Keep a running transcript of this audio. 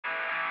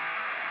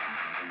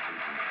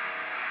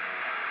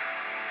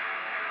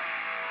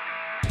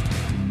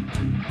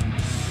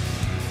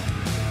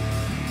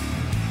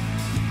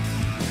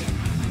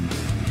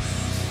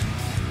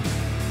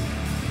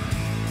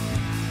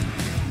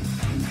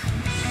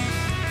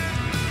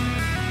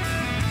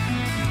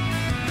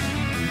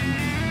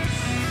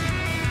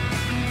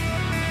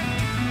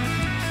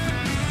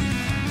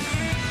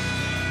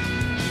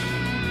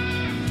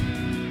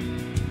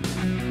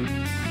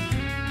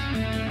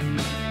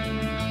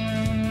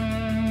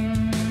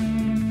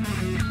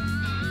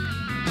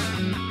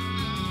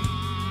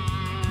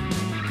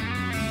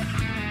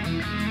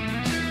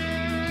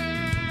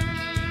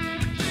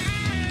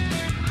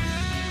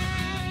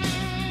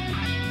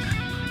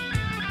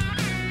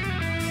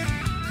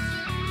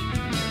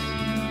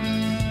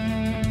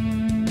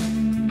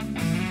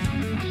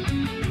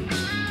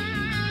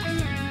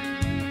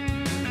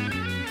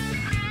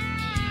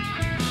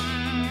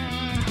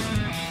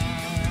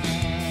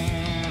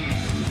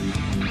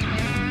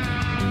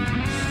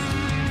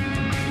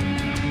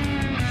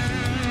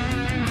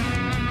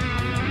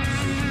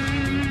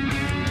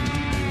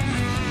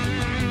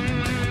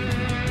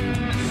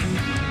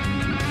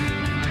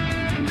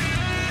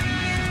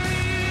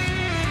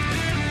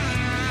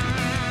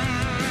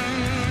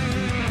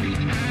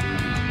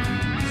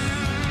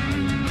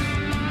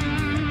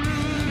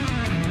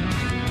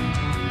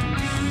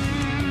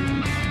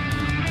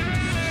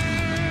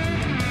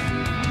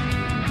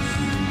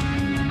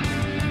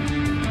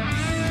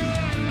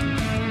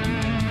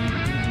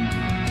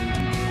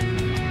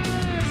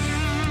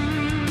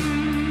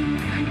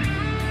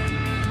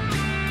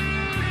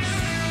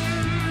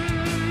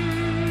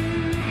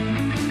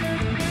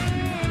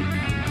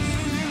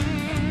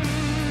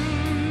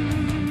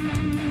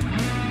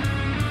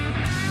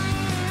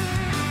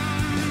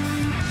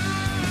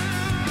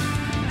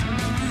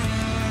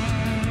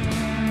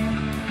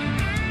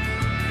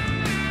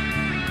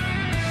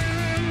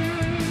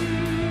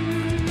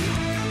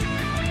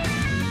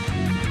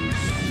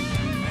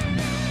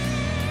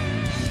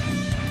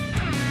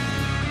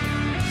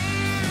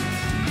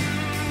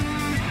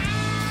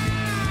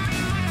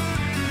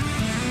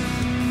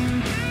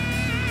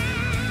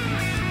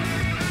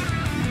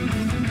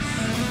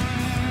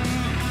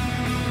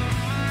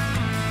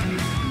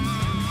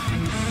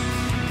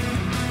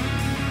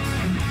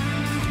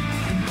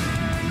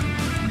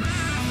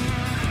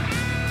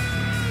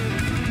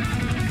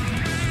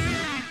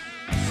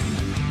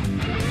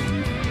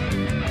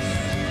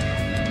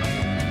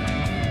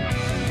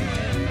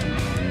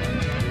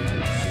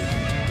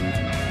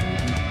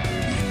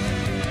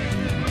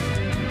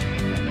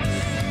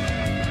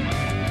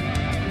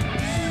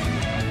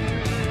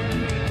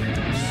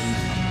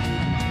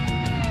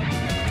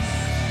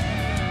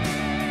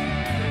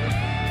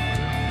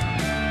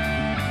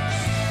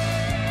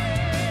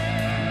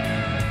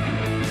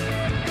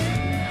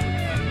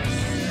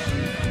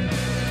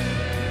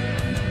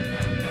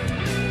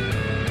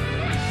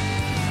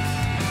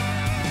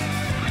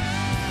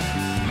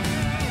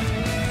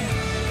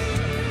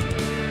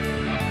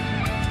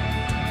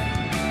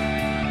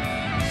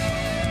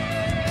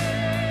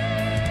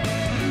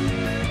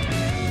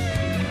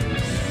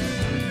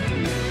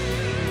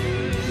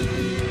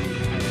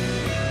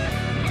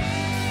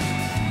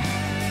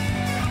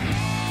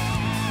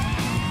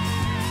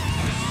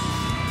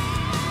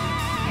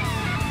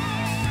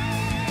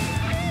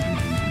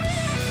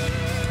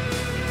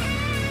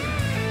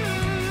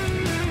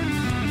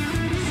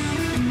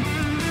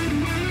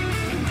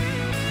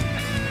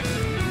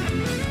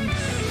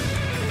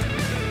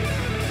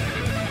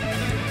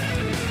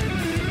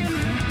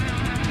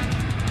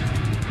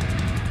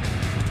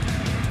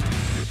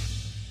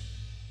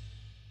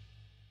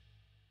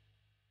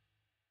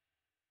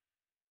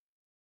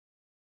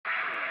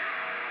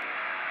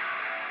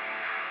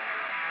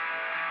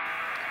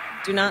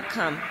Do not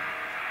come.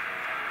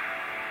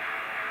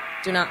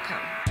 Do not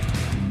come.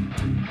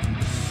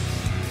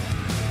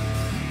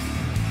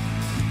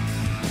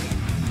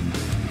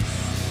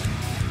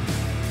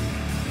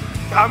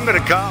 I'm gonna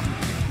come.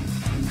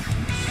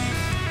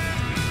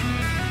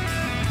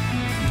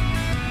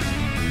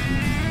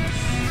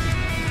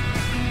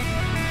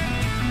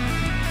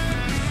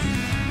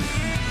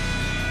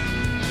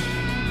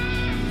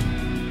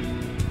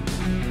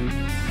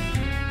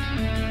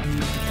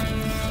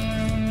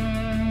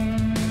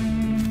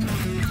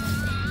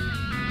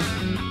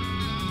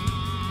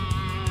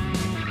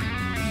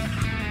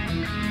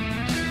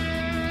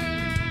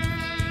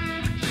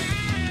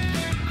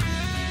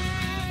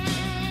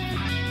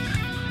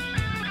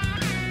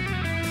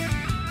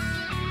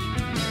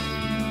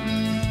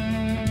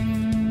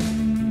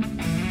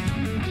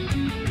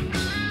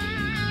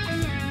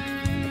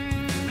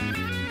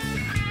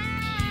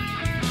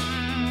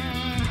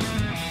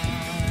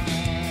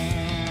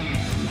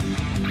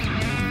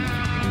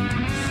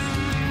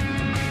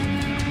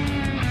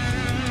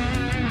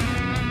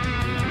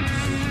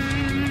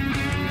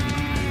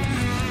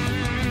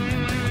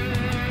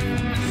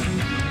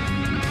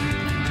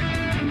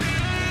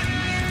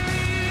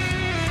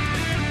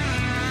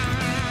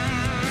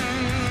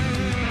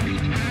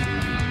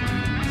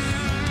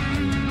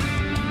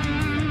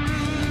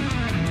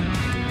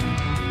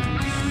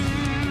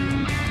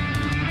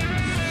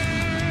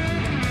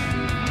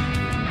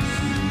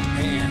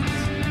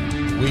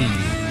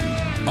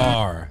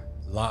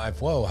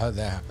 Whoa, how did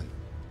that happen?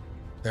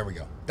 There we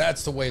go.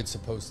 That's the way it's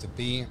supposed to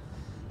be.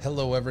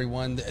 Hello,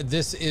 everyone.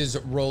 This is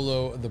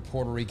Rolo, the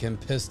Puerto Rican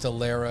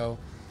pistolero,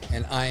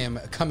 and I am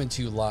coming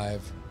to you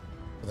live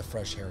with a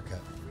fresh haircut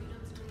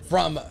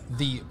from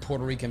the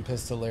Puerto Rican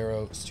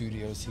Pistolero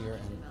studios here.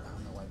 And I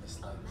don't know why this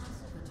light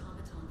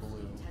is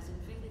blue.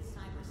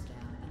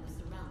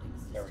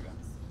 There we go.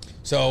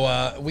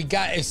 So we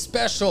got a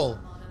special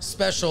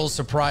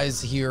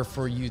surprise here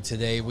for you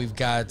today. We've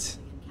got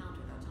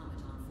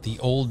the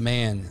old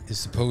man is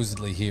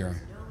supposedly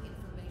here.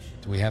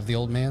 Do we have the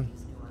old man?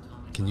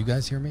 Can you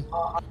guys hear me?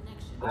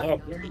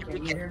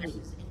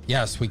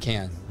 Yes, we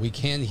can. We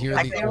can hear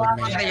the old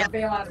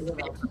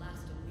man.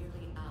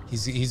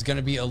 He's going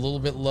to be a little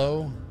bit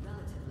low,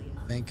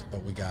 I think,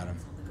 but we got him.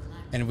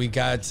 And we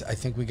got, I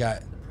think we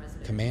got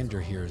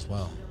Commander here as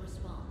well.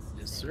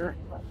 Yes, sir.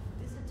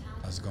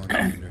 How's it going,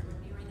 Commander?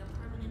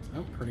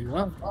 Oh, pretty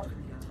well.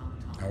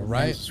 All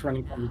right. Just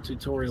running from the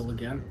tutorial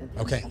again.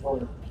 Okay.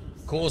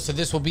 Cool. So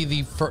this will be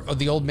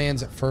the old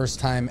man's first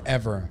time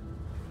ever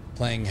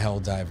playing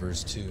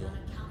Helldivers 2.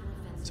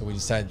 So we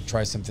decided to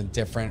try something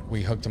different.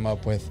 We hooked him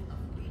up with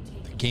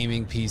the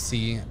gaming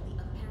PC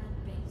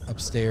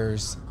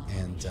upstairs,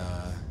 and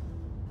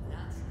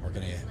we're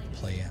gonna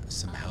play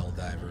some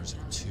Helldivers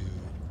 2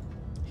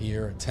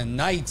 here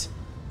tonight.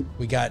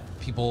 We got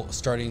people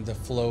starting to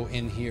flow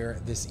in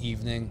here this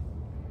evening,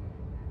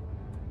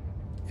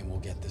 and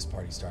we'll get this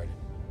party started.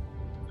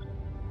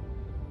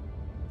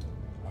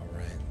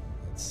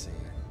 Let's see.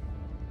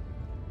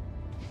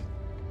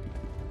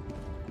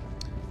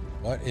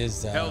 What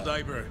is that?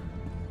 Helldiver,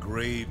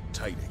 grave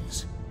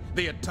tidings.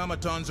 The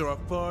automatons are a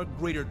far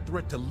greater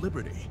threat to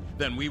liberty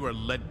than we were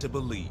led to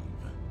believe.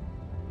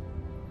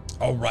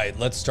 All right,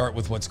 let's start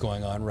with what's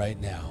going on right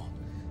now.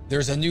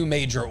 There's a new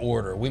major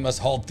order. We must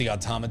halt the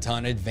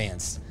automaton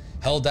advance.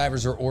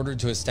 Helldivers are ordered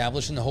to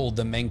establish and hold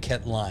the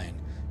Menket line,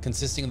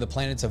 consisting of the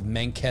planets of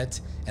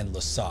Menket and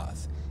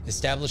Lasath.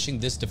 Establishing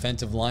this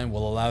defensive line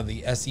will allow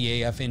the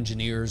SEAF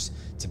engineers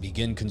to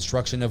begin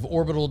construction of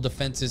orbital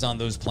defenses on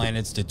those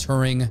planets,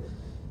 deterring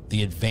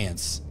the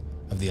advance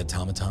of the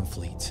automaton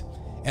fleet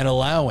and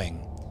allowing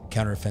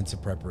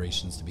counteroffensive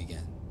preparations to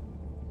begin.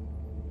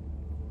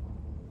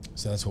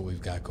 So that's what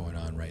we've got going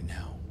on right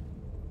now.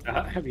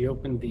 Have you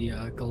opened the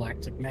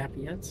galactic map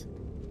yet?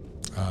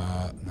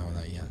 No,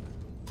 not yet.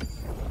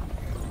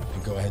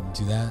 Go ahead and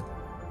do that.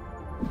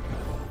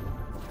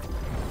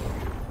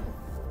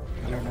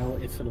 I don't know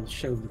if it'll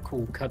show the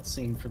cool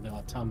cutscene for the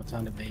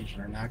automaton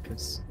invasion or not,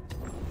 because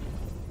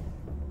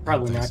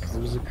probably not, because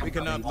it was a We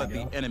cannot let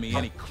the enemy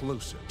any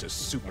closer to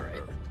Super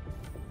Earth.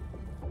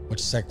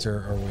 Which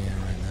sector are we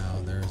in right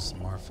now? There's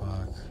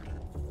Marfok.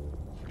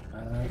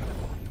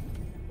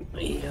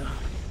 Yeah.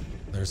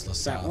 There's the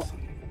south.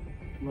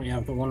 We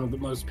have the one with the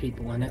most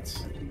people in it.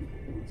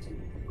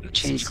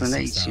 Change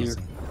grenades here.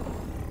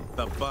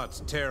 The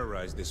bots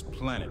terrorize this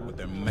planet with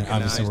their And mechanized.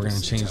 obviously, we're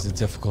going to change the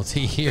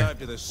difficulty here. Dive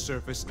to the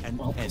surface and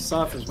Well, end.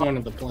 Soft is one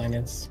of the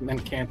planets.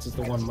 Menkant is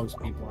the one most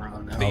people are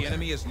on now. The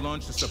enemy has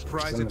launched a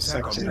surprise In the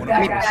attack on section. one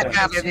Get of our back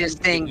out of this It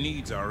thing.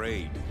 needs our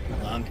aid.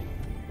 Hold on.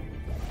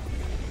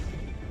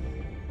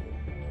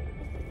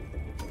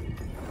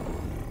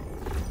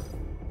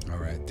 All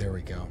right, there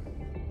we go.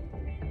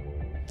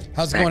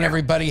 How's it going,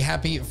 everybody?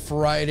 Happy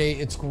Friday.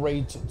 It's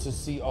great to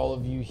see all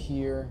of you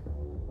here.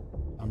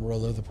 I'm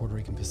Rolo, the Puerto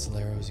Rican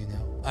Pistolero, as you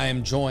know. I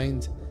am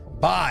joined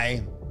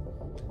by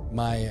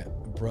my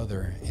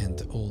brother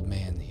and old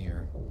man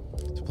here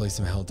to play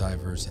some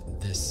Helldivers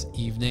this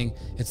evening.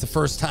 It's the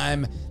first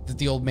time that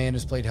the old man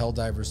has played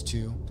Helldivers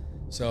 2,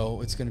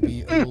 So it's going to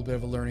be a little bit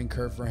of a learning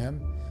curve for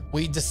him.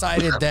 We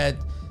decided that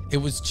it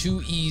was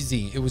too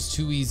easy. It was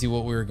too easy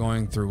what we were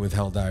going through with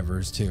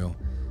Helldivers too,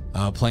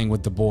 playing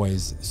with the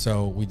boys.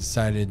 So we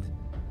decided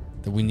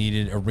that we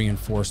needed a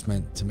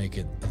reinforcement to make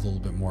it a little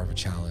bit more of a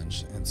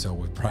challenge. And so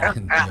we brought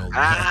in the old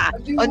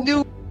man. A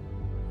new.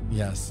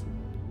 Yes.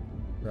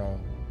 So.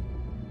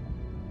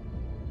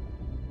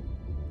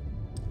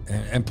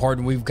 And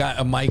pardon, we've got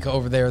a mic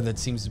over there that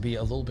seems to be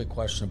a little bit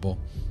questionable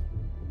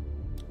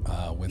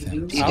with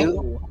him.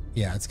 Oh.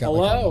 Yeah, it's got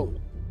Hello. like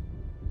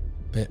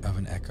a bit of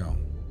an echo.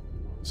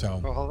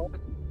 So, Oh,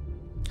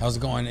 how's it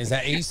going? Is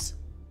that Ace?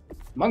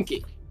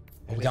 Monkey.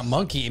 Oh, we got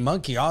Monkey.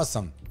 Monkey,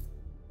 awesome.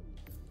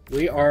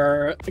 We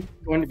are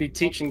going to be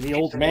teaching the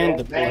old man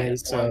to play,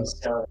 so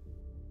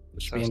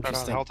it should be So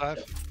start on interesting.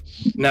 Helldive?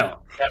 No.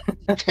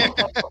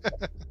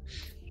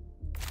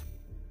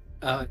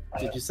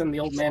 Did you send the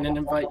old man an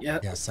invite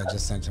yet? Yes, I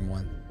just sent him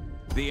one.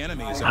 The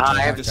enemy is I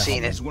haven't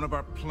seen it. one of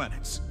our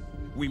planets.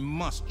 We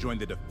must join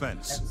the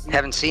defense.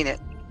 Haven't seen it.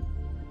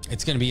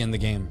 It's going to be in the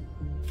game.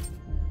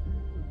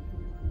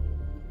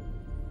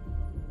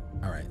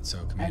 All right,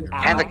 so Commander.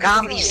 And the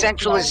Comedy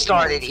Central has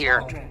started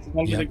here.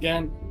 Send Yep. it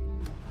again.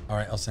 All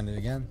right, I'll send it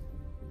again.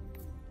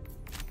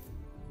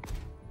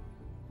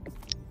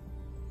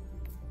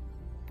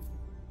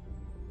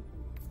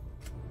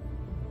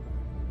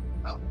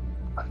 All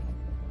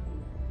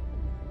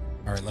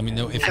right, let me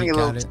know if you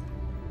got it.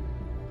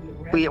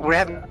 We're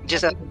having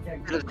just a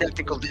bit of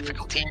technical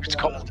difficulty here. It's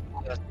cold.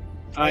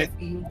 I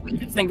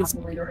think it's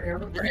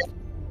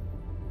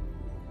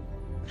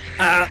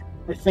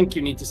I think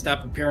you need to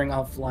stop appearing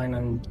offline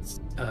on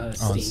On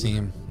Steam.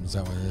 Steam. Is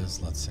that what it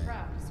is? Let's see.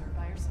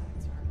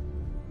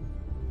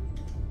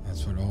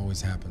 That's what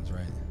always happens,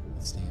 right?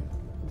 With Steam.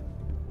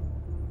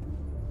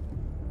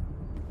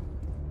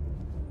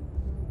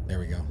 There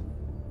we go.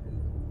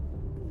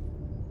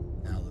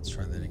 Now let's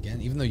try that again.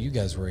 Even though you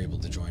guys were able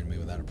to join me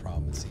without a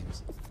problem, it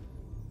seems.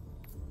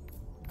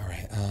 All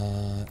right.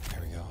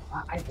 There we go.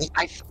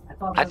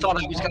 I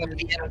thought I was going to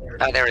be in.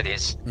 Oh, there it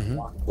is. Mm-hmm.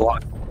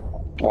 What?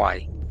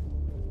 Why?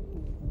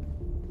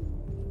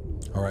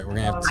 All right, we're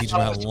gonna have to teach them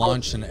how to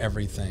launch and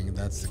everything.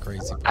 That's the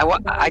crazy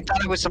part. I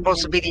thought it was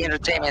supposed to be the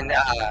entertainment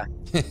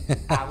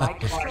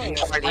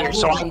part here,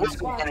 so I will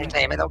be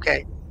entertainment.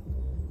 Okay.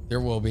 There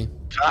will be.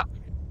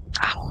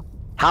 How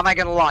am I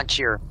going to launch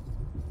here?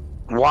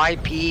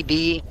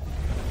 YPB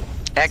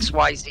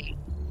XYZ.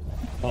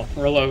 Well,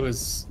 Rolo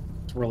is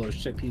Rolo's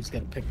ship. He's got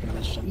to pick the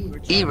mission.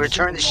 E,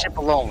 return the ship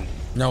alone.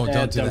 No,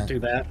 don't do that. do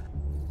that.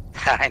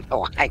 I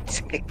know. I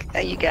think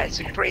you guys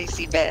are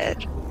crazy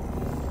bad.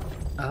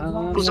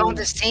 Who's on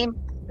this team?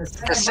 The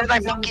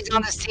Senai Monkey's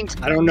on this team.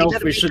 I don't know You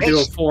if we better be should do a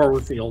patient. 4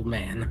 with the old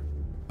man.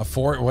 A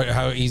 4? What?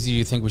 How easy do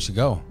you think we should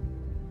go?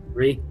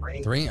 3,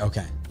 3?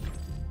 Okay.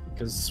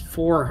 because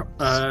 4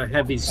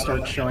 heavies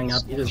start showing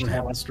up. He doesn't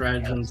have the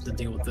stratagems to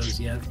deal with those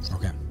yet.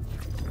 Okay.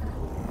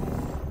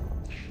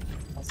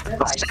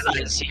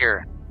 Senai's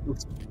here.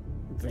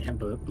 Yeah,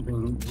 but we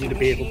need you to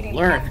be able to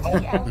learn.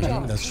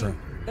 Mhm, that's true.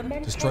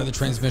 Destroy the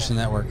transmission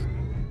network.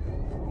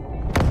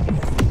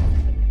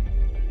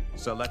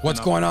 What's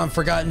going on,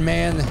 Forgotten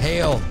Man?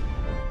 Hail.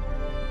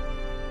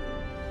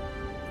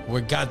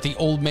 We got the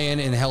old man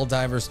in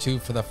Helldivers 2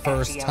 for the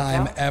first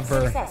time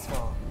ever.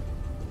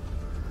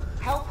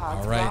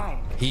 All right.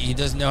 He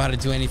doesn't know how to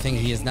do anything.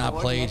 He has not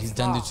played. He's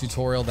done the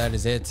tutorial. That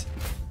is it.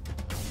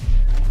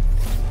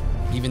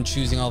 Even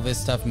choosing all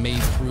this stuff may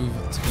prove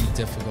to be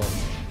difficult.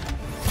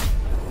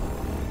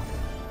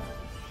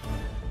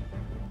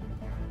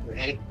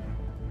 Hey.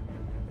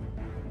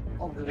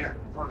 Over there,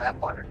 on that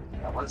water.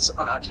 That one's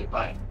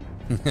unoccupied.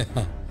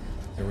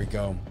 There we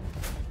go.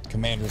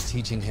 Commander's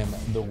teaching him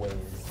the ways.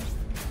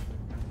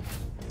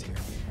 Here.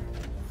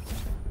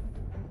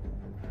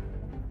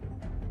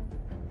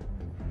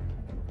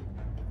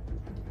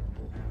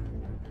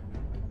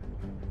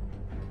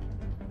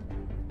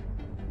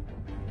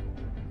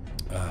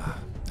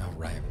 All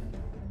right.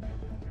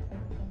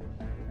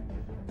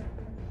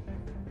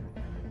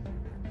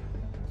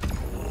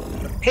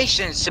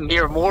 Patience,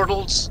 mere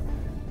mortals.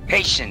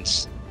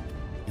 Patience.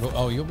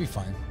 You'll be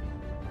fine.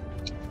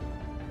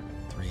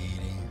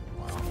 380.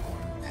 Wow,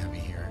 I'm heavy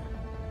here.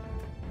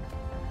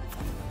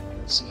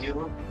 It's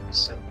you.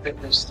 So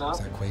fitness Is stuff.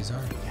 that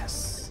Quasar?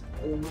 Yes.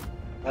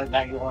 But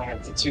now you only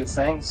have the 2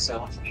 things,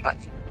 so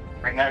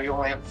right now you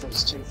only have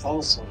those 2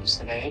 full souls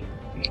today.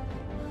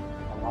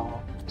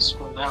 I'll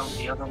scroll down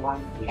the other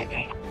one.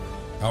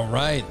 All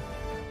right.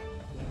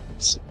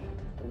 It's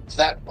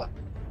that one.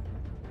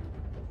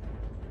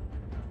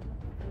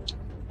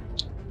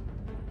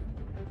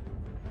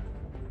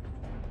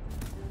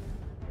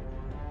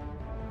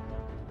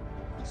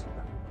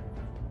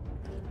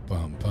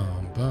 Bum,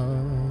 bum,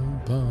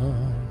 bum,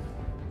 bum.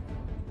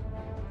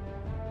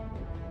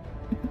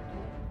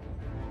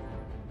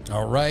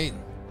 All right.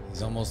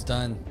 He's almost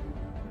done.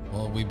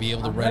 Will we be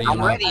able to ready I'm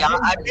him up? ready.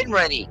 I've been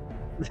ready.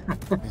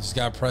 You just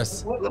got to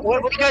press. What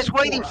are you guys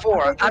waiting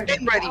for? I've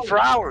been ready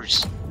for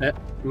hours.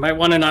 You might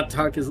want to not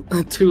talk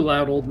too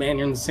loud, old man.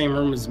 You're in the same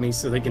room as me,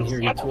 so they can hear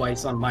you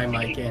twice on my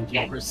mic and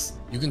yours.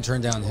 You can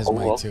turn down his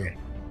mic too.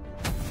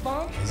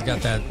 He's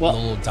got that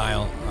little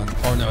dial on.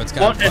 Oh no, it's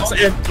got. Well,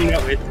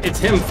 it's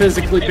him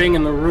physically being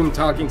in the room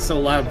talking so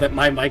loud that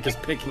my mic is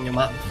picking him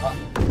up.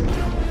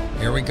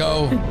 Here we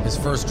go. His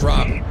first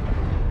drop.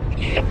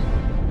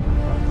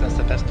 That's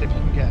the best tip you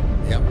can get.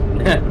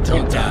 Yep.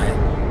 Don't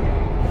die.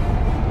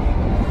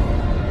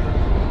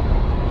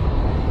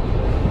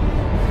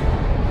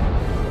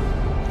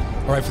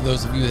 All right, for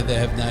those of you that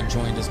have not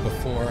joined us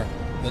before,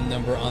 the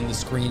number on the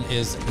screen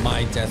is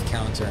my death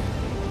counter.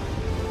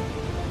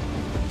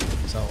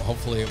 So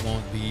hopefully it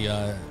won't be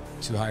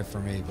too high for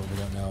me, but we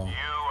don't know You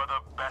are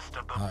the best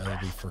of the how it'll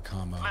best. be for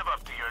combo. Live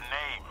up to your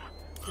name.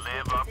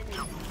 Live up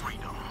to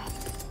freedom.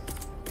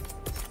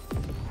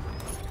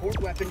 Support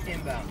weapon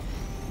inbound.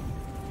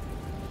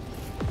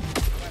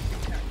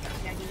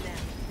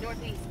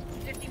 Northeast,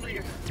 50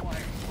 meters.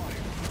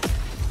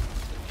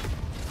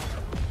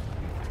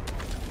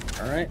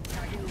 All right.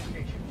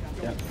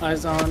 Got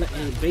eyes on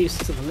a base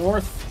to the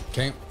north.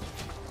 Okay.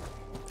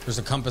 There's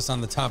a compass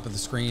on the top of the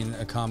screen,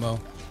 a combo.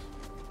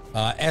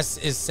 S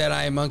is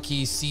Seti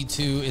Monkey,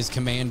 C2 is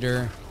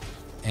Commander,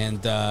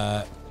 and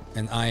I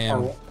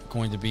am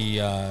going to be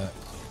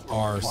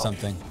R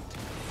something.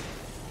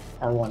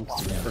 R1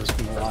 is the first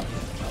in the lot.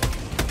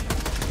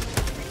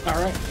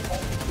 All right.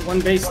 One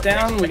base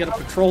down. We got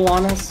a patrol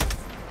on us.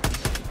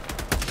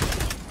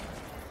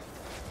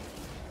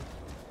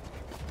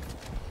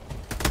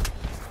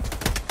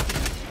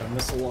 Got a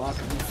missile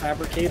lock on the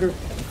fabricator.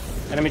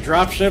 Enemy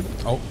dropship.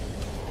 Oh,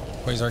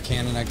 Quasar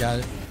cannon, I got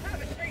it.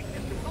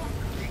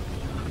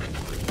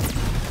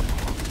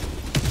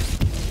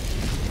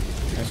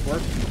 Nice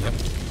work. Yep.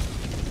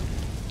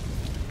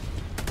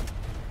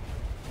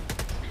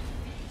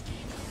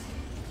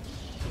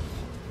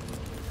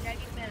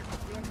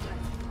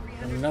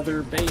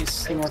 Another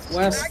base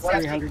northwest,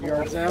 300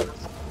 yards out.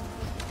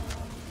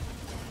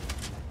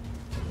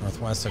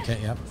 Northwest, okay,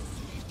 yep.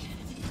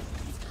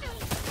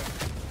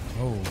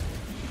 Oh.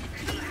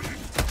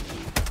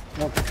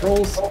 More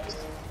patrols.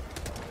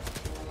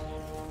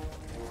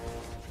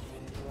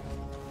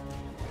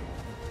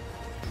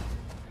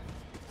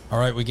 All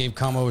right, we gave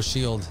Combo a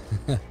shield.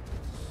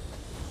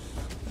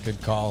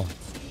 Good call.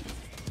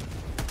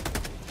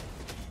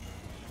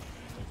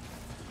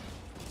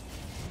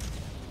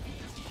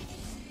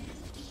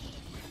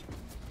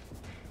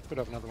 Could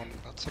have another one in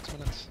about 6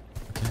 minutes.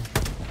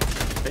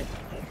 Okay.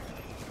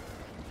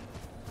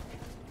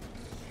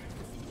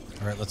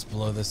 All right, let's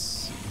blow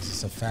this. Is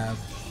this a fab?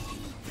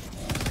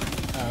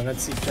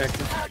 That's the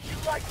objective.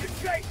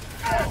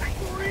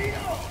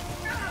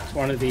 It's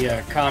one of the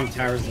comm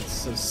towers.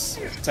 It's a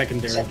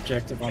secondary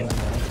objective on the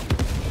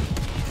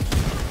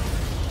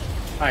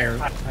higher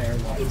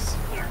levels.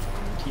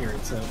 Here,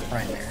 it's a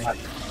primary.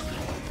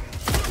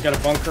 We got a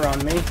bunker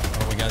on me.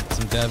 Oh, we got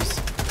some devs.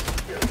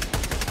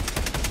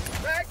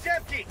 Bag's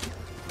empty.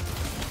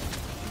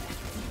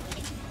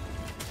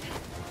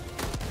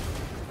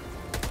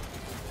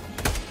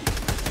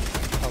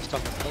 I'll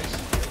stop in place.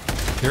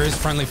 There is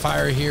friendly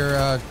fire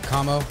here,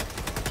 Combo.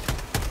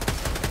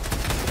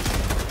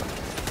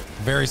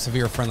 Very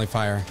severe friendly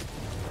fire.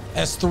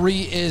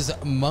 S3 is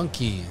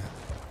Monkey.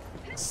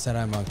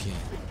 Seti Monkey.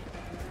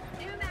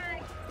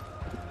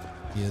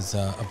 He is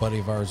a buddy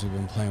of ours we've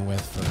been playing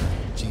with for,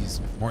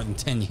 geez, more than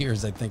 10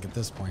 years, I think, at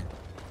this point.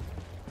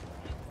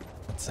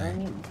 Let's say.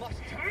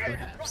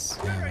 Perhaps.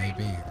 Yeah,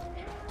 maybe.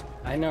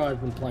 I know I've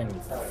been playing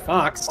with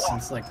Fox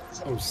since like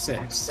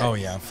 06. Oh,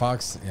 yeah,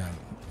 Fox, yeah,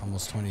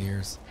 almost 20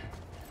 years.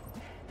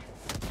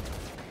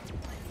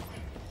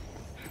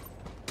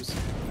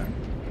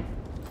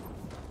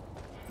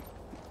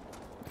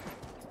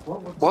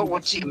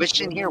 What's the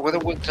mission here?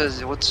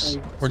 What's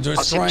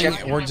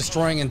We're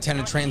destroying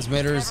antenna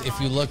transmitters. If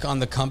you look on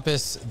the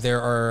compass,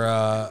 there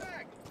are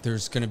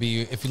there's going to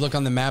be, if you look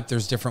on the map,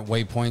 there's different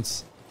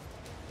waypoints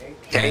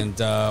and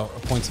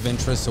points of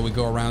interest. So we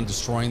go around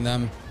destroying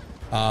them.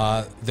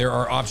 There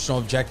are optional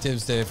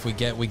objectives that if we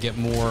get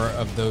more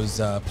of those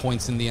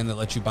points in the end that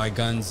let you buy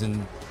guns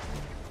and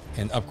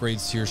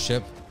upgrades to your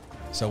ship.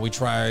 So we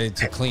try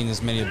to clean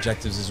as many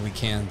objectives as we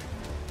can.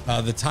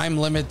 The time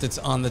limit that's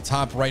on the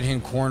top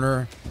right-hand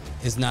corner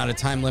is not a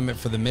time limit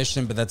for the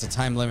mission, but that's a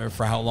time limit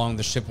for how long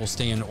the ship will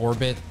stay in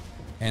orbit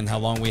and how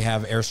long we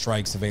have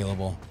airstrikes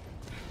available.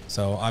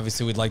 So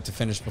obviously we'd like to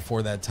finish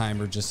before that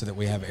timer just so that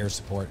we have air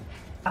support.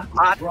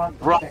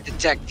 rock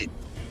detected?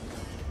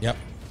 Yep.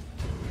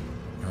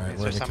 All right,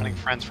 Is there summoning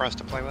friends for us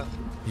to play with?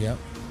 Yep.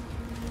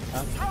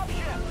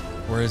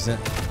 Where is it?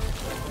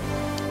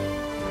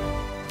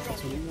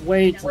 It's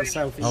way to the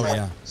southeast. Oh,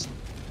 yeah.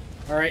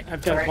 All right,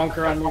 I've got a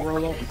bunker on me,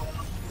 Rolo.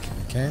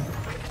 Okay.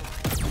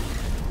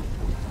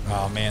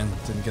 Oh, man.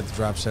 Didn't get the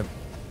dropship.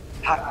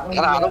 How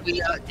do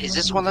we, is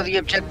this one of the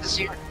objectives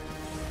here?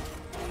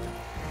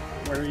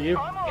 Where are you?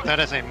 That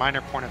is a minor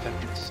point of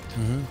interest.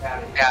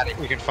 Mm-hmm. Got it.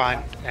 We can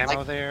find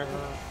ammo there,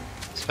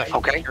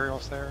 special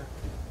materials there.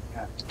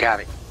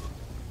 Got it.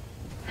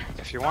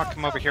 If you want,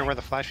 come over here where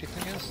the flashy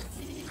thing is.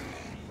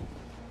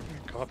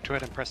 Go Go up to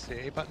it and press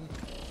the A button.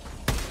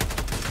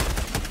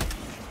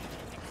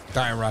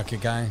 Die,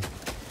 rocket guy.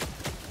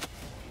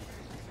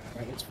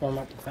 Alright, let's form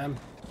up the fem.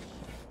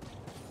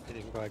 You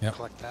can go ahead Yep. and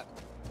collect that.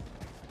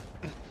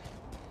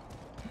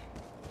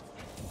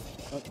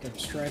 Oh, got a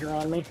strider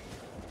on me.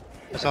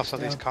 There's also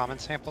these common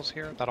samples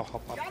here that'll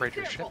help upgrade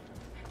your ship.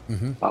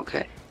 Mm-hmm.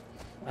 Okay.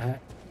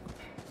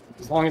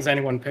 As long as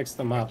anyone picks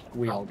them up,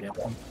 we all get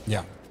them.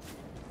 Yeah.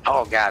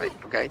 Oh, got it.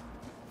 Okay.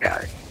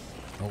 Got it.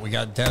 Well, we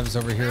got devs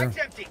over here. Bag's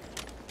empty.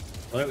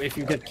 Well, if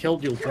you get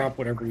killed, you'll drop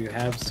whatever you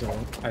have. So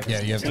either Yeah,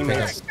 you have to pick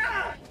teammates,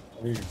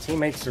 either your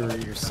teammates or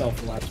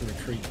yourself will have to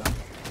retrieve them.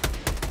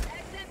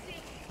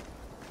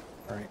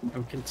 All right,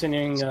 I'm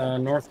continuing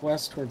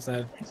northwest towards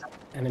that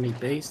enemy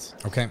base.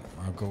 Okay,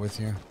 I'll go with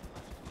you.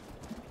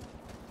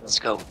 Let's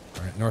go. All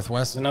right,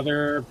 northwest. There's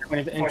another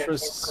point of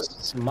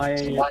interest to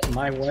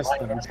my west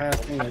that I'm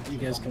passing that you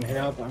guys can hit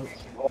up on.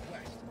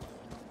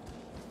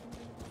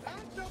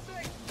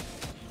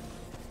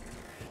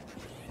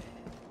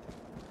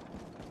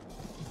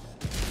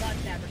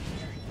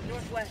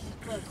 Northwest,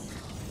 close.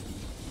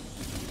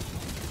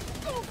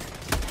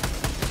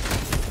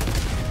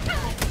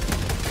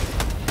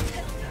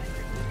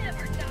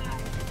 Never die.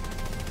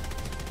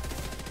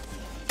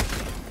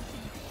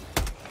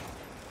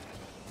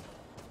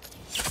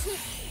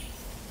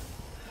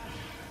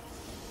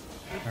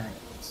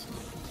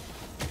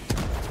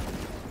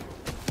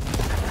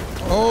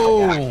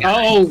 Oh!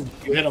 Oh,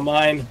 you hit a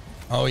mine.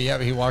 Oh, yeah,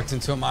 he walked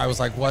into him. I was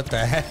like, what the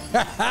heck?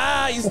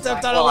 He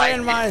stepped on a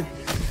landmine.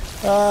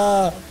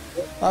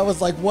 I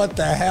was like, what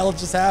the hell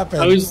just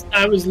happened?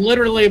 I was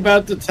literally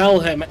about to tell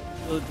him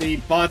the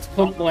bots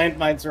put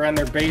landmines around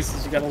their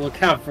bases. You got to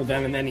look out for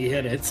them, and then he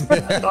hit it.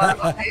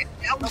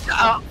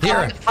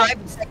 Here.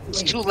 5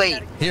 seconds too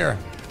late. Here.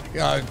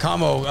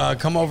 Kamo,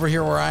 come over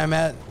here where I'm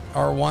at.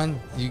 R1.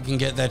 You can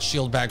get that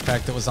shield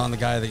backpack that was on the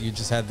guy that you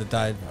just had that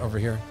died over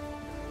here.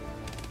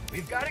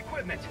 We've got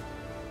equipment.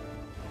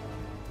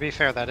 To be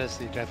fair, that is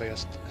the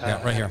deadliest.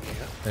 Yeah, right here. enemy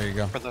There you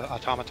go. For the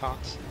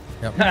automatons.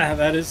 Yep.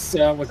 That is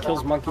what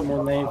kills Monkey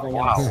more than anything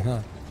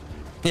else.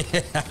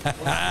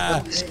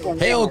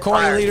 Hey, old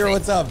Corey leader,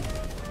 what's up?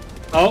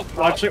 Oh,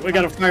 watch it. We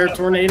got a fire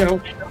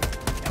tornado.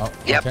 Oh,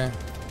 Yep. okay.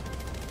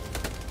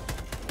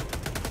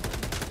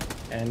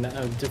 And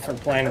different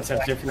planets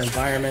have different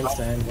environments,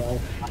 and well,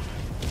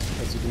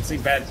 as you can see,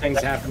 bad things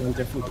happen on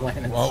different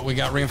planets. Well, we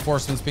got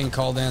reinforcements being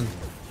called in.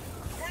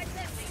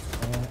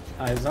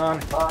 Eyes on.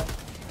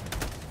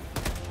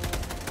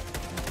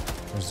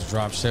 There's the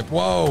drop ship.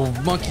 Whoa,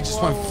 monkey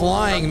just went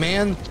flying,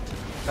 man.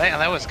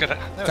 That was good.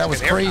 That was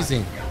good air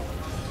crazy.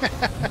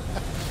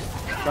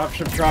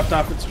 Dropship dropped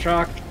off its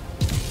chalk.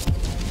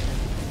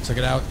 Took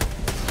it out.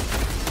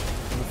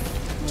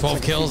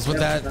 12 kills with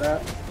that. A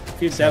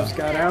few devs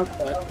got out,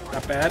 but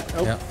not bad.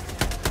 Oh, Yep.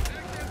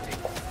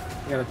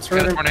 you got a Got a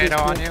turret. tornado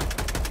on you.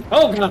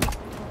 Oh, God.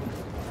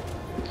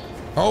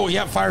 Oh,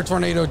 yeah, fire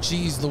tornado.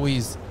 Jeez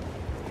Louise.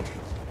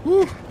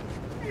 Woo.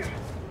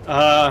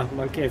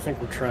 Monkey, I think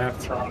we're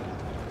trapped.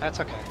 That's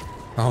okay.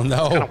 Oh,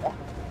 no.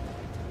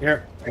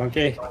 Here,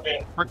 Monkey.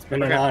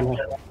 Spin it on.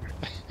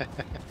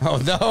 Oh,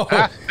 no.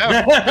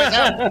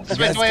 No, this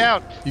way way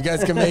out. You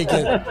guys can make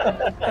it.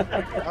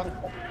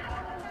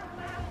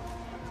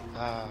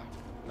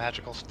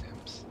 Magical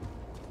stims.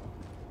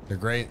 They're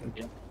great.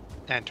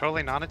 And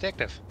totally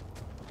non-addictive.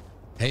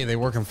 Hey, they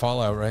work in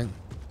Fallout, right?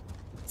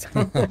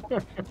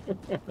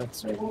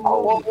 That's right.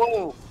 Whoa, whoa,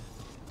 whoa.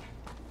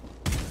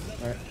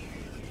 Alright.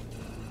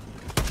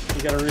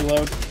 You gotta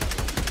reload.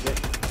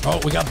 Oh,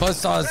 we got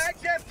buzzsaws.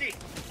 Bag's empty.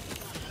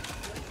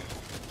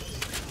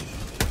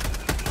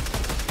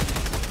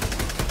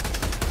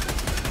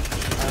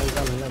 Eyes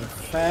on another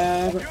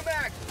fab. Two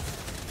bags.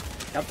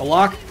 Got the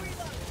lock.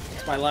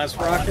 It's my last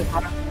rocket.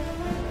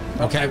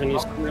 Okay. I haven't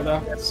used clear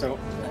though, so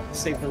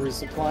save the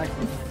resupply.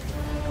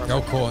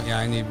 Oh, cool. Yeah,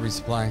 I need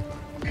resupply.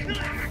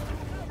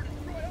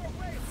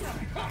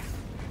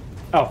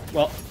 Oh,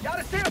 well, Got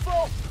a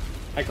sample.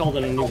 I called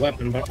it a new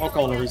weapon, but I'll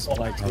call it a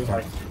resupply too.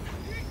 Okay.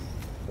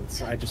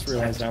 I just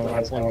realized I only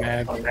have one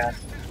mag. I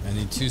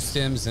need 2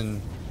 stims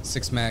and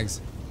 6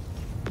 mags.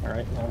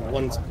 Alright,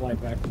 one supply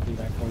back will do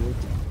that for you.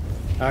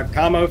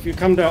 Kamo, if you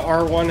come to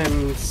R1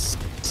 and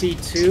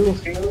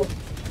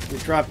C2, we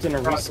dropped in a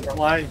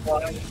resupply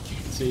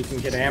so you can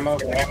get ammo.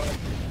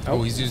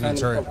 Oh, he's using the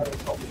turret.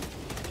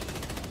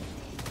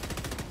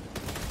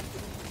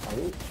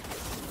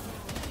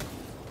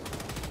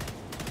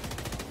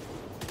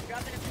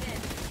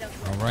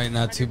 All right,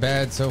 not too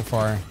bad so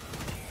far.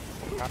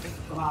 Copy.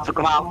 Took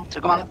him out.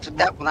 Took him out. Took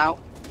that one out.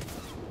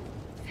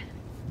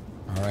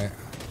 All right,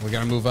 we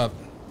gotta move up.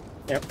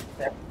 Yep.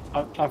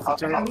 Off the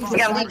turret. We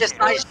gotta leave this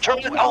nice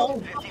turret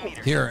home.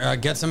 Here,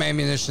 get some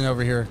ammunition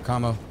over here,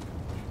 Kamo.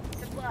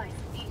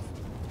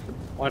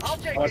 Watch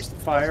the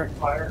fire.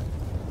 Right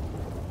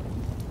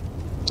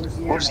Oh,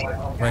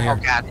 here.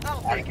 God.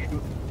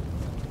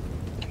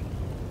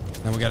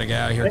 Then we gotta get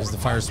out of here because the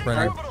fire's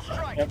spreading.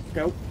 Yep,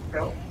 go.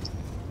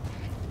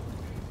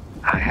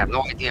 I have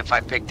no idea if I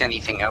picked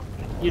anything up.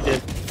 You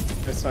did.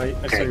 I saw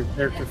Okay. your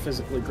character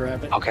physically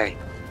grab it. Okay.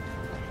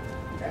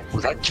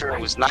 Well, that turret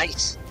was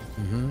nice.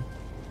 Mm-hmm.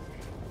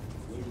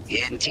 You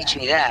didn't teach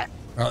me that.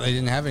 Oh, they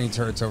didn't have any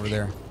turrets over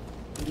there.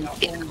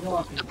 Yeah.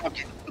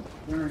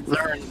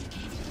 Learn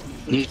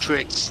new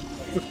tricks.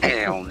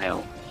 Hell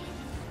no.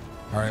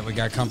 All right, we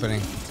got company.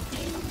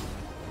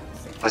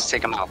 Let's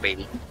take them out,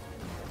 baby.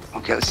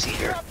 Okay, let's see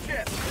here.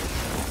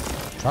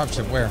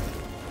 Dropship where?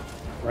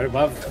 Right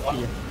above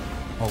you.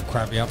 Oh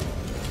crap! Yep.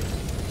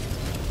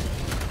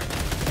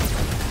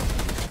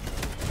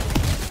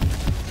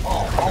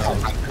 Oh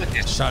my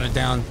goodness. Shot it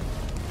down.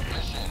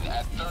 Mission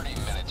at 30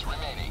 minutes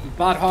remaining.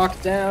 Bot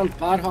hawk down.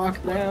 Bot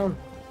hawk down.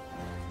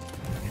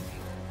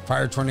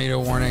 Fire tornado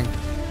warning.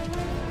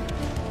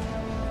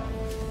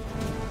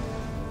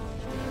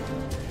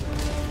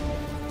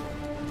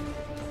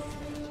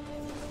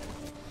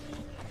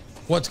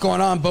 What's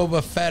going on,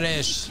 Boba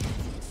Fetish?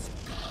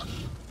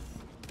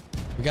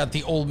 We got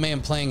the old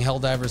man playing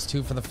Helldivers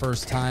 2 for the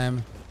first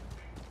time.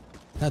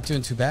 Not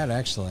doing too bad,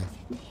 actually.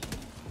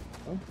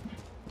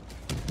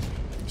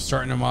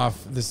 Starting him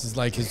off. This is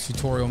like his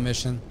tutorial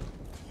mission.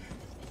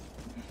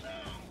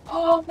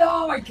 Oh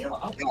no, I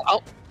killed him.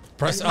 Oh,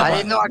 Press up. I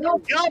didn't know I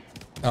could jump.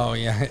 Oh,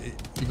 yeah.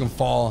 You can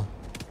fall.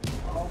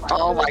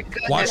 Oh my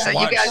goodness, you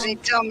guys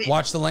didn't tell me.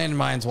 Watch the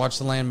landmines. Watch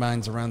the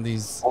landmines around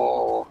these.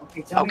 Oh,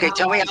 okay,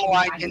 tell me how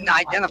I can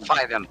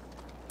identify them.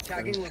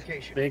 Tagging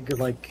location. Big,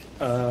 like,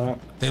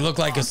 They look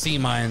like a sea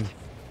mine.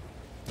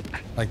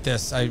 Like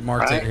this. I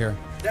marked it here.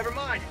 Never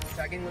mind.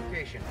 Tagging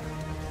location.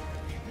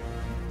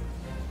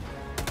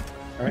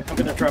 alright, I'm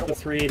gonna drop a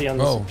 380 on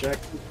this Oh.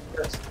 objective.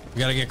 We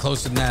gotta get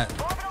closer than that.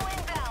 Orbital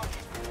inbound.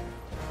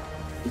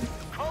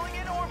 Calling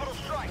in orbital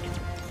strike.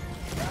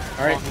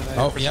 Alright.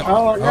 Oh, yep.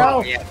 Oh,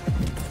 no! Yeah.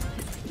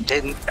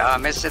 Didn't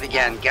miss it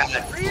again. God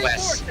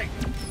bless. Reinforcing.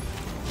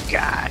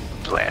 God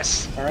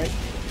bless. Alright.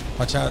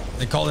 Watch out.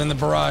 They called in the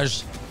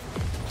barrage.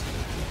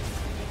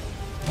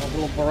 A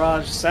little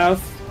barrage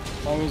south.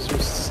 As long as you're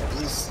at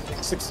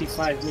least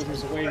 65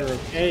 meters away, you're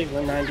okay.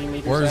 We're 90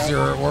 meters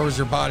out. Where was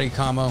your body,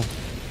 Camo?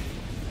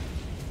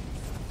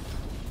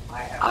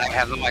 I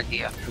have no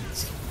idea.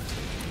 It's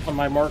on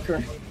my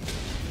marker.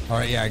 All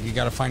right, yeah, you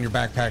gotta find your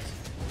backpack.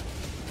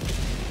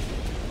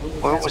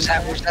 Where was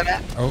that? Where's that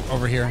at? Oh,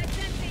 over here.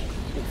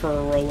 Look for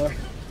a Rolo.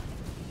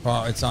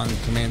 Well, it's on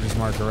Commander's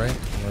marker, right?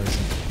 Where is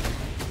it?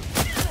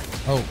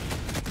 Oh,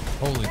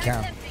 holy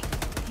cow.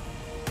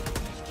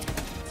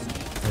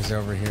 There's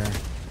over here.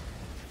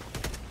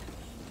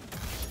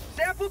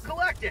 Sample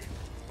collected.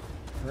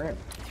 Alright.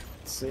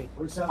 Let's see.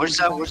 Where's the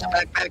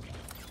backpack?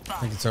 I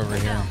think it's over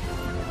here.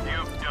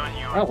 You've done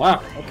your Oh,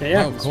 wow. Okay,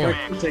 yeah. Oh, cool.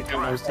 We'll take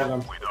most of them.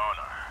 with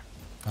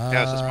honor.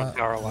 Yeah, it's just one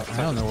power left. I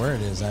don't know where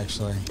it is,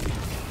 actually.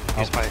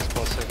 Use my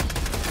explosive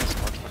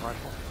marksman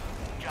rifle.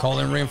 Call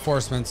in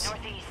reinforcements.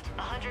 Northeast,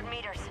 100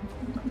 meters.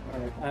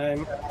 Alright,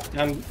 I'm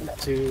down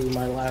to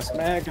my last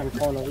mag. I'm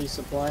calling a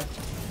resupply.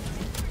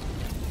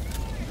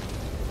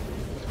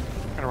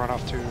 I'm gonna run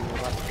off to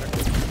left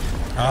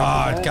objective.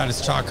 Ah, it got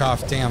his chalk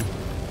off. Damn.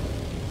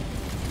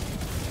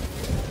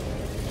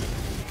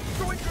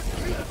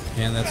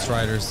 And that's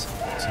Striders.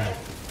 So.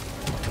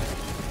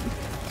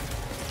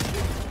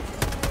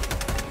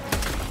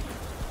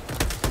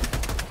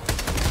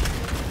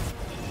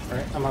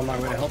 Alright, I'm on my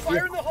way to help Fire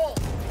you. in the hole.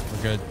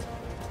 We're good.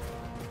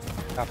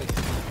 Copy.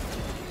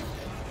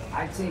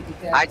 I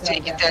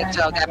take it that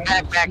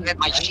backpack did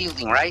my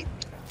shielding, right?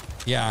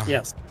 Yeah.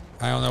 Yes.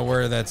 I don't know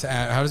where that's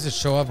at. How does it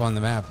show up on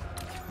the map?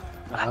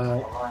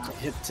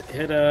 Hit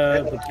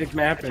the big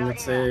map, and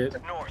it's a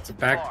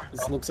back.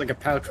 It looks like a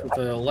pouch with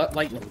a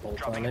lightning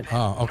bolt on it.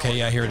 Oh, okay.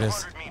 Yeah, here it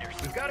is.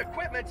 We've got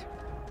equipment.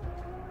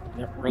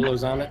 Yep,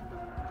 Rolo's on it.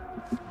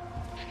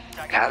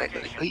 Got it.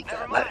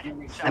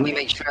 Let me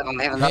make sure I don't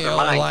have Hey, another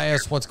mine.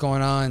 Elias, what's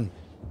going on?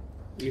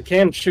 You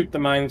can shoot the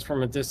mines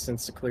from a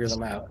distance to clear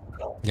them out.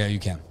 Yeah, you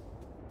can.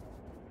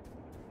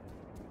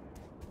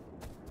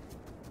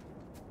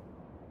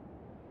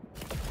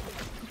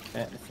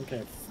 Okay, I think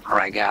I've... All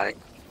right, got it.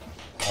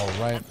 All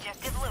right.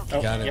 Objective located.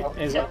 Oh, Got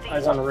it. yep,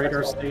 eyes on the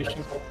radar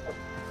station.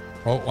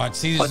 Oh,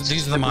 watch. These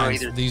are the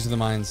mines. These are the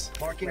mines.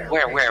 Marking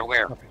Where?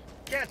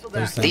 Cancel Those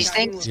that. things. These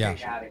things? Yeah.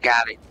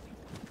 Got it.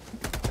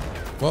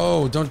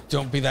 Whoa!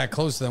 Don't be that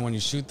close to them when you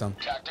shoot them.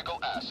 Tactical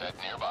asset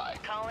nearby.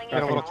 Calling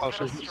Get a in little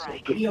orbital closer.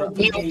 strike.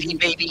 EOP,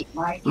 baby.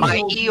 My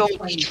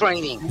EOP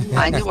training.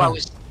 I knew I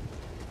was.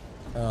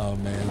 Oh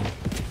man.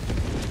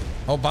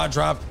 Oh, bot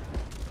drop.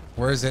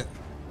 Where is it?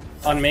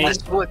 On me. Let's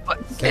do it, but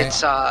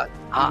it's on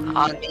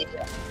me.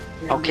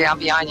 Okay, I'm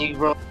behind you,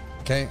 bro.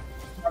 Okay.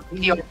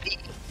 EOP.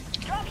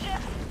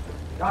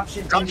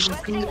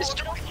 Orbital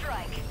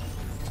strike.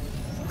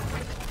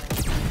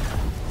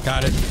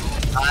 Got it.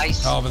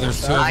 Nice. Oh, but there's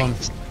two of them.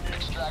 Nice.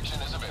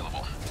 Extraction is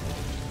available.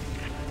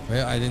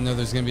 Well, I didn't know there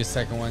was gonna be a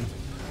second one.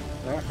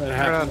 That I'm gonna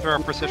happened. throw a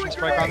precision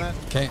strike on that.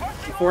 Okay.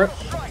 For it.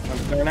 I'm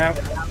clearing out.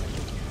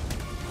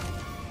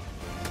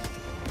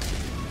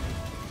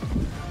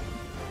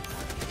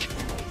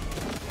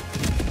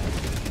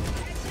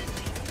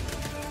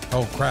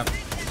 Oh crap.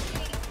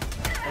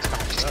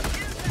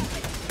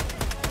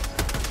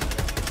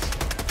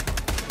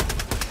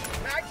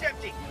 Mag's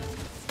empty.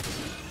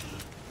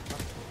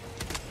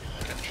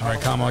 All right,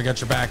 Kamo, I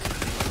got your back.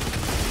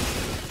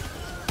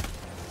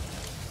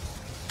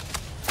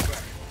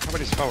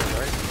 Nobody's forward,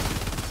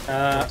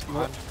 right?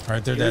 All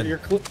right, they're dead. You're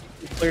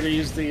clear to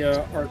use the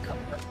arc.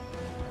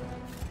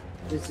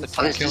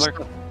 The killer.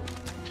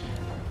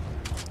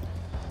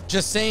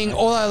 Just saying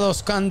hola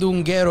los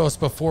candungueros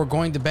before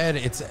going to bed.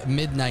 It's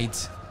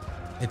midnight.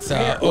 It's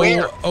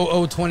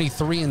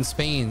 00:23 in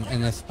Spain,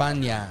 in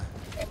España.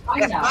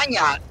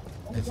 España.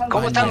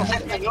 ¿Cómo están los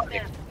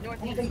españoles?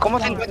 ¿Cómo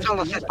se encuentran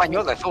los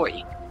españoles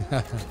hoy?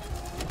 There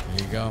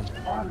you go.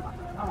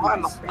 How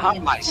are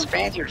my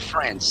Spaniard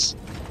friends?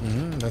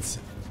 That's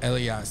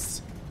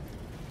Elias.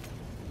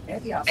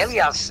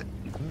 Elias,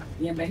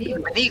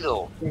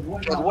 bienvenido. Que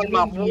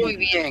duerma muy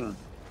bien.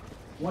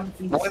 Buen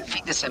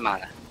fin de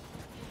semana.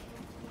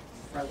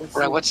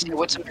 Right, what's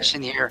the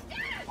mission here?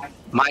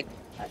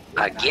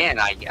 Again,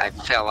 I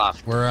fell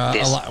off. We're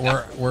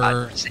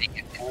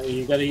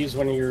You gotta use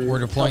one of your. we're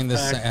deploying this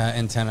health packs.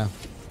 antenna.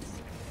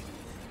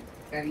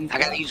 I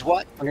gotta use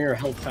what? One of your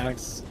health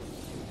packs.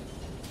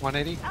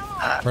 180.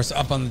 Press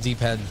up on the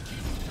D-pad.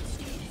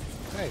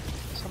 Hey,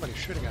 somebody's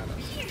shooting at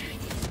us.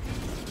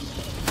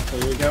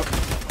 There you go.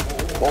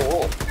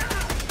 Oh.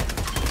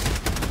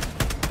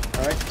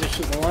 All right,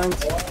 dishes the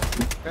lines.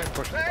 Okay,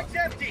 push the Bag's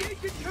button. empty.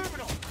 Agent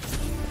terminal.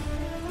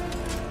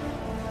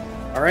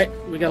 All right,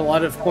 we got a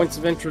lot of points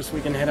of interest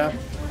we can hit up.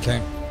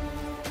 Okay.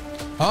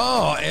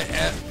 Oh,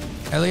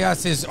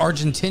 Elias is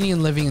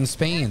Argentinian living in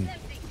Spain.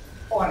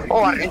 Oh,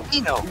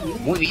 Argentino.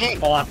 Muy bien.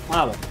 Hola,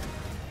 Pablo.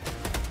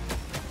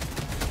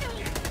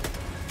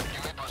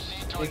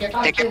 ¿De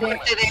qué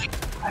parte de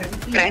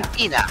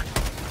Argentina?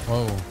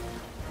 Whoa.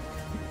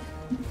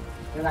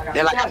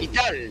 De la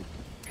capital.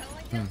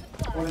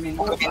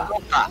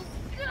 Mendoza.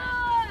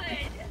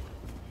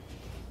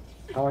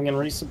 Calling in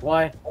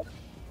resupply.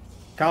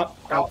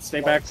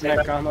 Stay back from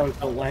that combo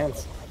until it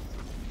lands.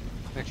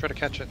 Make sure to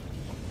catch it.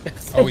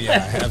 Oh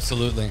yeah,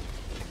 absolutely.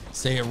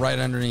 Stay right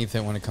underneath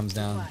it when it comes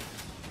down.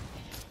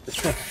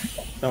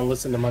 Don't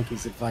listen to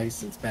Monkey's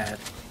advice, it's bad.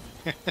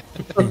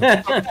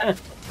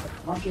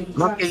 Monkey,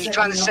 you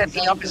trying to set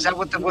me up? Is that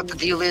what the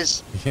deal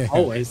is?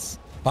 Always.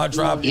 Hot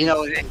drop. You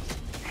know,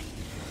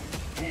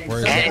 Where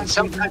is in that?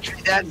 some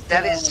country that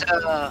is.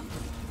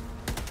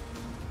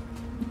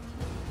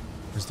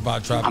 Where's the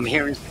bot drop? I'm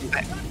hearing.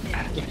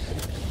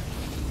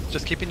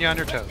 Just keeping you on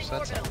your toes.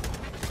 That's all.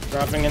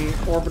 Dropping in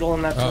orbital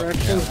in that Oh,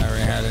 direction. yeah, I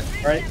already had it.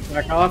 Right,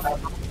 back off.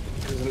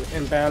 There's an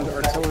inbound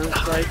artillery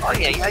strike. Oh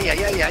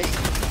yeah.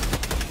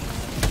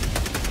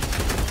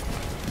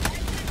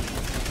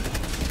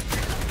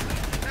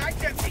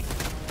 Bag's empty.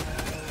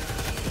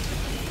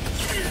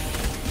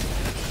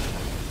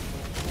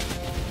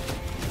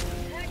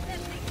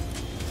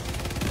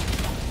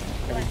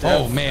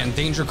 Oh man,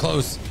 danger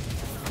close.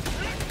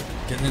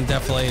 Getting in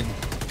deflated.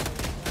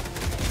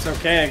 It's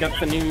okay, I got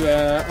the new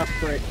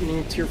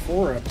new tier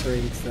 4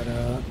 upgrades that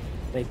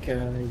make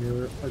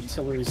your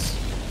artillery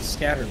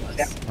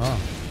scatterless. Oh.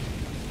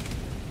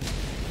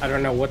 I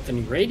don't know what the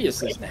new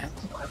radius is now.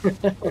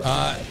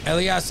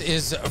 Elias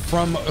is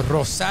from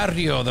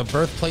Rosario, the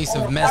birthplace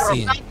of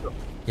Messi.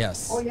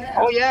 Yes.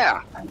 Oh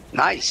yeah.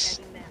 Nice.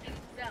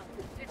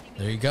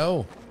 There you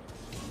go.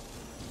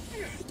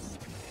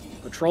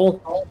 Patrol.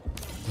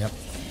 Yep.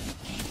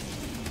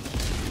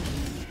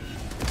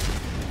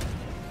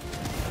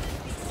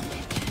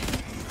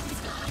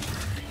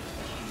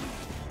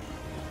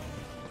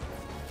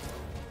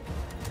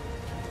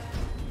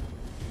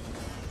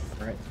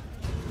 Right.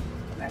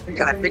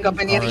 Can I pick up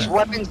any of these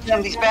weapons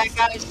from these bad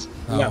guys?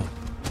 Oh.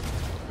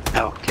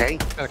 No. Okay.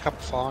 Got a couple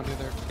fall on you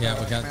there. Yeah,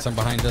 we got some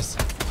behind us.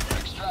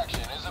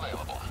 Extraction is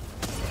available.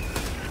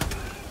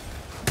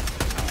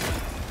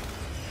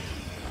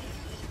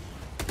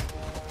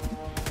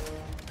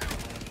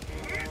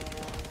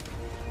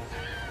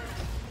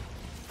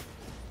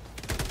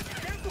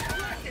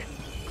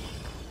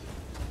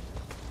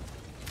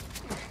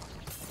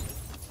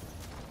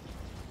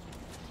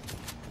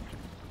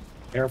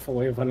 Careful,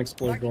 we have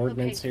unexploded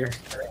ordnance here.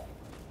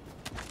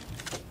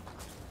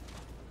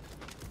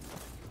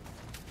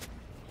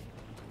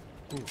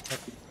 Ooh,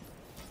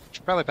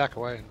 should probably back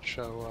away and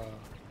show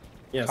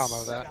Yes.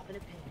 Combo that.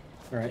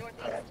 Alright.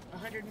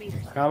 100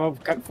 meters. Combo,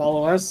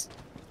 follow us.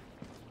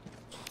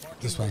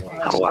 This way.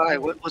 Why?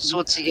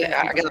 What's he?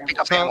 I gotta pick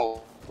up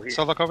ammo.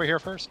 So look over here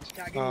first.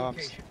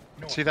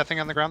 See that thing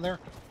on the ground there?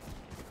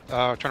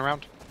 Turn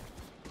around.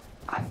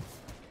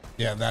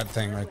 Yeah, that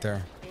thing right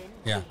there.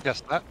 Yeah.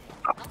 Yes,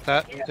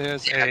 that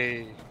is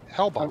a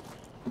hell bomb.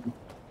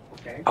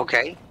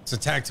 Okay. It's a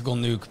tactical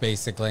nuke,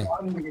 basically.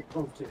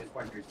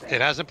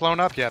 It hasn't blown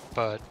up yet,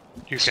 but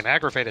you can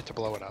aggravate it to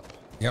blow it up.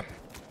 Yep.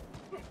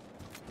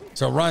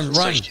 So run,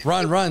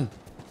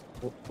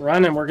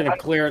 Run, and we're gonna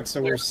clear it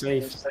so we're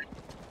safe.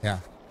 Yeah.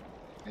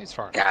 He's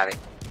far. Got it.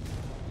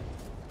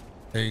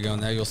 There you go.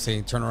 Now you'll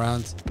see. Turn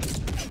around.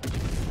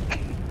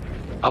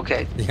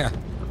 Okay. Yeah.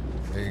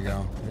 There you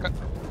go.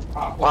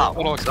 Wow.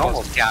 Little It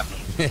almost got me.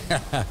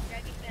 Yeah.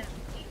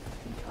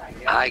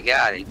 I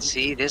got it.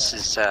 See, this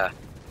is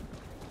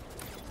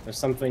There's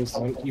some things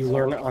you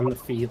learn on the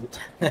field.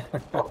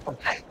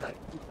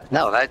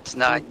 No, that's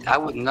not. I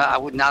would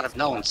not have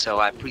known. So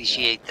I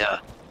appreciate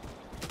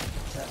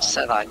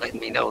Sethai letting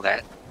me know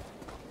that,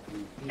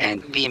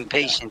 and being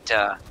patient.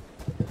 You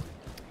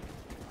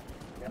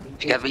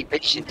gotta be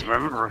patient.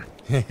 Remember.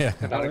 Yeah.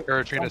 Not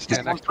encouraging to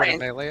stand next to it and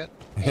melee it.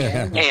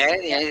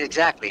 Yeah,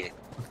 exactly.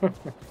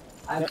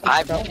 I'm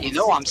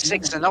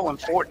 6-0 in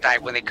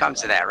Fortnite when it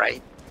comes to that,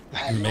 right?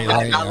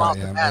 Melee,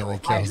 melee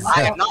kills.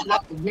 I have not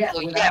lost yet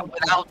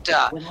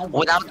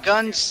without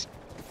guns.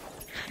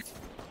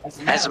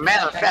 As a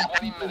matter of fact,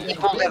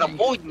 people that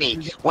avoid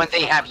me when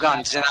they have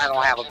guns and I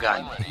don't have a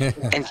gun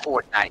in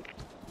Fortnite.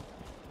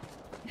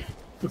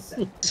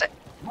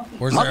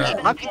 Where's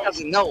Monkey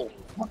doesn't know.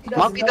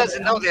 Monkey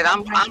doesn't know that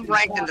I'm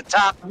ranked in the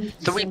top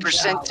 3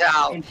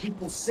 percentile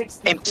in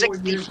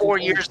 64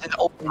 years in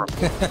over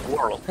the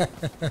world.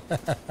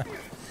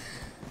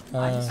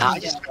 I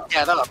just picked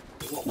that up.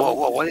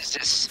 Whoa, what is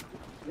this?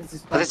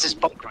 What is this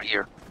bunker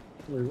here?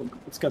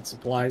 It's got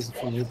supplies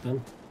if you need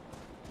them.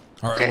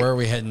 All right, where are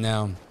we heading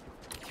now?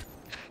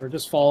 We're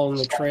just following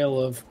the trail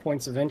of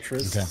points of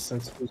interest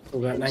since we've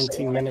still got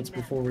 19 minutes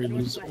before we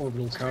lose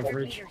orbital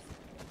coverage.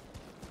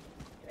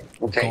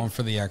 Okay. Going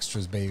for the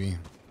extras, baby.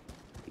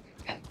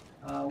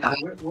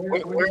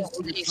 Where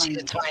do you see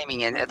the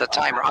timing and the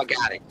timer? Oh,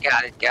 got it.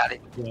 Yeah,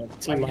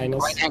 T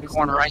minus. Right hand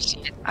corner, I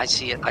see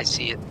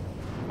it.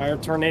 Fire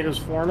tornadoes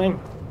forming.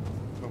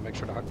 We'll make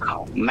sure to.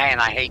 Oh man,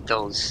 I hate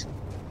those.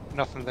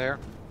 Nothing there.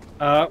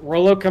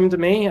 Rolo, come to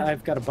me.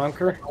 I've got a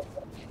bunker.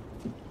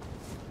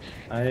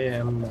 I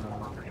am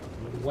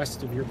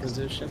west of your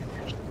position.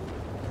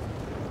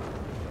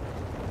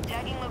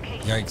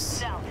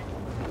 Yikes.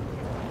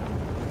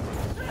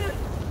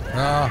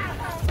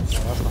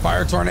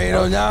 Fire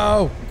tornado,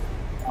 no!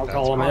 I'll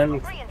call him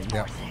in.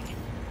 Yep.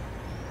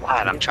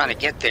 God, I'm trying to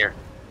get there.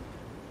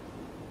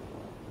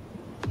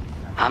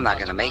 I'm not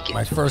gonna make it.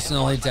 My first and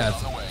only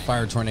death.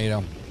 Fire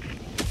tornado.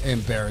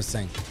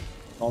 Embarrassing.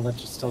 All that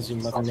just tells you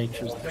Mother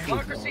Nature's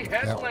Democracy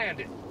has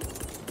landed.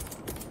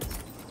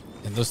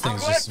 And those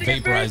things just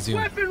vaporize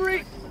you.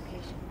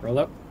 Roll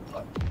up.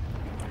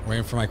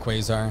 Waiting for my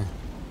quasar.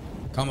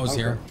 Como's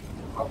here.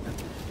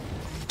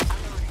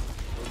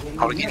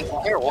 Are we getting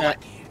here or what?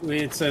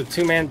 It's a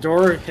two-man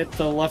door. Hit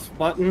the left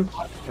button,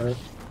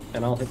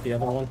 and I'll hit the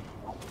other one.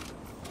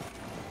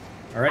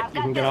 All right,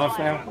 you can get off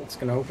now. It's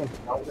gonna open.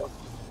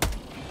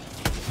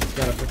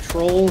 Got a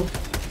patrol.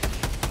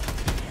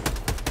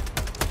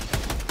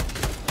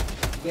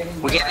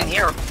 We're getting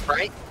here,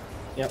 right?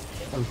 Yep,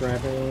 I'm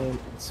grabbing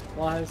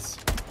supplies.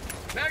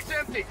 Mag's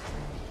empty.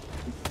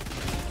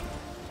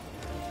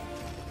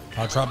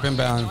 I'll drop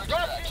inbound.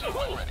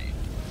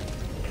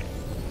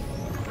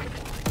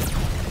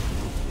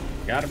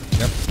 Got him.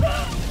 Yep.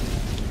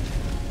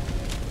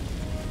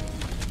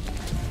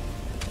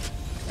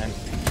 And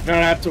you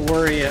don't have to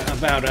worry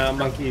about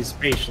Monkey's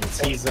patience.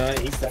 He's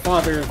the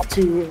father of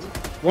two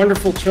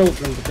wonderful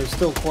children, but they're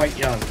still quite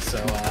young, so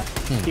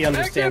he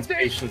understands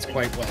patience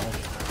quite well.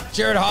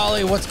 Jared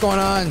Hawley, what's going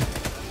on?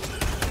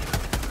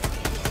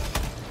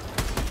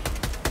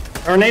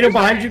 Tornado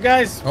behind you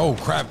guys. Oh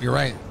crap, you're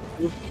right.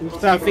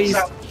 Southeast,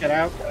 get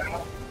out.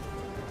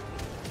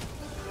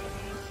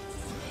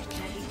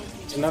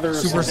 Another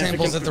super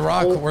samples at the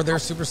rock. Were there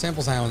super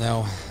samples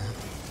now?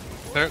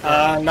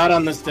 Not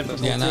on this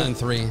difficulty. Yeah, not in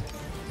 3.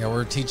 Yeah,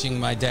 we're teaching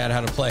my dad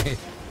how to play.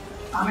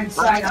 I'm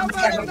inside.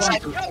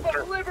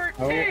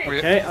 Oh,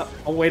 okay.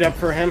 I'll wait up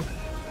for him.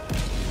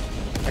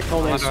 I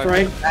call in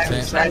strike.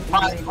 It's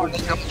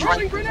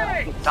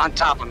on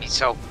top of me,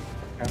 so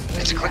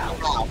it's a quick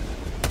round.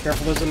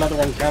 Careful, there's another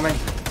one coming.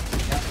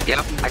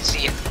 Yep, I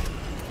see it.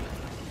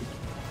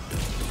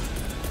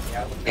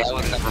 Yeah, it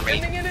was never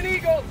me. Sending in an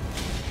eagle.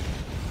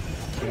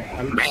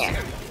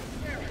 Man.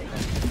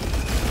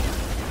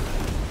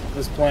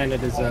 This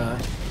planet is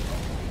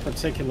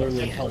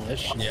particularly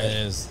hellish. Yeah, it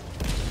is.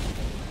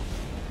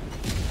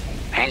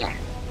 Man.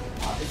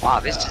 Wow,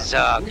 this is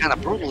kind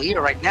of brutal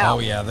here right now. Oh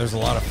yeah, there's a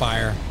lot of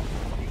fire.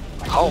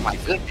 Oh my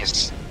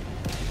goodness.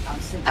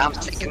 I'm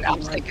thinking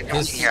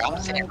here.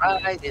 I'm sitting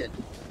right there.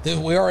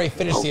 We already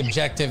finished the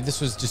objective.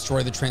 This was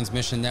destroy the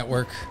transmission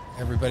network.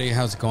 Everybody,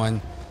 how's it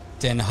going?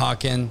 Den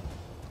Hawken.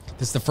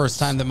 This is the first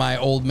time that my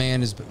old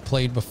man has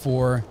played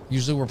before.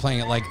 Usually we're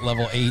playing at like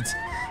level 8.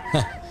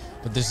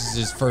 But this is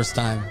his first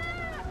time.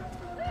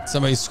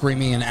 Somebody's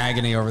screaming in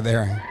agony over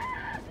there.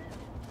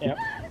 Yep.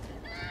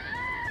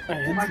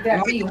 Who might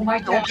that be?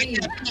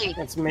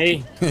 That's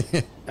me.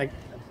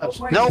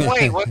 No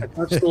way. What? I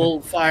touched the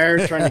little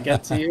fire trying to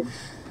get to you.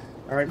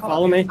 All right,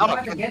 follow me. No,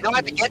 you don't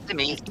have to get to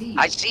me.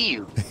 I see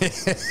you.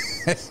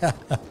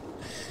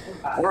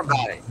 What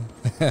about it?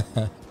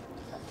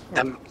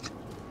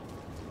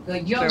 The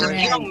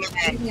young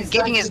man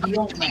giving his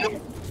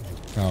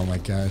Oh my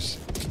gosh.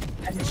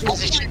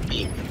 as it should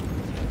be.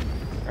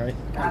 All right,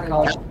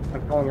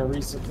 I'm calling a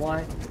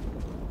resupply.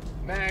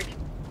 Mag.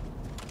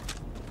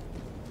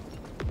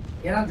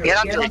 Get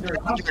under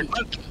monkey.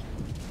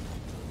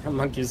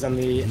 Monkey's on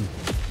the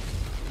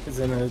is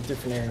in a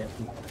different area.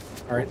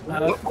 All right.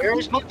 Where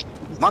is Monkey?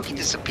 Monkey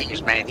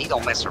disappears, man. He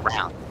don't mess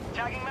around.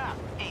 Tagging map.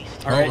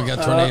 East. Oh, we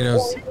got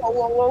tornadoes.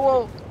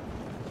 Whoa.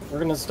 We're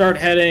gonna start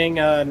heading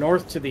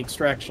north to the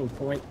extraction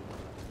point.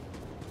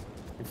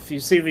 If you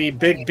see the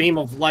big beam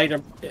of light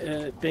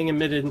being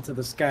emitted into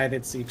the sky,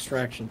 that's the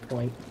extraction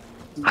point.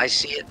 I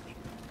see it.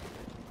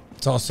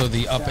 It's also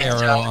the up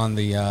arrow on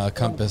the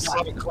compass.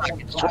 12 o'clock.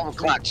 It's 12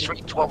 o'clock.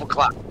 Straight 12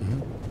 o'clock.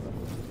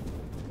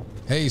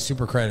 Hey,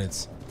 super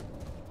credits.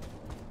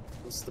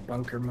 This is the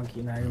bunker Monkey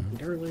and I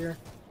opened earlier.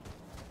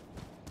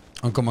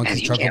 Uncle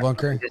Monkey's you Chuckle can't-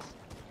 Bunker.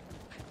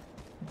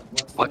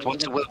 What?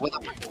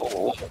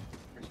 Oh.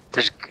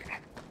 There's...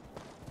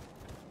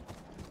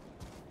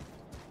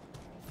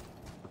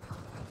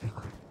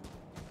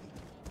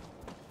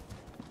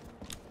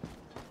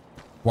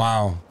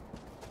 Wow.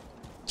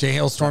 J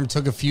Hailstorm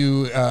took a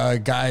few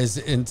guys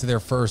into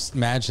their first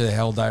match at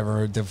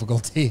Helldiver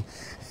difficulty.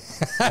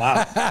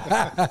 Wow.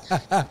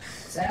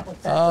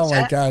 Oh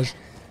my gosh.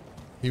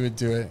 He would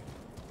do it.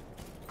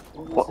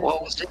 What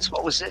was this?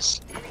 What was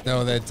this?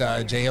 No,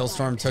 that J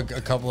Hailstorm took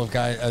a couple of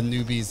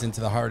newbies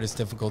into the hardest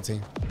difficulty.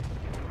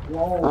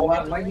 Whoa,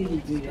 why did he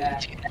do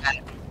that?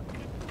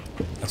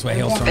 That's what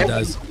Hailstorm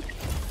does.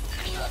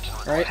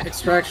 Alright,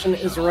 extraction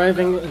is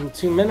arriving in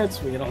 2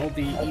 minutes. We gotta hold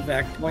the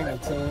evac point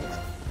until...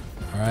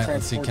 Alright,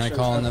 let's see. Can I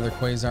call another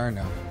Quasar?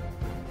 No.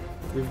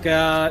 We've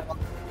got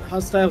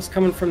hostiles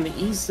coming from the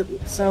east,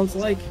 it sounds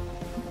like.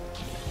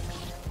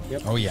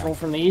 Yep, Oh, yeah. control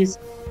from the east.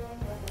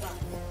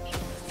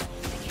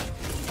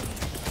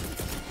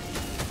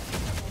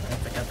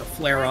 I got the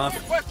flare off.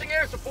 Requesting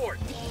air support.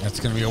 That's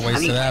going to be a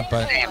waste of that,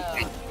 but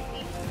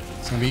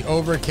it's going to be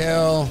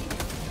overkill.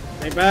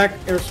 Stay back,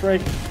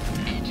 airstrike.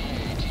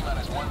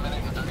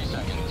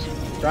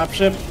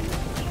 Dropship.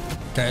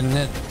 Getting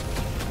it.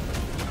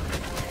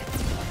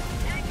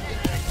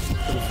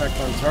 Good effect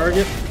on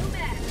target.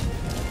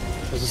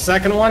 There's a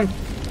second one.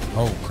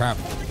 Oh, crap.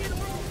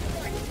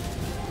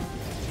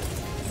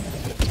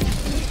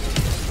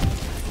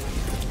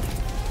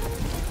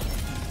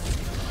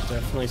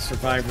 Definitely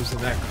survivors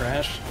of that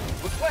crash.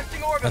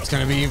 Requesting orbital. That's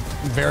going to be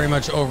very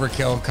much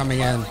overkill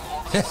coming in.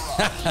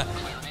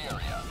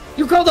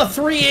 You called a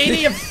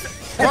 380 of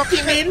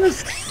 50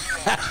 meters?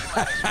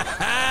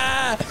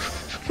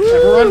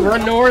 Everyone,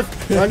 run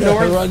north. Run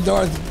north. Run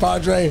north,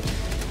 Padre.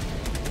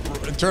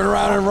 Turn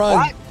around and run.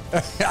 What?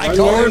 I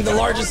call him the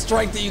largest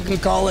strike that you can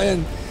call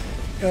in.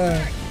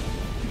 Alright,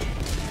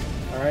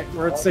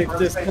 we're at safe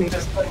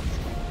distance.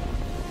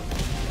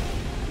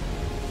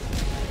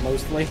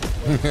 Mostly.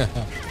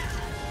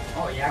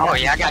 Oh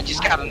yeah, I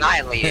just got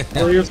annihilated.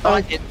 Where you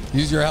target?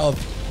 Use your health.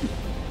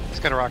 He's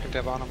got a rocket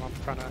dip on him. I'm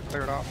trying to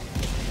clear it off.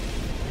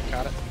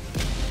 Got it.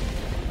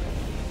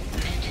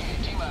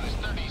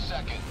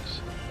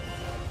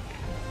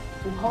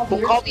 Who called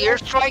the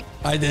airstrike?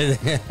 I did.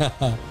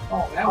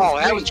 Oh,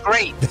 that was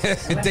great.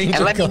 Danger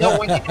And let me know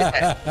when you did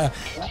that.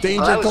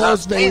 Danger that was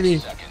close, baby.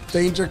 outstanding.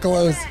 Danger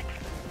close.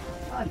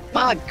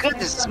 My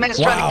goodness, this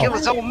man's trying to kill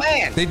his old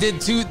man. They did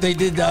two. They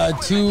did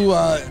those 2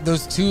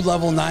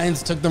 level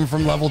 9s. Took them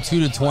from level 2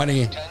 to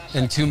 20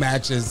 in 2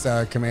 matches,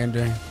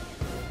 Commander.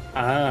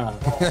 Ah.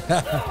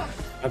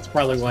 That's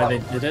probably why they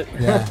did it.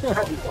 Yeah.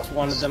 Just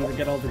wanted them to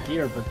get all the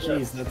gear, but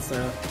geez, that's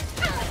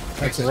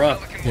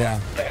rough. Yeah.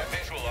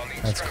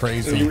 That's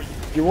crazy.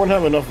 You won't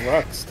have enough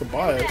racks to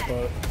buy it,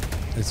 but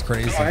It's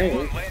crazy. Right.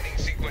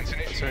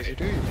 As soon as you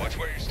do. Watch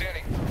where you're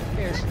standing.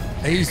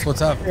 Ace,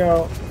 what's up? you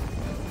know,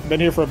 been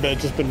here for a bit,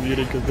 just been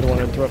muted because they don't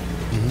want to interrupt.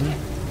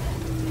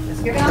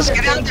 Let's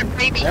get out there,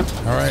 baby. Yep.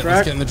 All right,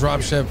 let's get in the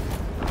drop ship.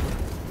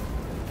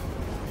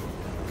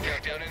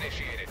 Countdown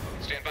initiated.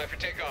 Stand by for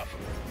takeoff.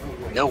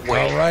 No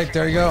way. All right,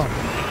 there you go.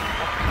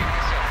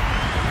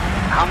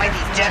 How many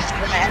deaths did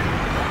I have?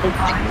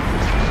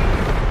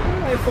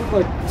 I think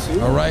like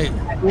 2. All right,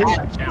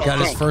 got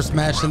his first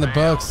match in the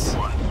books.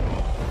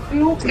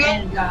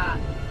 And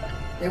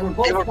they were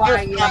both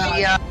by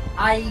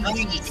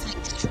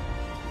IEDs.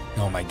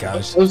 Oh my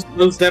gosh.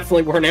 Those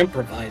definitely weren't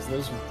improvised.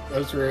 Those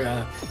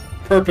were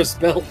purpose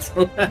built.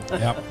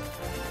 Yep.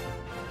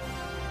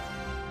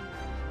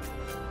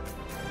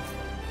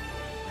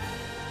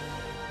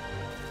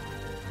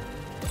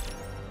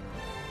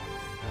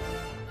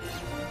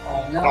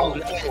 Oh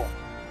no.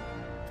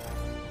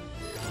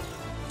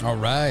 All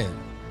right.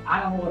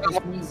 I don't know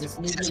what this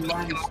means. This medium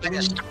line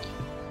is three.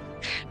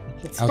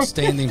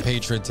 Outstanding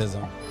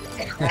patriotism.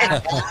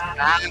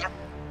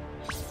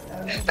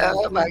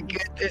 Oh my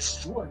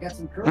goodness. Ooh, I got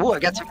some currency. Ooh, I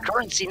got some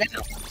currency now.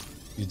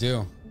 You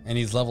do, and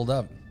he's leveled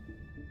up.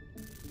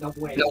 No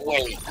way. No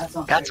way. That's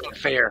unfair. That's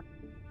unfair.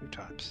 2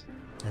 times.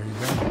 There you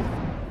go.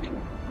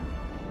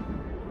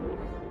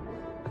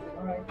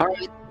 All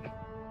right.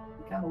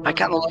 I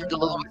kind of learned a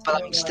little bit,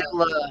 but I'm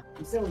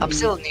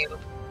still new.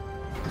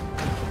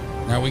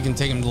 Now we can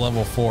take him to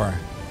level 4.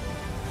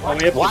 Oh,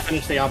 we have to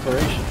finish the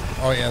operation.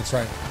 Oh yeah, that's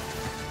right.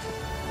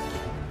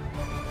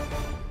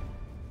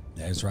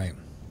 That's right.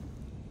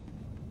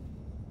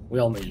 We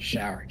all need a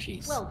shower,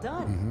 jeez. Well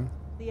done.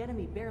 The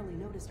enemy barely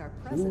noticed our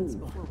presence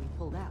before we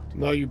pulled out.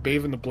 No, you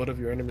bathe in the blood of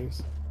your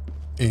enemies.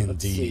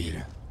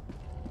 Indeed.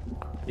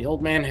 The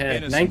old man had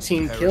Innocents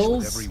 19 perish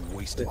kills. with every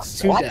wasted It's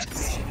 2 What?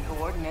 deaths.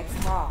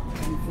 Coordinates locked.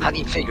 How do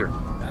you figure?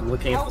 I'm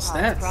looking at the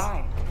Hellhound stats.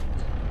 Prime.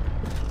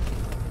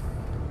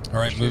 All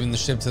right, moving the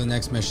ship to the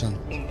next mission.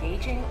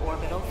 Engaging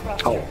orbital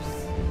thrusters. Oh.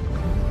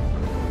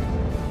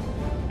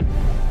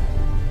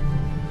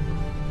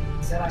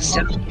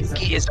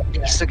 He is a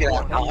beast. Look at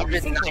that.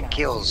 109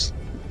 kills.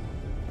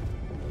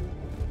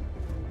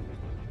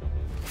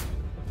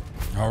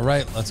 All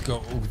right, let's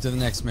go to the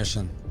next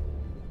mission.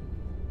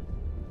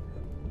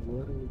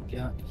 What do we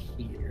got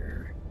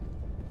here?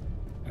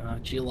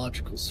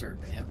 Geological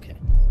survey. Okay.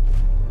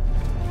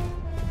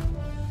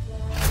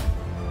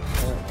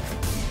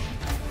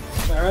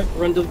 All right,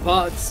 run to the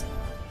pods.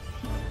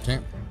 Okay.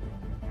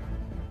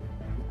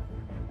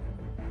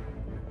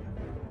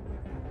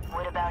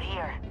 What about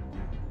here?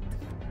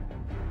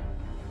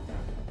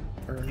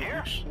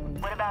 Here?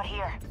 What about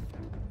here?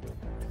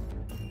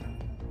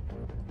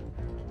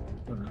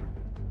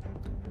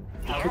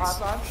 Power hot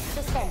launch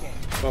suspended.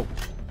 Oh,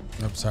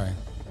 Oops, sorry.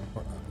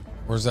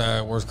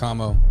 Where's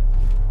Combo?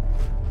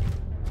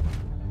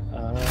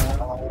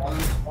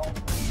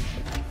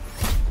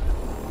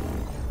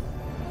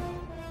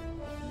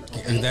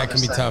 That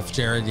can be tough,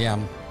 Jared. Yeah.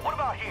 What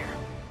about here?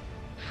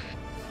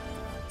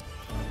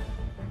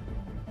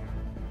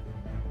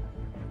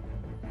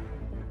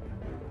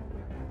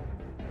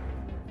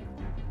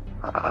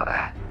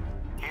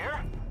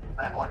 Here?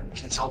 That one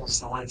controls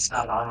the light's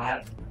not on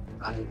yet.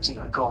 I need to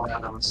go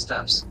around on the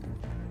steps.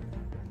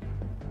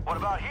 What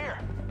about here?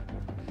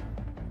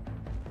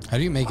 How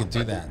do you make it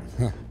do that?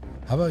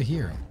 How about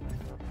here?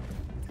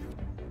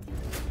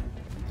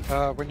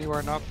 When you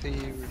are not the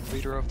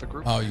leader of the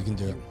group. Oh, you can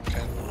do it.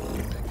 Can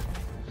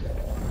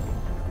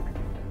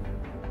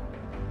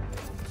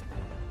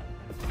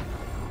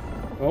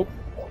oh.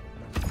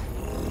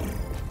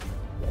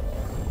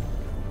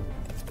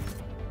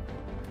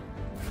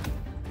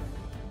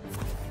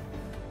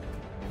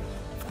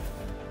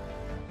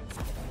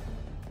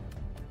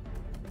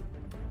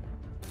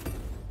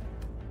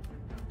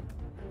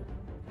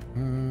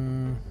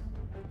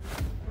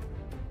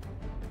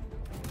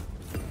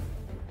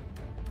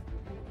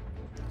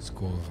 Let's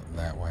go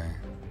that way.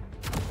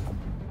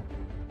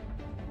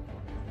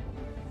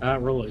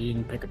 Rolo, you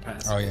didn't pick a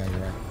pass. Oh yeah, you're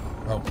right.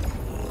 Oh.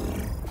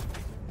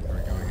 There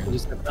we go again.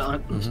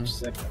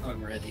 Just have to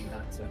unready,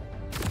 not to.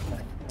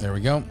 There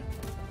we go.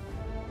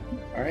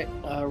 All right,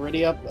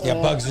 ready up.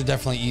 Yeah, bugs are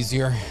definitely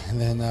easier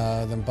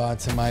than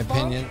bots, in my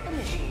opinion.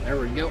 There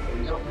we go.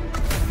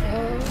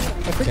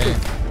 Okay.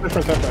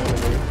 Different type of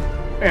enemy.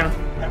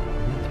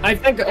 Yeah. I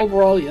think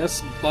overall,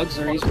 yes, bugs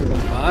are easier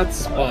than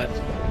bots, but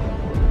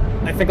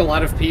I think a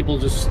lot of people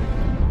just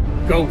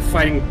go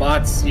fighting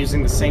bots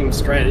using the same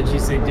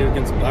strategies they do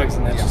against bugs,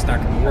 and that's just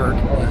not going to work.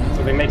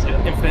 So they make it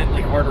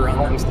infinitely harder on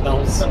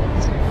themselves. So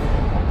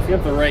if you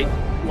have the right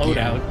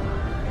loadout,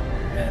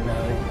 and you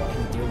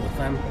can deal with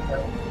them.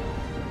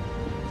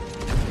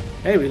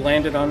 Hey, we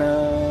landed on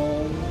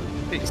a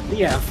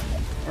CF.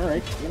 All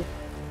right.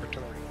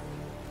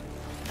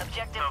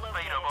 Objective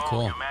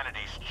Cool.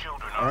 Humanity's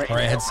children All right. All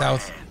right, head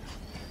south.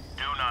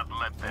 Do not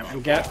let them.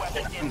 I'm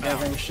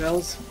gathering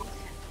shells.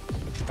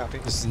 copy.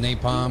 This is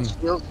napalm.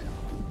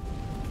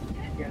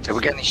 So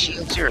we got any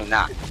shields here or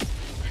not?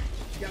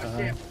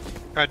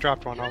 I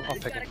dropped one. I'll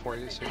pick it for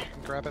you so you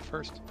can grab it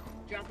first.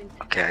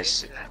 Okay, I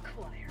see that.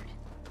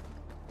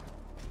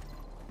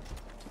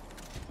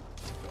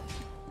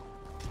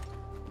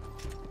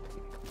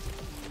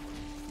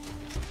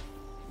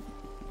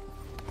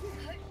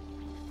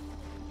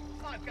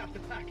 I've got the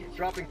package.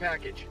 Dropping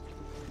package.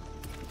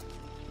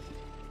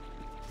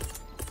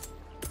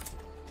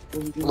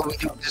 What do we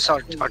do with this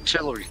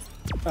artillery?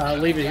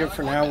 Leave it here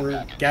for now.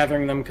 We're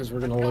gathering them because we're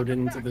going to load it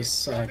into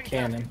this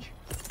cannon.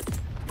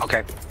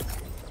 Okay.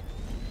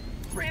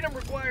 Freedom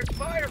requires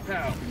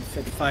firepower.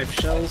 Fit 5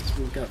 shells.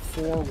 We've got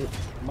 4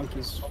 with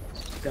monkeys.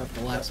 Got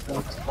the last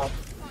one.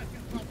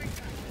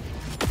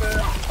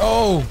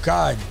 Oh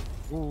God!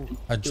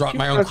 I dropped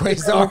my own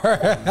Quasar.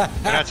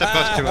 You're not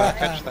supposed to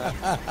catch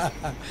that.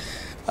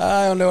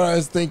 I don't know what I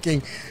was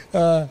thinking.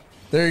 There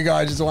you go.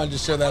 I just wanted to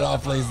show that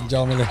off, ladies and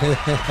gentlemen.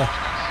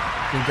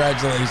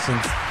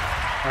 Congratulations.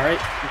 All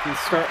right, we can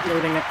start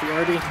loading up the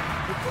arty.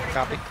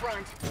 Copy.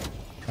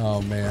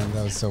 Oh man,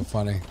 that was so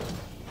funny.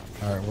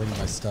 All right, where did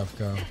my stuff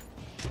go?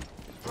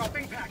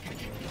 Dropping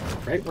package.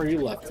 Right where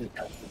you left it.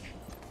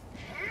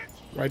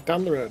 Right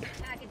down the road.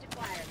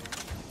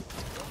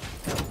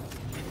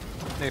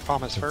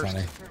 Napalm is So first.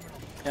 funny.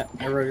 Yeah,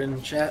 I wrote it in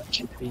the chat.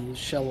 The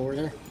shell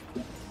order.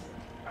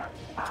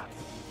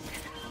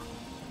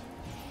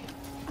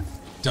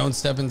 Don't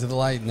step into the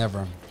light.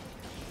 Never.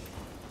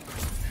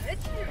 That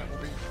will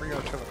be free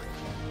artillery.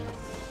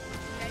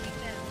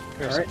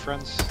 Here's Alright. some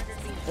friends.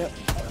 Yep.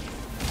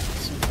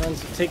 Some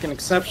friends have taken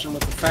exception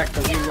with the fact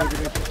that we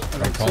loaded up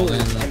an Called artillery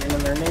in. cannon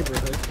in their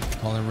neighborhood.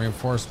 Call in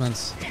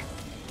reinforcements.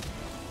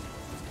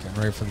 Getting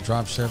ready for the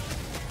dropship.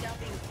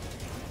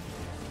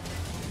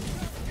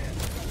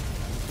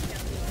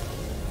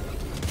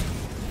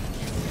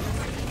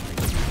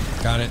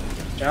 Got it.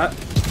 Shot.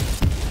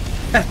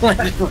 I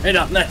landed right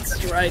on that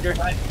strider.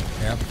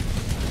 Yep.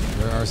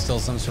 There are still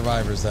some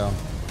survivors, though.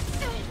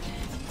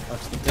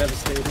 Watch the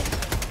devastator.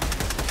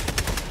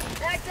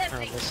 On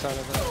this side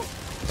of the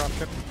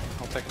dropship.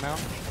 I'll take him out.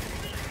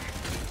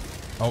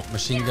 Oh,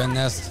 machine gun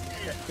nest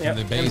from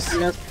the base. MG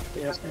nest,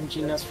 yes,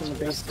 MG nest from the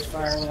base is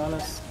firing on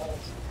us.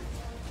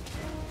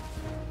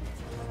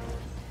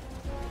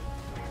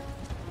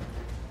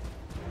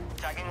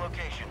 Tagging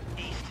location,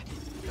 east.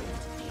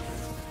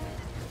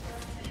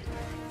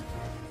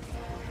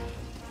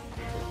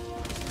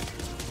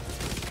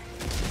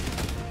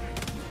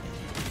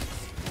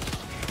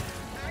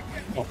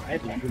 Oh, I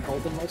had never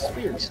called them my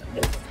spears.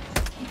 Let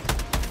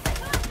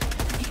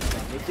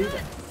me do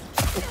that.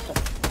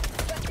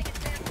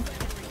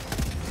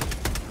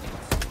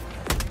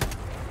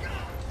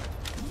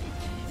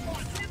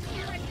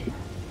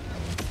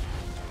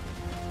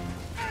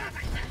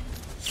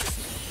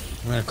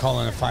 I'm gonna call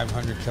in a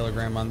 500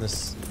 kilogram on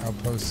this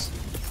outpost.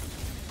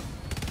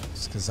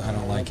 Just because I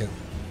don't like it.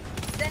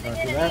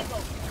 That.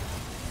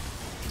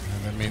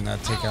 That may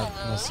not take out.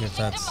 We'll see if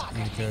that's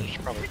any good.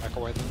 Should probably back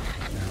away then. Yeah.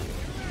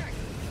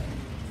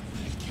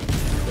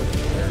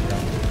 There we go.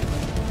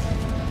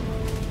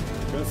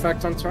 Good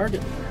effect on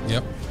target.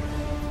 Yep.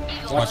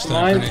 Watch the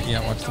mines. mines.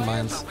 Yeah, watch the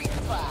mines.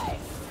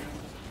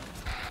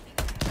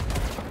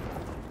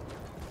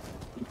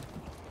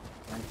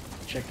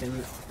 Check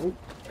in. Oh,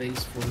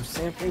 base for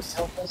samples.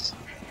 Help us.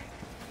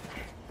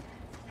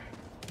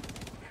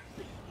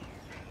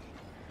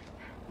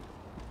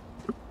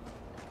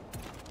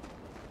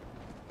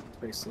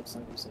 Base looks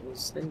like it's a little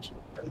stingy.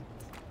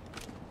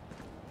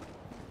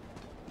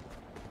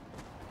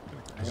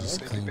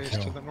 Safety base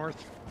to the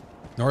north.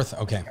 North?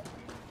 Okay.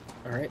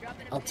 Alright,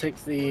 I'll take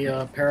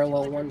the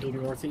parallel one to the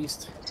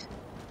northeast.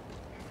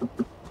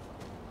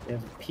 We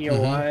have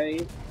POI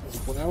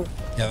as well.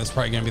 Yeah, that's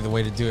probably going to be the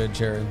way to do it,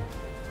 Jared.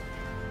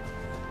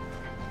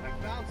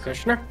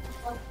 Kushner?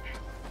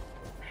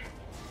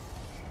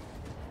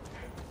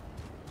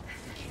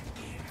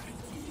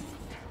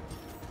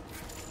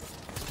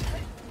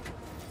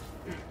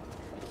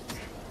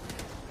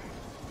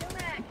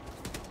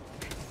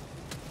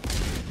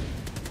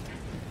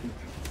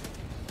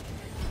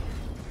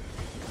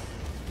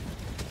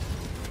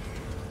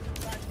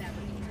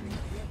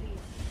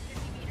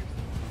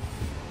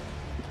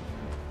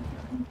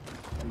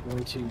 I'm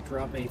going to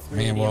drop a 3.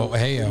 Man, well,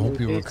 hey, I hope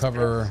you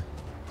recover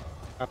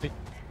Copy.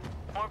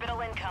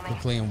 Orbital incoming.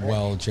 quickly and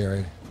well,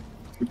 Jared.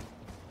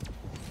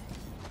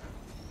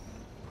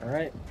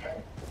 Alright.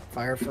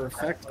 Fire for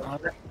effect on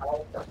it.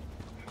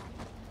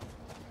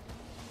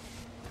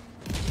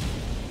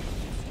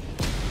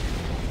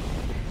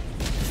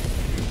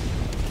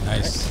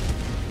 Nice.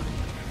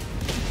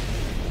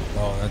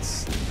 Oh,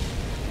 that's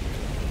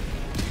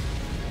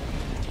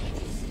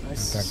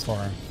Nice. not that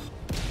far.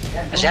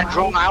 Is that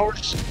drone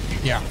ours?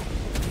 Yeah,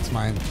 it's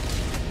mine.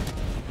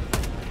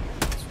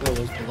 It's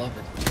Rolo's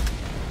beloved.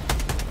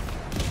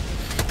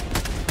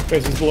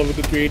 This is below the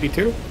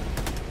 382.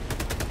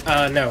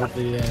 No,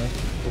 the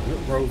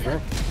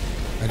rover.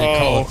 I did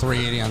call a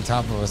 380 on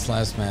top of us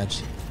last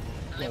match.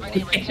 I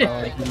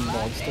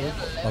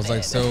was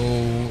like, so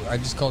I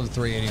just called a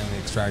 380 on the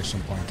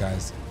extraction point,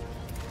 guys.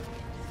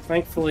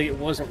 Thankfully, it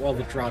wasn't while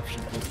the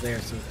dropship was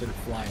there, so it didn't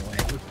fly away.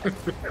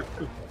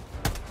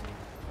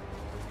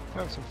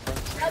 Have some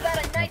friends. How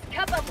about a nice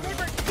cup of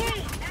liver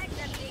tea?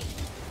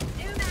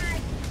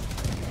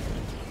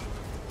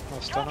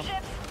 I'll stun him.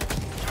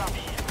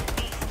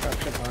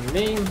 Dropship on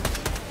me.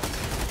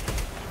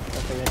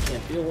 Nothing I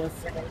can't deal with.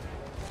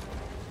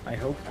 I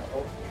hope.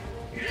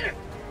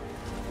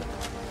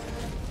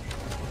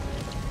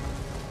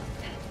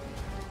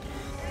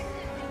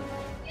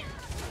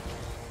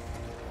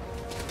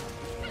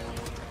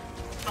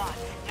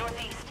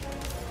 Northeast.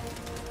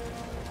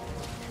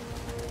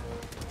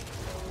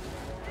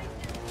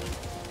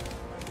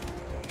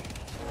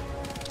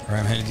 All right,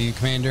 I'm headed to you,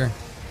 Commander.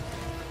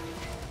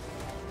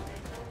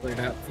 Cleared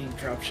out the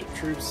dropship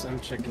troops. I'm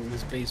checking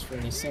this base for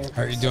any samples.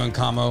 How are you doing,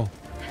 Camo?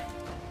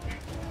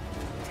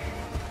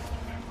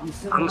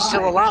 I'm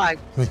still alive.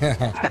 Man,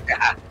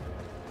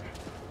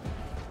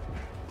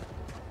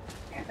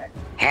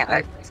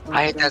 I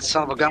hit that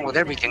son of a gun with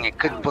everything. I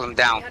couldn't put him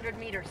down.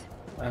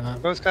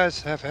 Those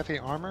guys have heavy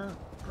armor,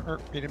 or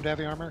medium to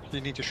heavy armor.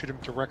 You need to shoot them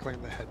directly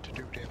in the head to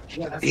do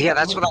damage. Yeah,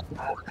 that's what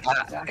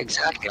I...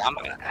 exactly.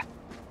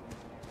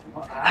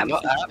 I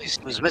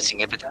obviously was missing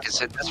it, but that's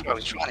where I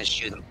was trying to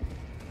shoot him.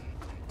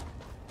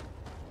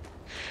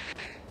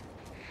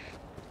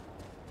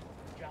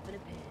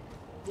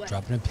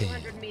 Dropping a pin.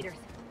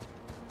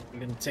 I'm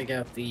gonna take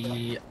out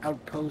the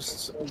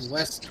outposts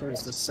west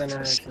towards the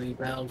center of the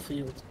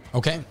battlefield.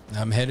 Okay,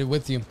 I'm headed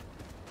with you.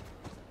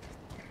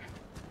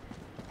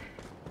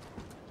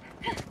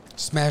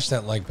 Smash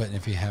that like button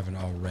if you haven't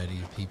already,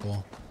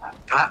 people.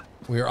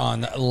 We're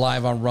on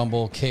live on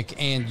Rumble,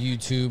 Kick, and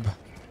YouTube.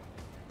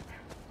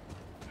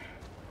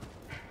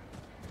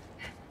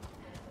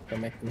 Don't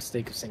make the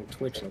mistake of saying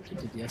Twitch like you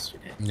did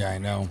yesterday. Yeah, I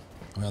know.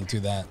 We don't do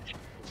that.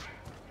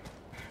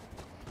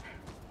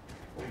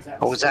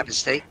 What was that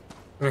mistake?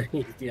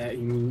 Yeah, he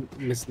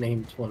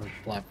misnamed one of the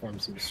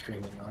platforms he was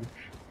streaming on.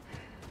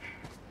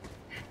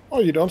 Oh,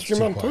 you don't stream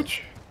Too on quiet.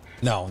 Twitch?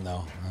 No,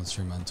 I don't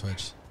stream on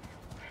Twitch.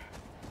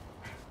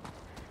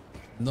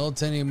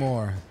 Not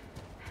anymore.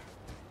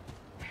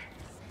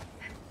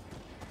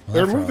 Well, They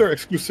that removed for- their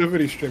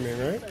exclusivity streaming,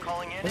 right?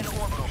 Calling in an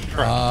orbital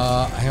strike.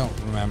 I don't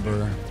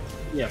remember.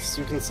 Yes,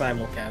 you can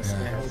simulcast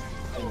Yeah. now.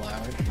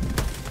 Allow it.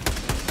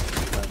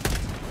 But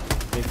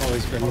they've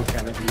always been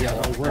kind of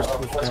the worst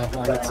with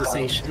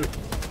monetization.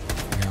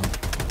 Yeah.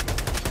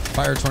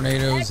 Fire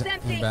tornadoes Mag's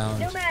empty. inbound.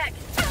 No mag.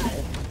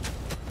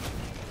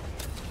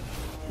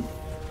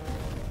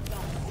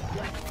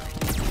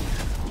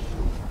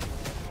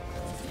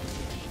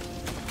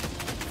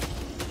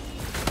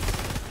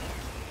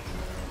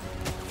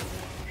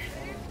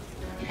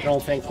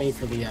 Don't thank me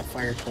for the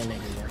fire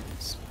tornado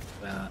warnings.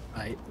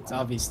 It's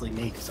obviously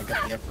me because I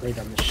got the upgrade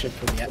on the ship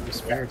for the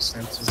atmospheric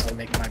sensors to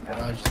make my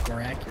barrage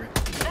more accurate.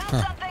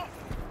 Found something.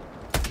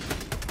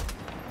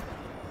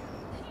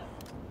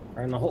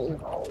 Fire in the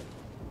hole.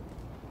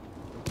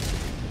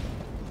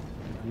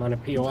 I'm on a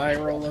POI,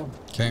 Rolo.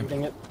 Okay.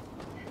 Shooting it.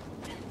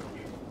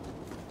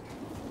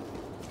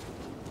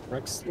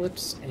 Wreck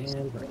slips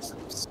and wreck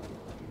slips.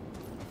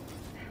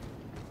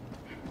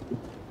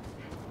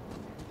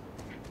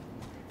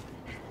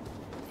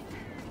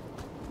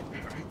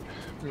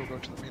 We will go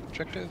to the main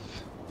objective.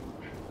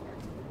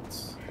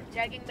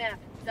 Tagging map.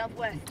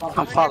 Southwest.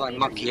 I'm following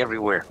Monkey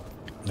everywhere.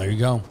 There you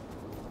go.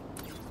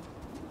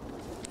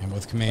 And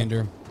with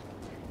Commander.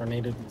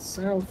 Tornado to the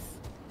south.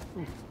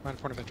 Ooh, mine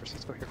point of interest.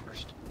 Let's go here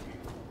first.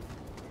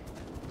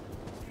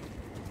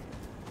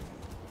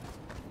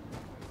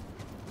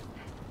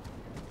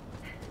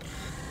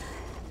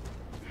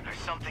 There's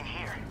something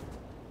here.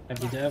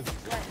 Heavy dev.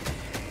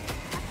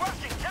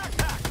 Requesting tac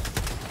pack.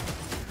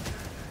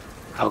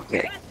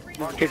 Okay.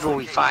 Here's where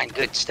we find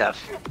good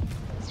stuff.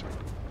 That's right.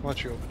 I'll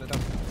let you open it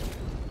up.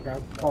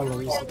 Calling the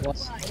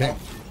resupply. Okay.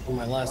 On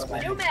my last No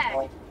mag.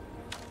 mag.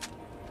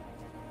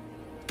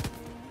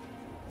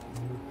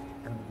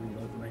 I'm gonna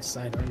reload my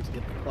sidearm to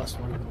get the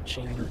 +1 in the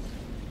chamber.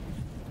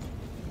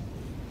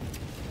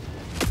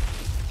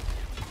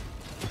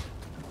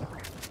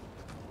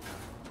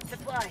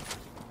 Supply.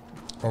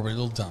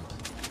 Orbital dump.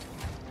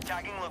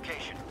 Tagging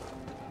location.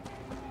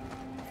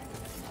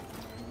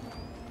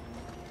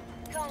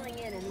 Calling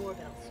in an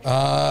orbital.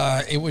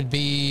 It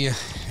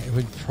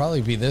would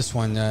probably be this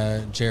one,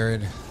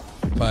 Jared,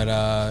 but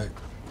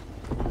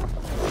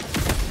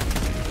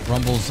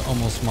Rumble's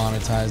almost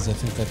monetized. I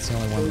think that's the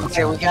only one that's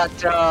Okay, we got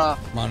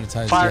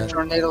monetized fire yet.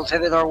 tornadoes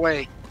headed our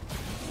way.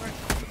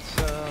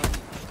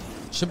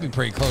 Let's Should be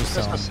pretty close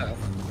though Let's on, go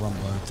south. on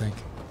Rumble, I think.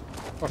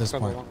 oh, This go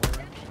the point. long way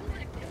around.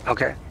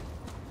 Okay.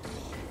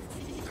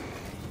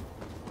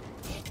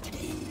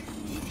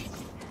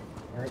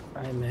 Alright,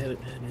 I'm headed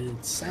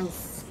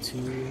south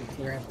to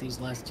clear out these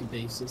last two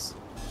bases.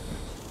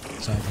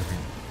 So I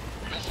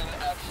think- Mission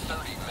at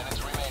 30 minutes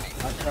remaining.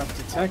 Hot drop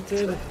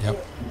detected.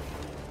 Yep.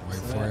 Wait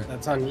So for it.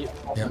 That's on you.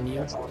 Yep. On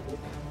you.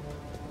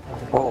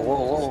 Whoa,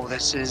 whoa, whoa!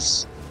 This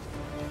is.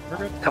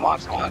 Come on,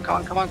 come on, come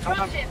on, come on, come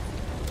on!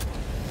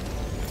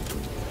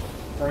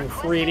 Throwing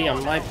 380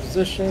 on my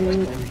position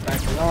and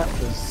backing off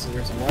because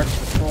there's a large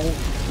patrol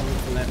coming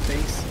from that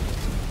base.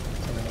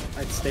 So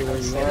I'd stay where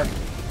you are.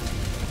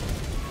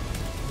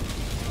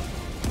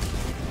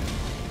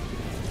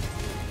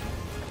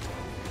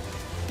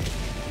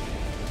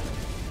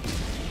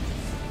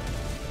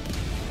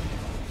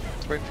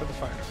 Let's wait for the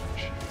fire to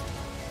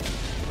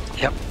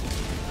finish. Yep.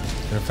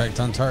 Good effect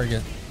on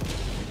target.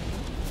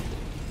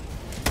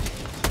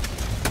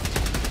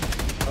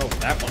 Oh,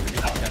 that one.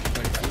 Yeah,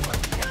 quite a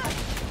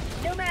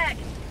few. No mag.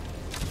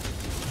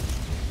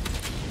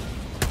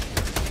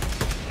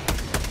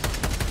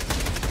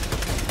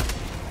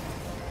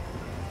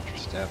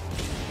 Step.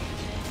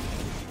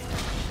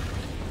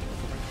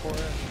 Going for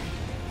it.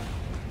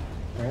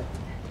 Alright.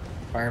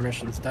 Fire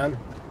mission's done.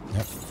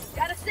 Yep.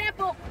 Got a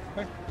sample.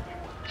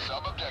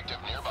 Sub-objective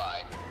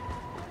nearby.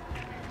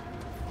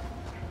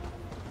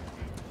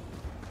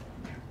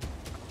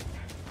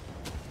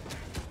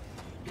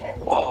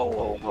 Whoa,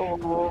 whoa, whoa,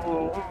 whoa,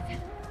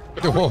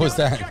 whoa! What was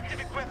that?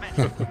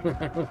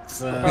 It's,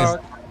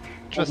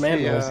 Just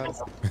man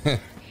the,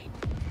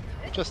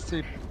 just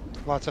the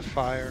lots of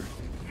fire.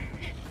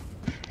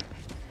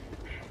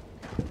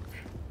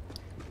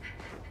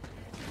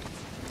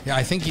 Yeah,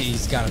 I think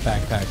he's got a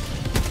backpack.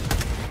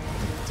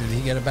 Did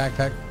he get a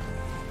backpack?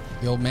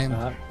 The old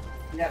man?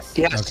 Yes.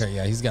 Yes. Okay,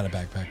 yeah, he's got a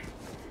backpack.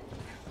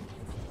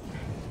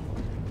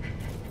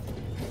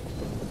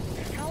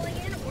 Calling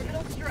in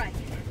orbital strike.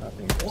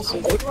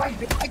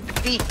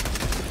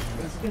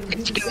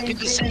 It's gonna do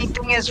the same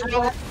thing as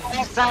Rolo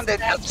last time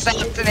that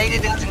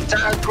assassinated his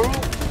entire group.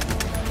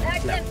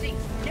 Mag's empty.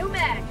 No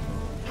mag.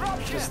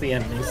 just the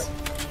enemies.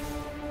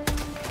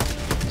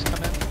 Just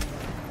come in.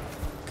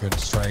 Good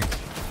strike.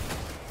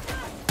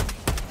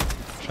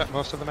 Shot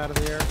most of them out of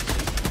the air.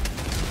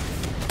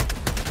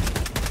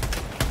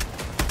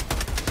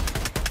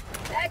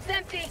 Mag's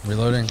empty.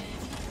 Reloading.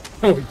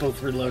 We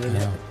both reloaded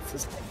Yeah. it.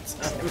 It's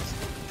just-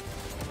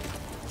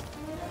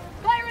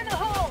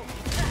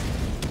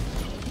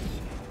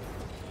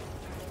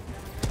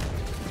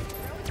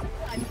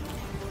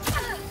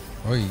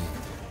 Oi.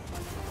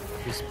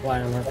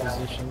 Resupply on that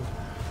position.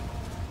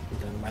 And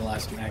then my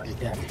last mag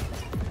again.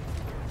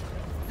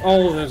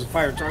 Oh, there's a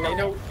fire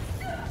tornado.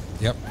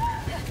 Yep.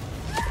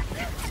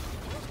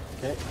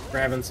 Okay,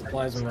 grabbing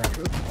supplies and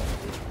running.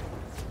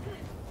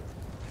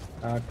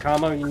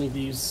 Combo, you need to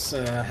use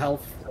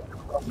health.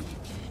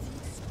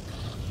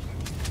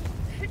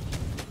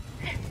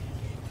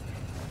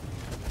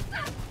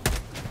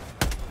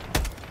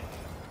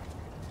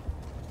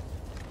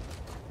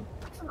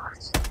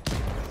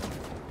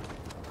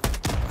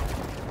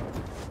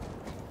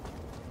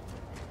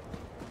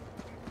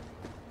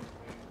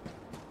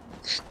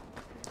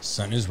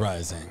 Sun is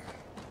rising.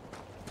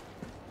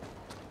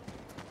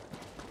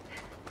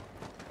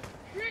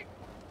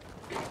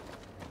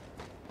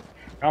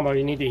 Combo,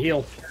 you need to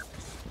heal.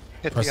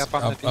 Hit Press the up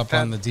on the up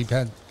on the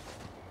D-pad.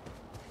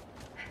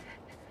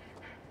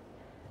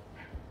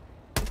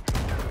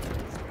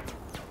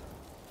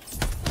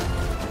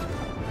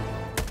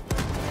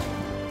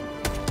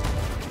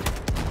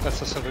 That's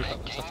the salute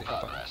button. That's not the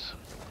up button.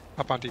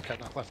 Up on D-pad,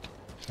 not left.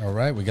 All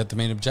right, we got the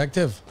main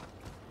objective.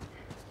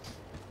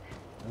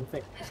 I don't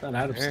think it's not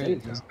out of There state.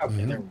 you go.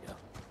 Okay, there we go.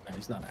 No,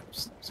 he's not out of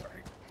state. Sorry.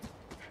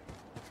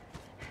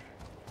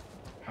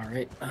 All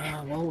right.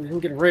 Well, we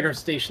didn't get a radar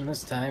station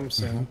this time,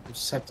 so we'll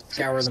just have to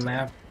scour the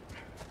map.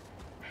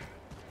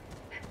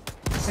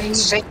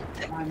 Say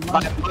my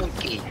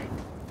monkey.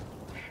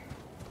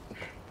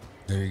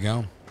 There you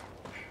go.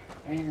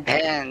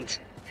 And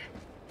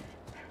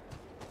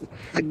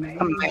the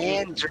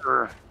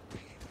commander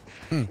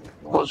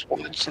was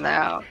watching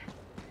out.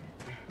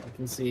 I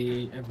can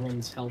see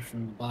everyone's health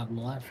from the bottom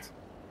left.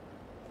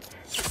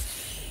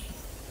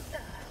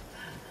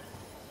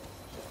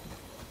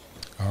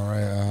 All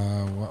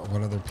right.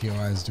 What other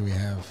POIs do we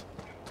have?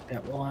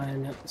 Got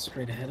one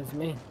straight ahead of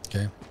me.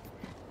 Okay.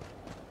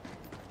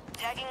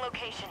 Tagging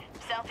location,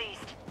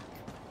 southeast.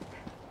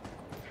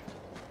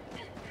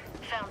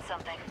 Found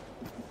something.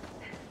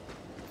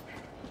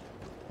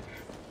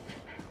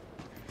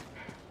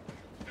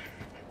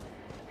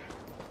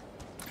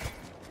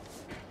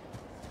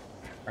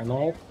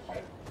 Arnold.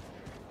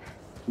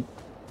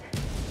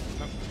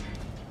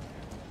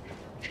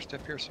 Your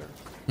step here, sir.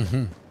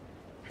 Mm-hmm.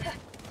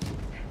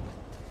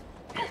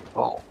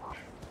 Oh,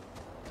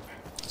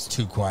 It's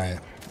too quiet.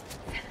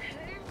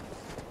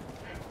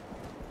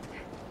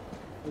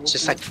 it's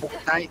just like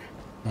Fortnite.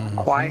 Mhm.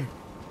 Quiet.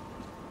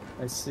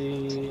 I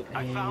see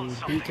a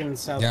beacon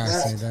southwest.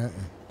 Yeah, I see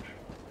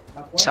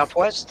that.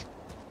 Southwest.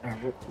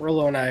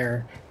 Rolo and I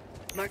are.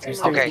 Marking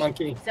Stay with Okay.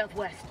 Monkey.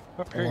 southwest.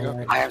 Oh, here you go.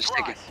 Alright. I am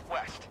sticking.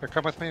 West. Here,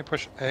 come with me and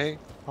push A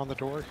on the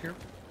door here.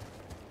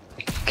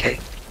 Okay.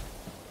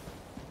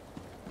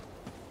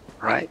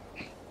 Right.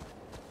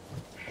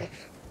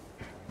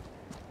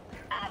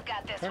 I've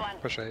got this Okay. one.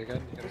 Push A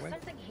again. You get There's away.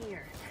 something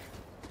here.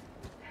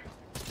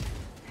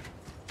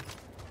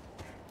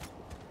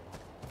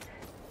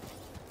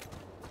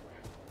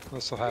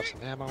 This will have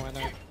some ammo in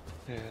it,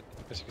 and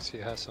as you can see,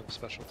 it has some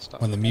special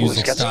stuff. When the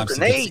music got some stops, it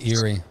gets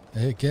grenades. eerie.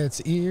 It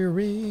gets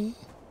eerie.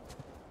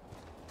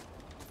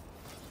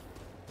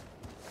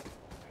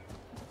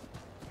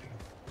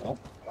 Oh,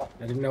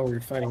 I didn't know we were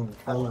fighting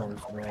the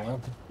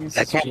Rolo.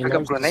 I can't pick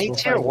up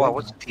grenades here. What?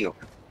 What's the deal?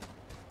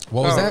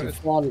 What was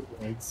Oh, that?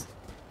 Grenades.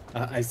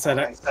 I said,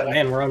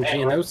 man, we're on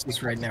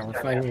Geonosis right now. We're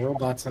fighting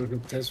robots on the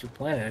desert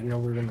planet. I didn't know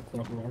we were in the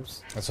Clone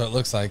Wars. That's what it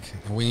looks like.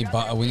 And we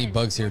need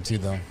bugs here too,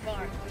 though.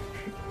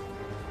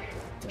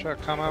 Check,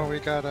 come out. We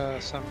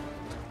got some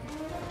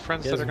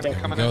friends Yes, that are going to be There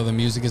we coming go. in. The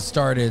music has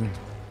started.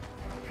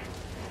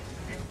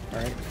 All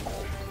right.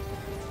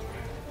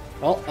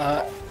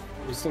 Well,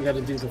 we still got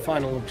to do the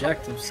final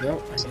objective,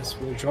 so I guess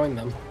we'll join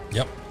them.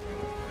 Yep.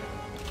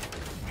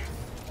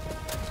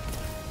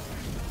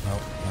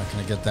 Oh, not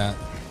gonna get that.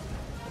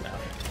 No.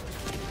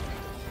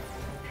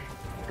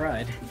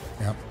 Tried.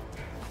 Yep.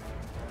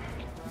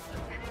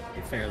 To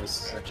be fair,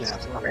 this is a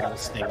javelin, not a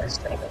stinger.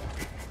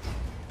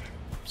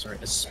 Sorry,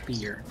 a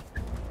spear.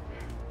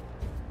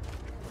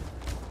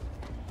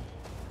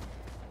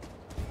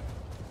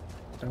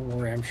 Don't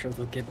worry, I'm sure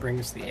they'll bring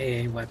us the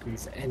AA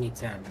weapons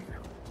anytime.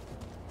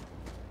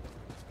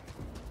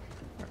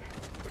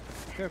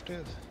 There it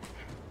is.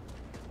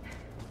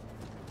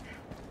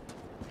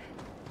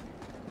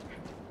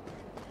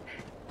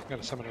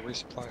 Gotta summon a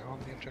resupply on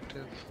the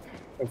objective.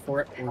 Go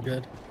for it, we're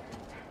good.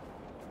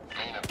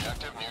 Main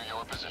objective near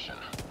your position.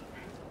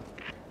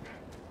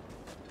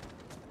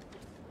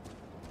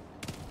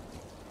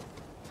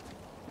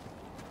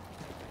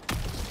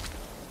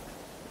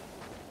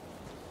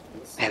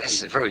 Man,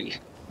 this is very.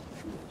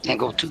 Can't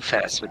go too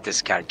fast with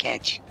this guy,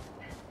 can't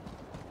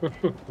you?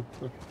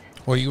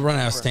 Well, you run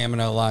out of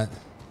stamina a lot.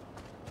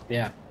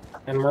 Yeah,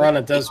 and we're on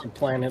a desert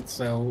planet,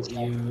 so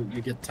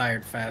you get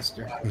tired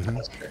faster.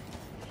 Mhm.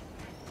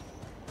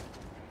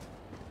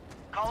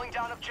 Calling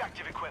down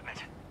objective equipment.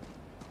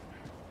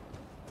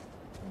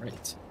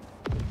 Right.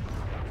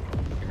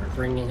 We're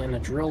bringing in a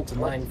drill to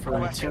mine for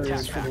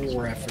materials for the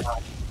war effort.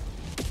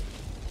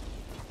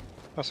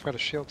 Also got a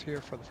shield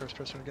here for the first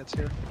person who gets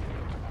here.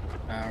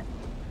 Uh,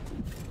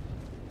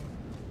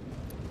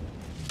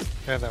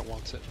 guy that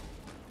wants it.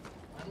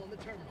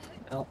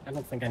 Well, I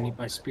don't think I need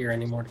my spear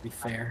anymore, to be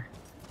fair.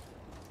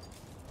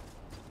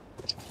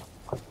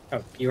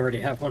 Oh, you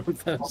already have one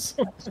of those.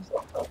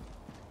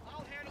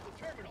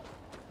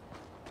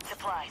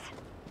 Supplies.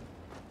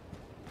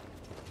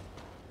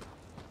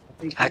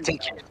 I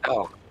think.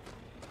 Oh.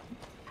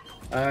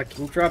 Can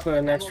you drop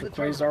an extra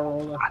quasar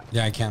roller?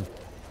 Yeah, I can.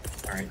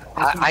 Alright.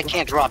 I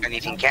can't drop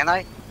anything, can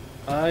I?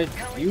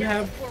 You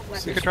have...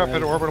 You could drop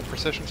an orbital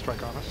precision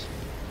strike on us.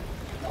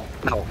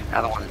 No, I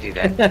don't want to do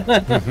that.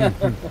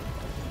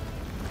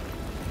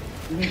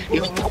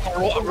 You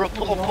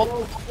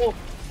pull.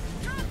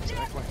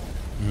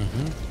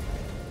 Mm-hmm.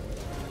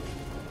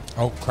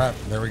 Oh crap!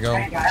 There we go.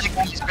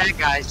 Bad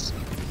guys.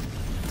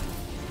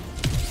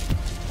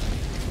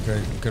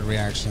 Good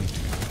reaction.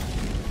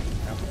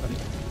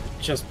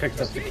 Just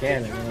picked up the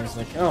cannon and I was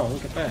like, oh,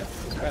 look at that.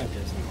 It's bad.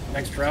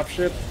 Next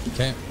dropship.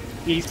 Okay.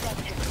 East.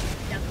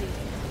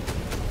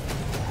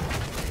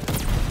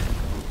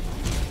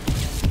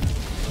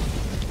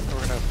 We're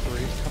gonna have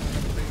 3 coming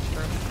into the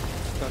turn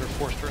that are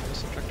forced during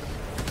this objective.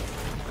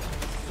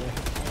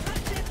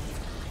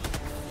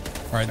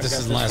 All right, this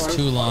doesn't last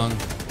too long.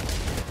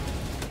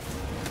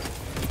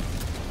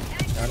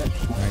 Got it.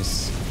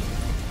 Nice.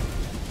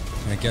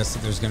 I guess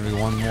that there's going to be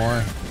one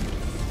more.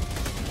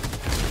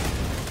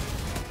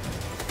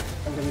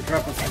 I'm going to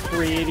drop a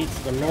 380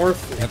 to the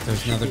north. Yep,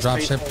 there's another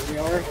dropship.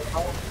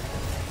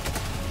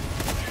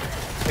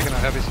 Taking out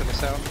heavies in the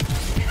south.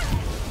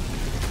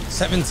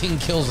 17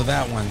 kills with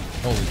that one.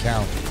 Holy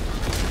cow.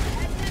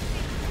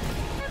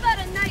 How about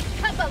a nice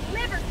cup of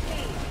liver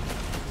tea?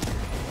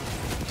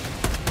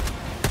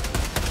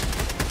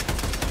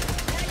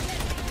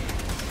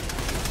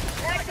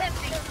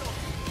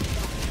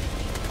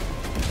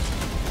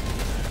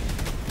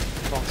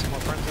 Calling some more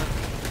friends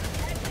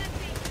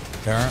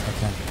There?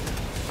 Okay.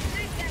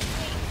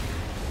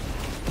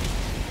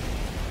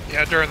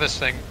 Yeah, during this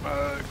thing,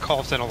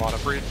 calls in a lot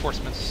of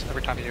reinforcements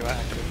every time you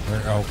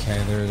activate.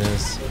 Okay, there it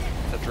is.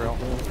 The drill.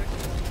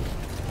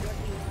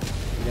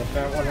 You get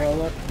that one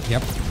roll up?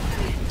 Yep.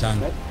 Done.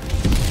 Nope.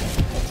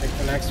 I'll take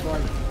the next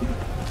one.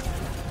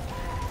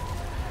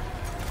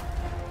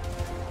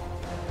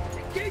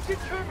 Engage your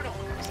terminal.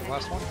 That's the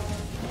last one.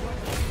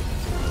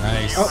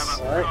 Nice. Oh,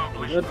 alright,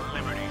 we're good.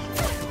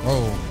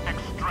 Whoa.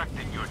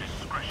 Extracting your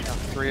discretion.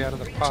 3 out of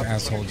the pot.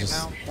 Asshole just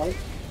now.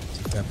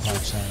 took that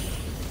pot shot.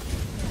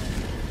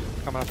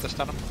 Coming up to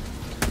stun him.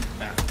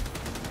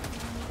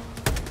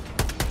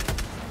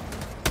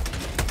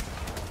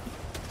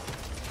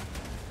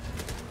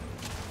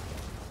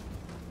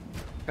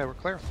 Okay, we're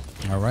clear.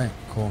 All right,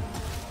 cool.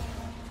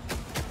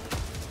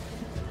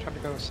 Time to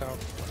go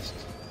southwest.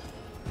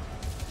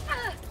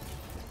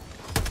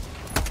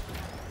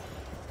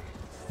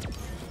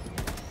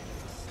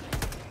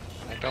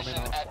 At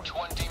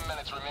 20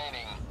 minutes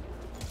remaining.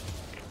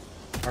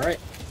 Alright,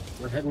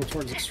 we're heading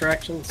towards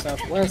extraction,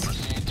 southwest.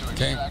 Proceed to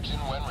Okay. extraction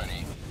when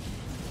ready.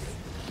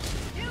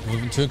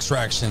 Moving to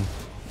extraction.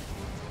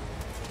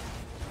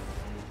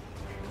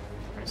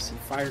 I see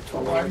fire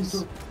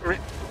tornadoes.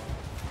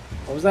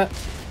 What was that?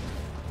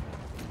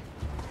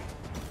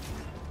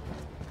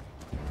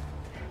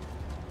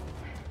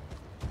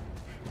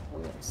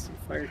 Oh, I see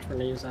fire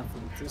tornadoes out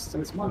in the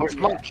distance. Where's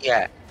Monkey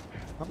at?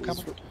 I'm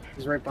coming.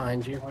 He's right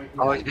behind you.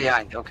 Oh, he's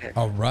behind. Okay.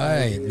 All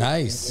right,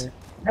 nice.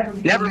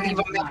 Never leave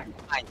him behind.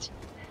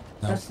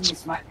 No.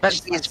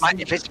 Especially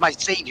if it's my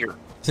savior.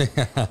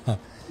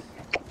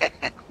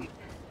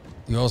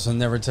 You also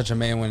never touch a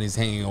man when he's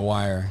hanging a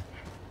wire.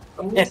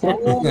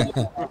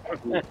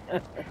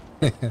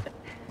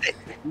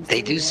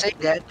 They do say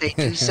that. They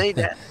do say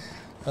that.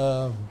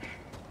 Ooh,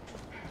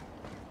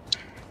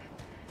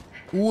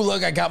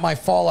 look, I got my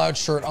Fallout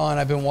shirt on.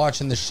 I've been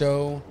watching the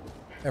show.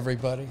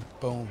 Everybody.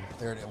 Boom.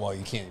 There it is. Well,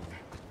 you can't even.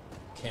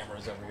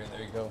 Camera's over here.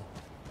 There you go.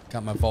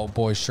 Got my Vault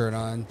Boy shirt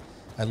on.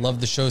 I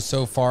love the show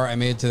so far. I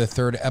made it to the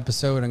 3rd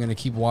episode. I'm going to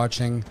keep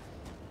watching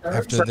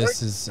after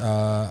this is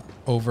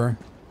over.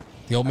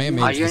 The old man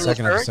made it to the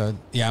 2nd episode.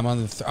 Yeah, I'm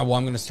on the well,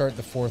 I'm going to start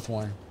the 4th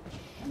one.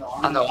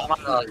 Oh, no, I'm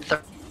on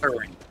the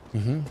 3rd.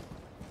 Mm-hmm.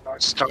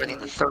 Starting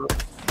the 3rd.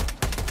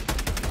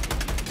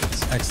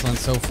 It's excellent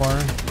so far.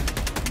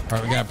 All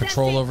right, we got a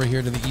patrol over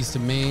here to the east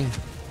of me.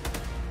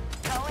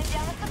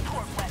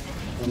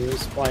 When you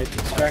supply to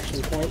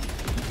extraction point,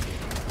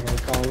 I'm going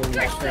to call in the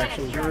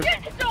extraction group.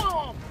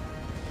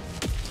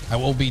 I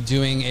will be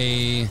doing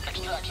a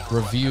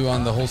review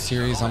on the whole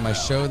series on my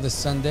show this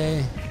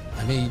Sunday.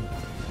 I may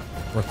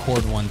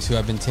record one too.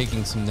 I've been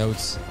taking some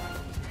notes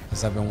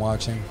as I've been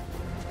watching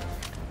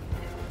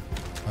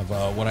of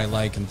what I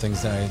like and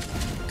things that I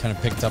kind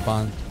of picked up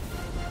on.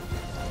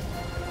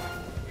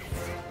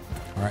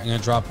 All right, I'm gonna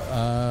drop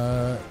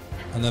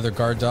another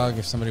guard dog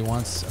if somebody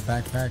wants a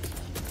backpack.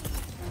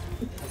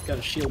 I've got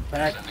a shield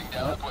pack.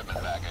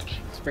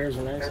 Spares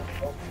are nice.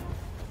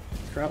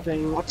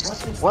 Dropping.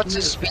 What's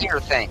a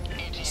spear thing?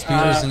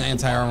 Spear is an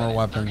anti-armor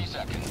weapon.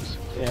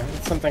 Yeah,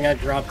 it's something I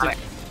dropped.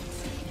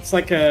 It's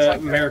like a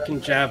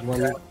American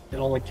javelin. It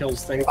only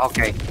kills things.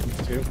 Okay.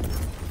 Too.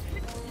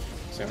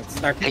 So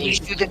it's not. And you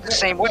shoot it the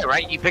same way,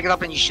 right? You pick it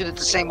up and you shoot it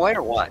the same way,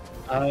 or what?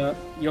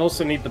 You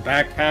also need the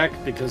backpack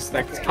because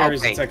that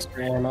carries its Okay.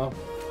 extra ammo.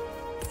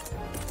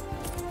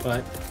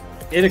 But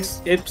it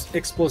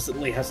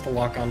explicitly has to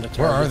lock onto targets.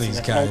 Where are and these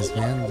it guys, holds-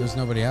 man? There's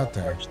nobody out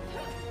there.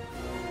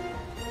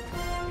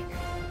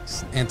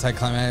 It's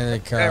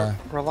anticlimactic. Hey,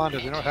 Rolando,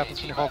 do you know what happens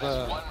when you hold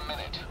a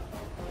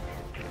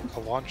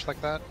launch like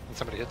that and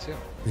somebody hits you?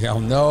 Yeah, oh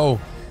no.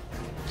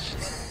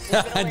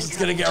 I'm just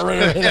gonna get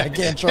rid of it. I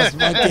can't trust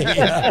Monkey.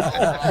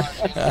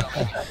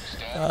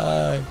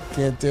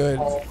 Can't do it.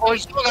 Oh,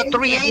 he's doing a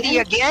 380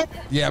 again?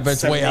 Yeah, but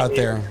it's way out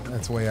there.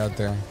 That's way out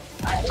there.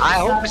 I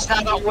hope it's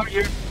not on where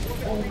your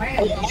old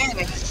man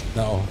is.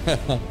 No.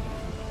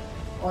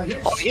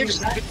 Oh, here's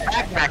the big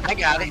backpack. I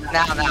got it.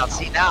 Now,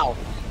 see now.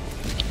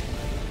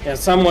 Yeah,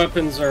 some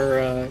weapons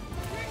are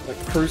like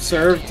crew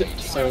served,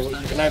 so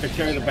you can either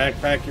carry the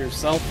backpack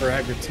yourself or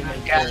have your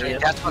teammate carry Gotcha.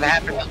 it. That's what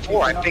happened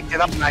before. I picked it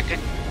up and I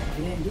couldn't.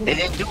 They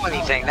didn't do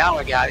anything. Now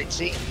I got it.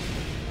 See?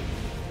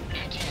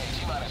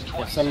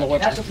 Yeah, some of the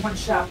weapons. That's a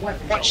one-shot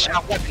weapon.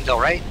 One-shot weapon, though,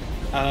 right?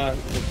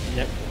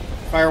 Yep.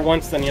 Fire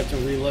once, then you have to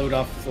reload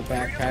off the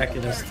backpack.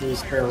 It has 3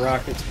 spare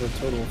rockets for a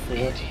total of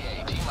 4.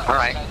 All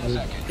right.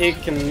 And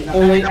it can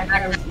only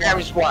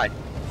carries what?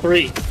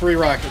 3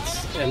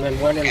 rockets, and then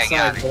one Okay, inside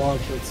got it.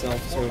 belongs to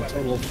itself, so a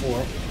total of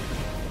 4.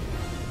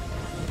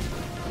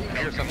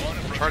 Here's some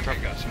charge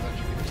up guns.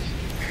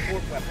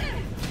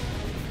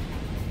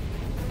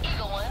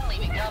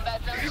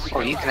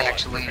 Or you can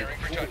actually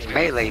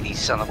melee these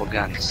son of a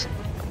guns.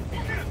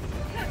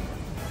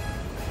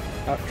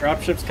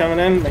 Dropship's coming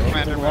in. Make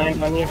sure to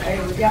land on you.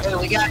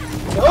 We got.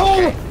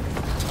 Oh!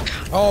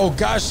 Oh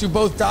gosh, you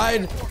both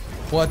died?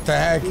 What the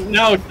heck?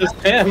 No, just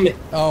him.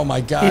 Oh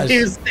my gosh. He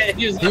was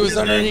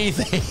underneath.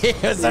 He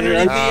was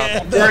underneath the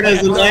end. Bird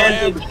hasn't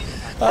landed.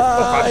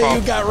 Ah,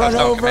 you got run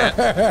over.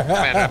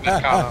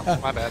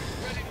 My bad.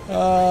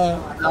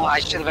 No, I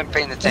should have been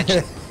paying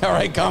attention. All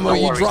right, Kamo, No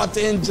you worries. dropped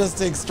in just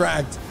to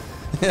extract.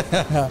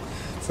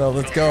 So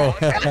let's go.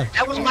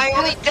 That was my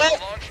only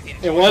death.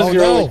 It was Oh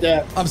your no, only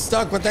death. I'm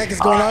stuck. What the heck is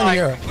going on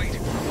here?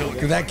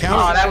 Did that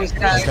count? Oh, that was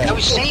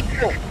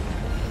shameful.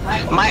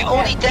 My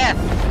only death.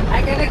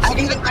 I get it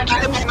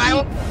by my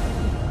own.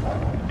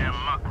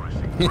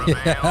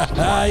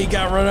 You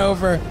got run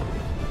over.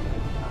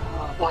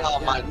 Oh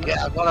my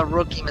God! What a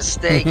rookie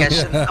mistake! I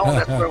should have known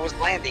that's where it was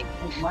landing.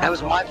 That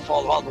was my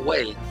fault all the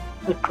way.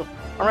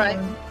 All right,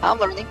 I'm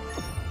learning.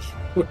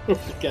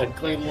 Got a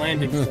clear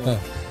landing. zone.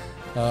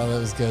 Oh, that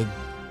was good.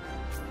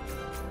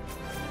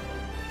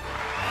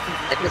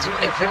 If it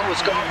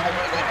was going, I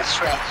would have had a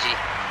strategy.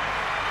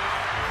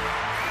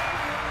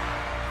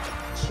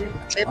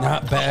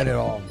 Not bad at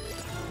all.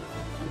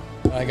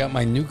 I got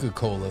my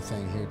Nuka-Cola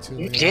thing here too.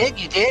 You did?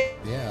 You did?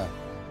 Yeah.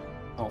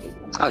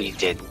 Oh, you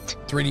didn't.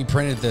 3D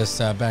printed this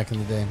back in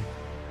the day.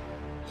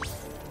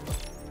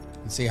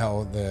 Let's see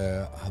how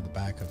the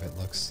back of it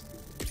looks.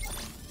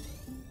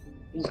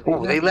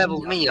 Ooh, they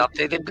leveled me up.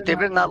 They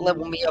better not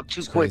level me up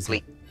too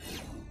quickly.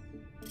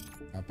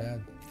 Not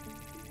bad.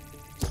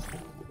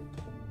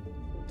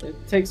 It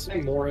takes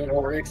more and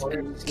more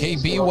experience.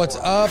 KB, what's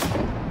up?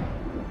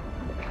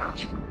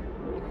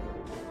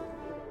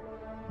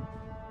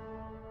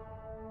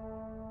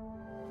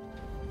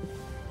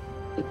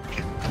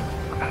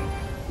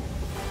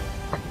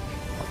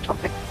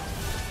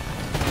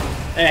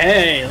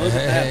 Hey, look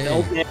at that. The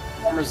old man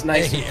armor's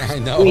nice. Hey, I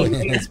know,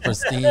 it's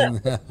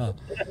pristine.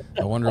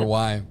 I wonder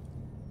why.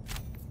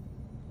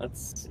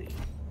 Let's see.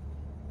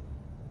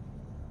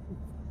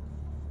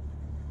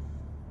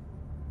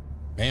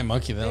 Man,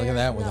 Monkey, look at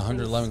that with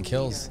 111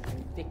 kills.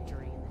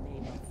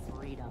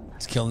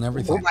 It's killing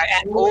everything.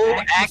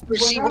 Oh,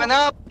 accuracy went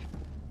up.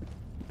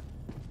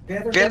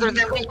 Better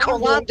than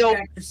Ricolando.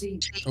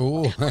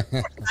 Ooh.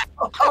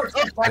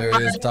 There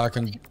it is,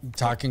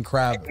 talking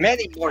crap.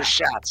 Many more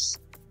shots.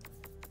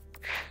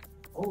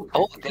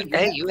 Oh,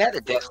 hey, you had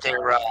a death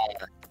there,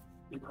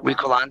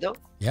 Ricolando.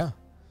 Yeah.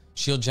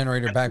 Shield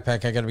generator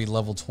backpack. I gotta be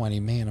level 20.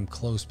 Man, I'm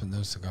close, but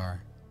no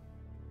cigar.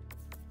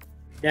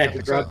 Yeah, he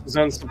dropped his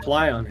own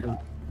supply on him.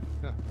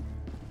 Yeah.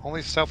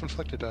 Only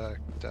self-inflicted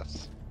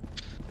deaths.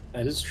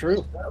 That is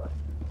true.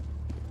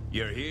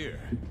 You're here.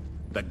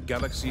 The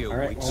galaxy All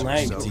right, awaits well, now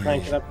you your can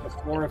crank it up to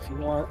 4 if you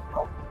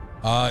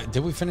want.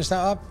 Did we finish that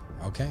up?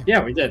 Okay.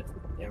 Yeah, we did.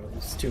 Yeah, it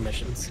was 2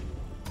 missions.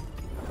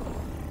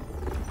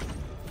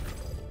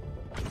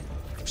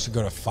 We should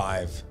go to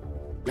 5.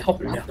 No,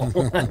 no.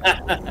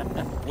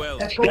 Well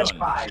That's done.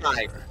 5.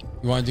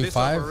 You want to do This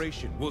 5?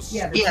 operation will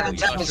Yeah, the certainly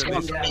time is usher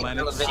going this to be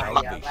planet's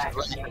elevated.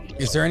 salvation.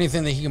 Is there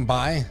anything that he can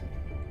buy?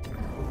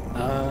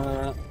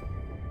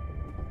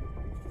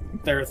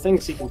 There are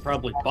things he can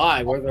probably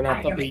buy, whether or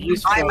not they'll be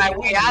useful. Find my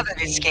way out of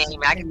this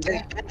game, I can tell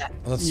you that.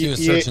 Let's do a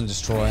search and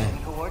destroy.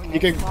 You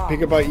can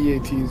pick up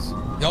EATs.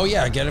 Oh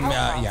yeah, get him.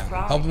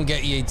 Yeah, help him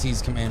get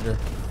EATs, Commander.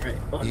 Right,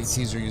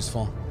 EATs are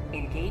useful.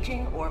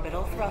 Engaging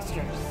orbital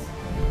thrusters.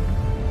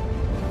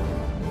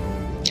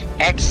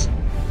 X.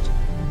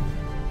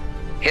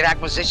 Hit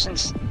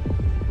acquisitions.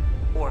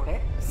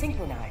 Orbit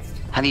Synchronized.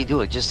 How do you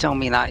do it? Just tell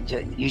me.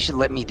 You should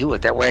let me do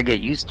it. That way I get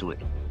used to it.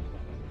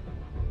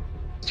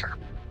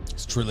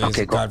 It's truly is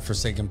a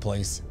godforsaken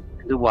place.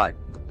 Do what?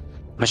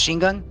 Machine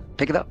gun?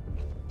 Pick it up.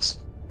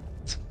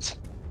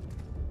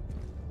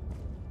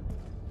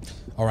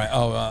 All right.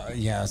 Oh,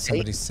 yeah.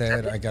 Somebody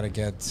said I gotta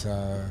get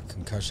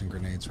concussion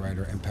grenades, right,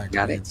 or impact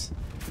grenades.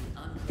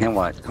 And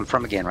what?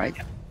 Confirm again, right?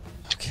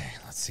 Okay.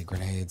 Let's see.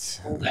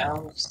 Grenades.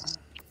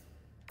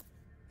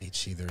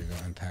 HE. There you go.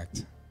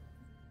 Impact.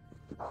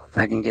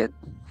 I can get.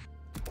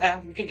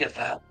 Yeah, you can get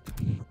that.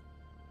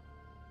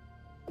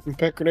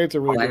 Impact grenades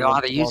are really good. I know how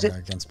to use it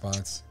against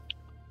bots.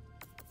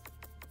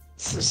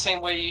 It's the same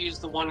way you use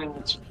the one in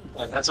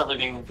the. That's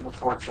everything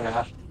before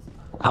that.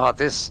 How about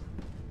this?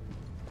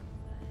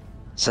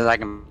 Says I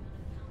can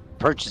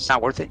purchase. It's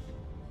not worth it.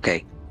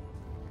 Okay.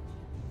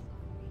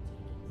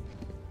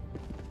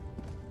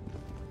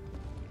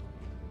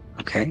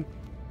 Okay.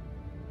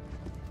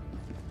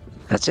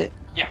 That's it.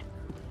 Yeah.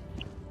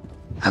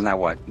 And now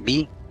what?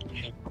 B?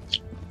 Yeah.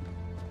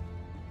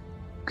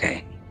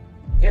 Okay.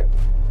 Yep.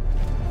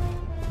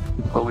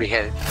 Where we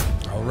headed?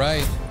 All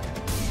right.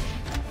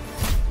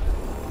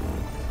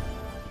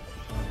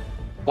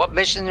 What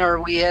mission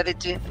are we headed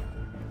to?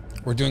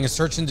 We're doing a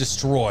search and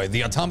destroy.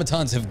 The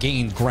automatons have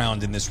gained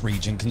ground in this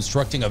region,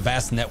 constructing a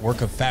vast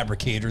network of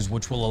fabricators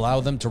which will allow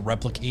them to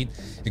replicate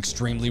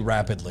extremely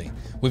rapidly.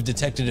 We've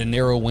detected a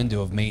narrow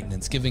window of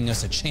maintenance, giving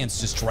us a chance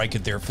to strike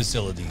at their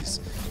facilities.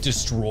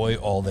 Destroy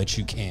all that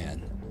you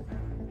can.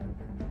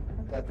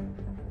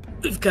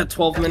 We've got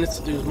 12 minutes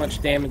to do as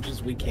much damage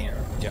as we can.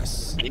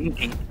 Yes.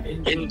 Indeed.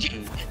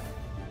 Indeed.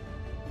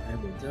 I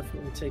will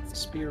definitely take the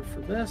spear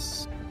for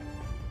this.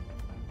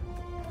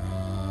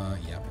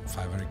 Yeah,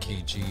 500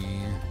 kg.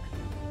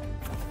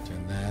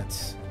 Doing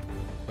that.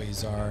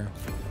 Quasar.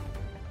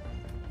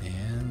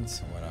 And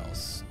what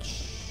else?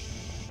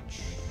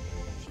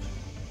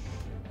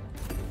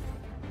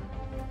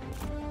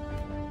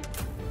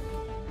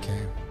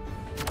 Okay.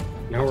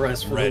 No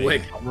rest for Ready. the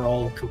wick. We're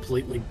all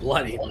completely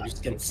bloody. We're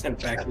just getting sent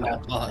back to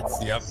the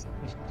bots. Yep.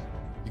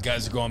 You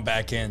guys are going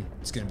back in.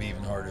 It's going to be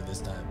even harder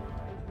this time.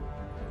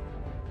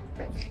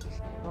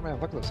 Oh man,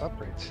 look at those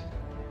upgrades.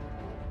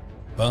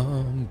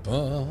 Bum,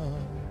 bum.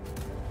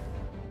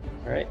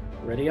 All right,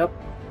 ready up?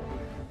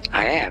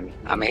 I am.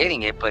 I'm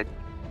hitting it, but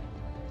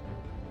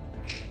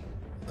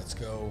Let's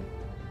go.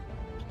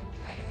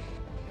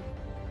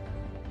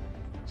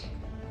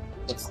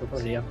 What's the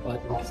ready up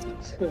button?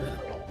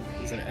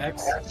 Is it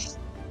X?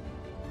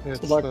 It's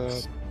Select.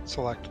 the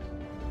select.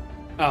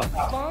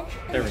 Oh,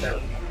 there we go.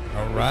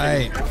 All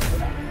right.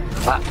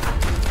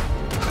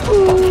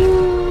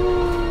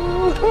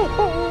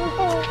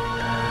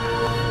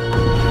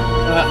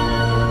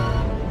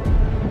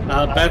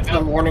 That's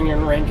the warning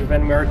in range of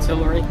enemy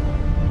artillery.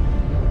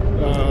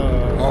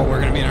 Oh,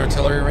 we're going to be in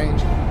artillery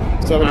range?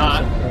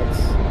 70%.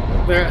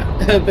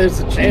 There's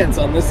a chance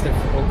on this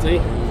difficulty.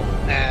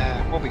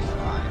 Nah, we'll be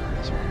fine.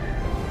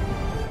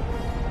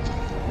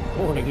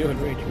 What are you in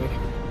range with?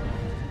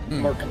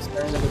 More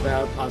concerned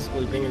about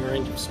possibly being in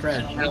range of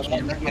strategy. This is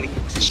it.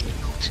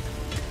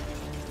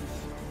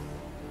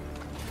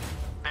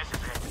 This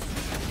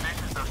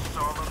is the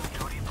solemn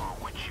duty for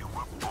which you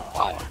were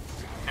born.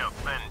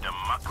 Defend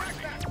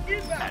democracy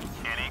at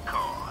any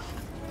cost.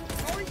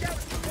 Calling down a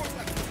support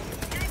weapon.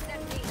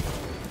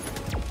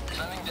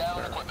 Sending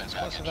down equipment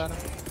Explosive at him.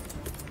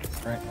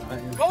 Right.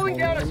 Calling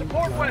down a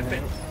support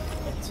weapon.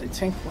 It's a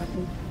tank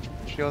weapon.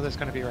 Shield is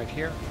going to be right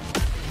here.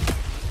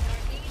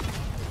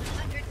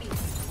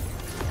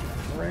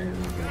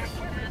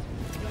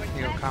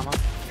 You go, comma.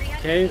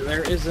 Okay,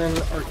 there is an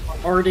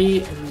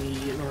arty in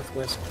the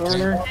northwest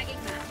corner.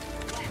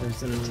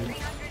 There's an. Is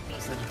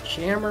that a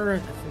jammer? I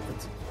think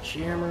that's a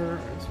jammer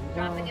as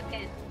well.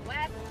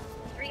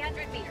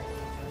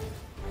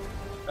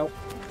 Nope.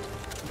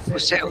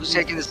 who's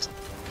taking this?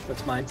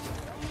 That's mine.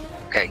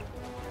 Okay.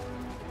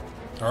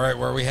 All right,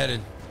 where are we headed?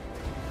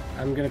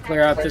 I'm gonna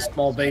clear out this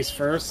small base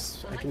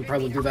first. I can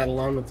probably do that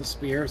alone with the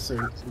spear, so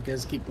you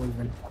guys keep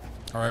moving.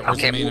 All right, where's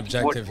the main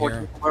objective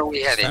here? Where are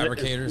we headed?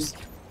 Fabricators?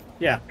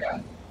 Yeah.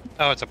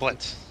 Oh, it's a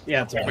blitz.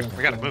 Yeah, it's a blitz.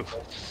 We gotta move.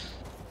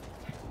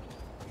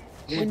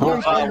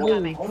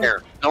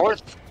 Where?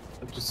 North?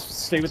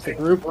 Just stay with the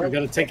group. We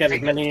gotta take out as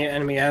many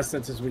enemy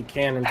assets as we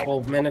can in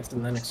 12 minutes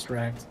and then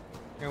extract.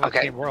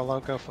 Okay. Team Rolo,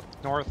 go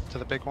north to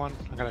the big one.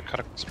 I'm gonna cut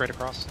it straight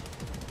across.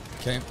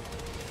 Okay.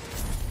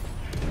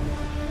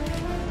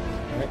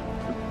 Alright.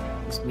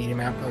 This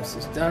medium outpost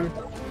is done.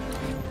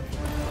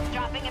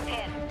 Dropping a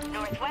pin.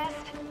 Northwest.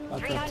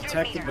 I've got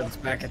detected, but it's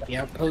back at the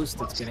outpost.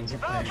 It's getting hit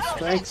by a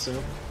strike, so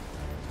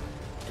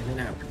in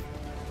and out.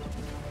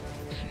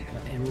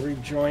 And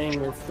rejoining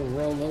with the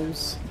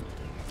Rolos.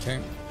 Okay.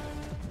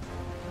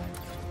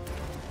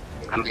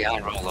 I'm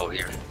behind Rolo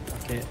here.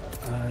 Okay,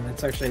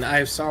 that's actually an Eye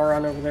of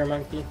Sauron over there,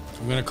 Monkey.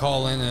 I'm going to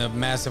call in a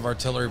massive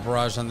artillery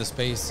barrage on this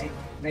base.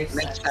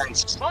 Makes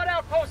sense. Spot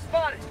outpost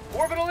spotted.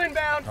 Orbital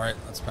inbound. All right,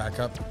 let's back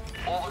up.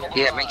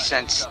 Yeah, it makes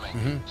sense.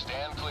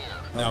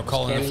 Now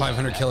call in a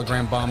 500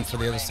 kilogram bomb for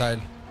the other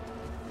side.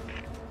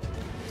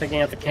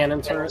 Taking out the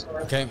cannon turret.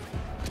 Okay.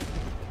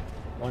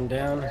 One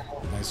down.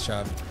 Nice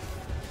job.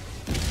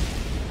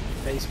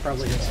 Base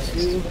probably has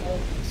 2.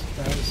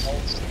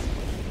 Nice.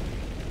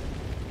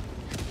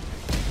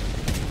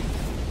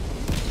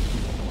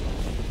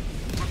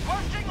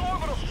 Requesting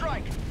orbital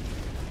strike.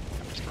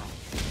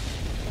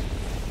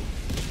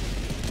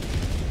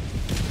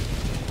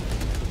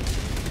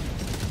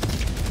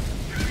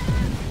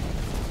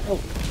 Oh.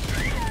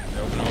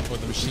 They open up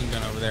with a machine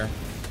gun over there.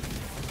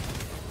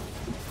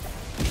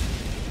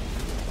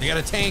 They got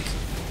a tank.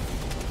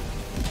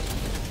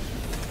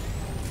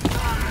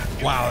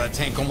 Wow, that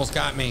tank almost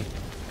got me.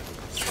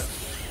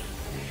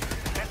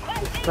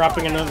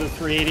 Dropping another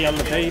 380 on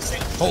the base.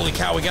 Holy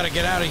cow, we gotta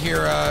get out of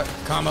here,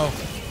 Camo.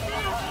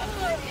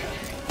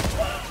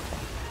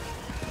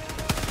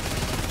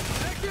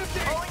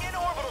 Calling in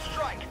orbital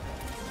strike.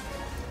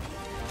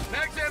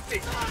 Mag's empty.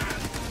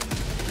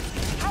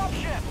 Drop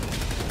ship.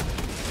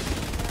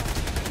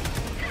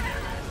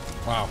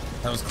 Wow,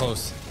 that was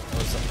close.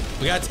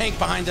 We got a tank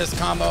behind us,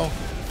 Combo.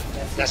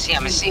 I see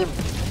him. I see him.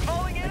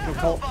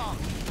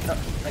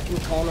 I can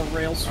call a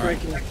rail strike.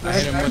 Right. I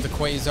hit him with a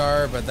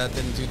quasar, but that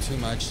didn't do too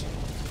much.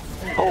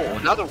 Oh,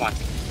 another one.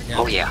 Yeah.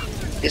 Oh yeah.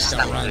 This is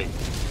not run. good.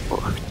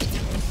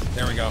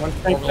 There we go.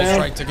 Orbital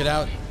strike took it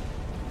out.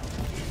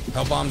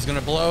 Hell bomb's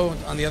gonna blow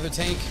on the other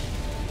tank.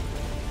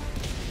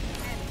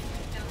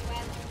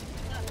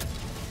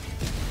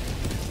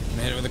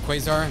 Hit it with a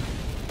quasar.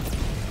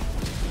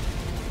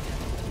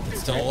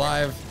 It's still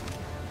alive.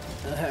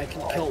 I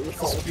can kill it with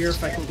the spear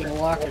if I can get a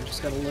lock. I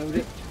just gotta load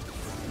it.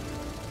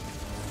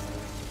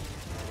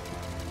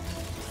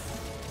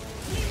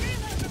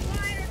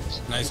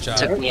 Nice job.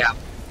 Took me out.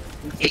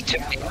 He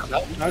took me out.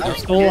 Nope. I'm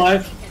still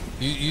alive.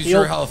 Use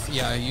your health.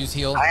 Yeah, use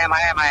heal. I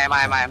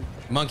am.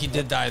 Monkey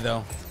did die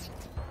though.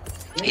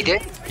 He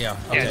did? Yeah. Yeah,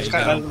 Okay. just You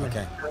got got him.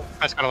 Okay.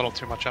 I just got a little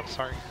too much up,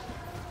 sorry.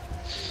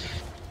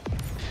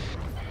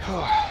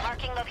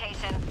 Marking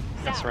location.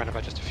 Got surrounded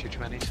by just a few too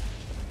many.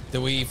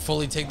 Did we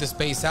fully take this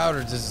base out,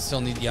 or does it still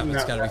need? Yep,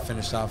 it's got to be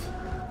finished off.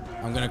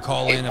 I'm gonna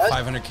call in a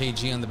 500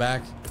 kg on the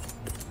back.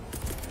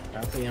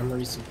 Copy. I'm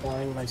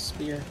resupplying my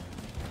spear.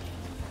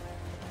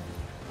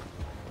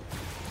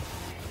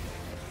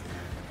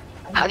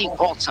 How do you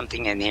hold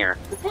something in here?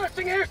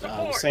 Requesting air The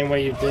support. same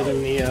way you did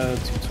in the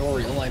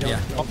tutorial. I don't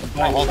know.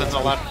 Hold in the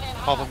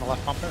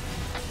left bumper.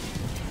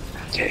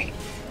 Okay.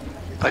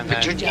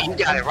 But you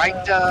got it right,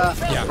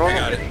 Yeah, Rolo? I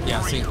got it.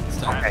 Yeah, see, it's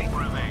done. Okay.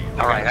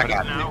 All right, I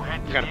got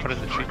it. You gotta put in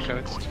the cheat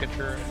codes to get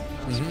your...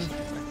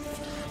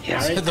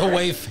 Yeah. The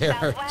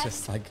Wayfarer,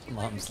 just like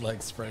mom's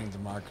leg spreading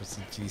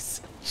democracy.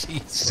 Jeez,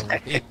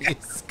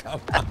 Louise.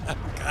 Come on,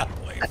 God,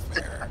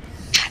 Wayfarer.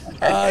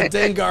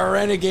 Dengar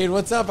Renegade,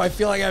 what's up? I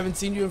feel like I haven't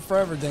seen you in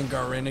forever,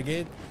 Dengar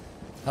Renegade.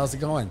 How's it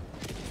going?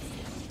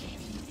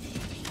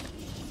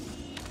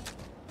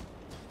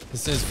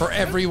 This is for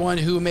everyone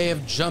who may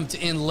have jumped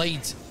in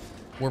late.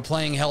 We're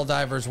playing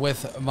Helldivers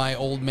with my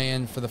old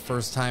man for the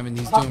first time, and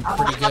he's doing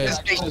pretty good. This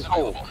space is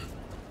cool.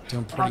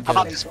 Doing pretty How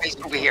about good. this space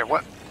over here?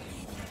 What?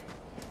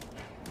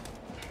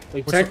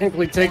 We've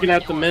technically taken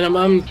out the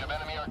minimum.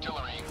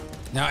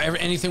 Now,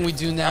 anything we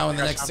do now in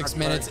the next 6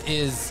 minutes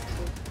is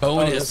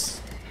bonus.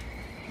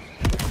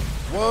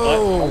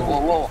 Whoa!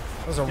 Whoa.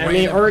 That was a Enemy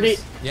random- already.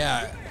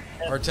 Yeah,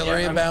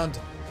 artillery inbound.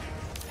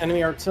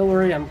 Enemy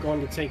artillery. I'm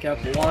going to take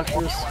out the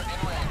launchers.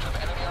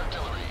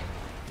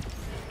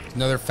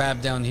 Another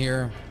fab down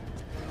here.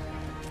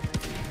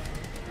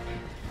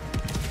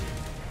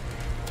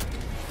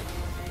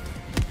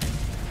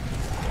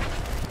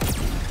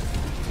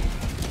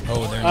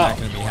 Oh, they're not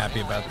going to be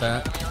happy about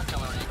that.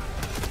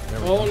 There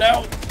we go.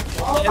 No!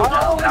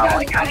 Oh,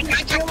 I got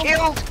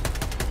killed.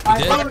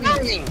 You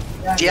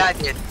did? Yeah, I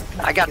did.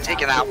 I got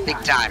taken out big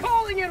time.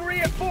 Calling in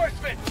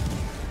reinforcements.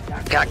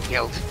 Got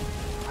killed.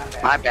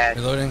 My bad.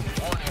 Reloading.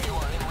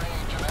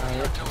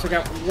 Took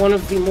out one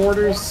of the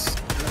mortars.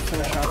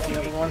 Finish off the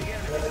other one.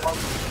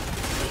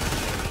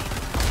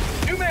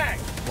 New mag.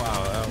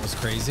 Wow, that was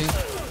crazy.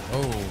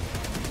 Oh.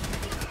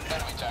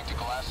 Enemy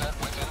tactical asset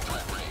within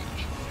threat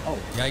range. Oh.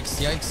 Yikes,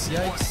 yikes,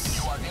 yikes.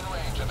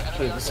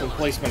 Actually, this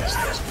emplacement is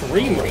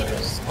 3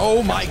 mortars.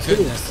 Oh my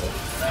goodness.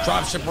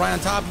 Dropship right on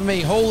top of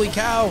me. Holy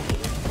cow.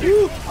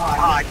 Oh,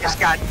 I just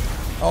got...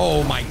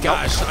 Oh my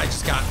gosh, I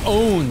just got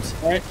owned.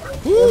 Alright,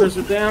 mortars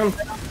are down.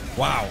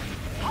 Wow.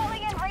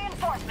 Calling in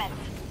reinforcements.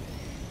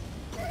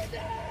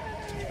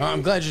 Oh,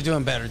 I'm glad you're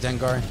doing better,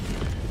 Dengar.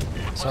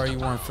 Sorry you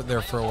weren't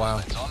there for a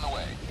while.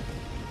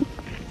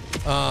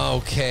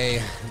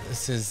 Okay,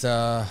 this is,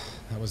 that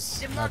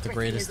was not the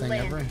greatest thing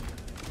ever.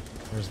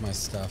 Where's my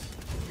stuff?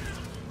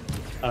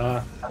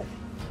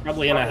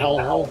 Probably in a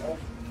hellhole.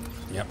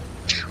 Yep.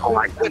 Oh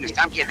my goodness,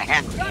 I'm getting a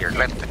hand here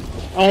lifting.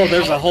 Oh,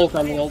 there's a Hulk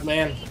on the old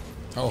man.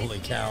 Holy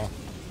cow.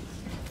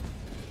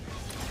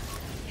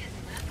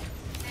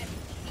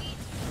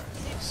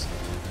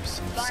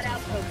 Spot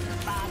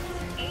outpost, Bob.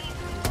 8.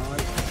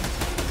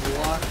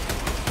 Block.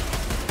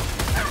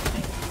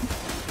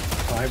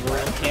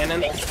 5-round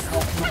cannon.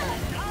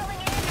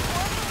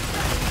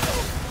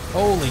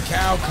 Holy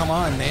cow, come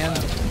on, man.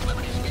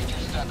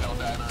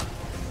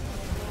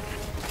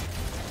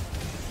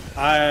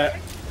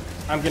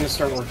 I'm gonna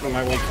start working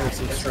my way towards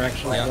the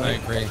extraction. Yeah, I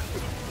agree.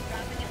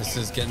 This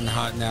is getting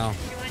hot now.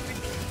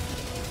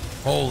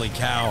 Holy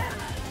cow.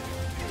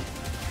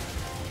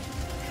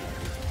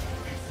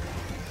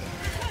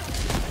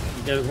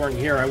 If you guys weren't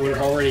here, I would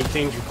have already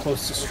danger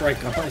close to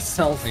strike on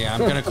myself. Yeah,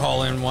 I'm gonna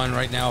call in one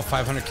right now.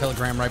 500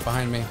 kilogram right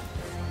behind me.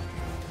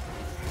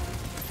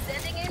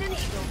 Sending in an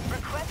eagle.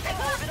 Requesting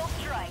orbital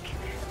strike.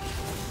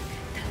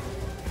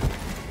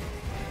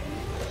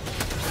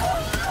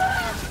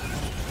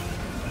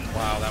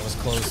 Wow, that was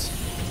close.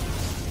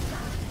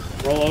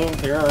 Rolo,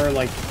 there are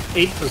like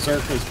 8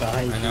 berserkers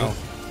behind you. I know.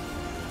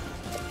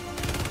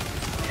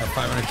 That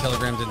 500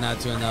 kilogram did not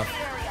do enough.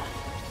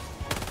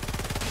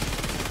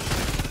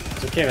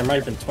 It's okay, there might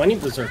have been 20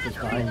 berserkers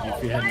behind you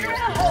if you hadn't used it.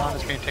 Hold on,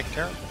 it's being taken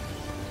care of.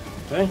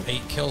 Okay.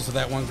 8 kills with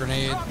that one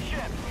grenade.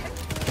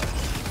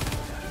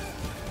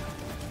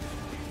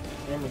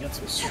 And we got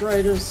some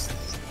striders.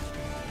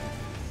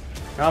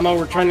 Kamo,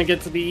 we're trying to get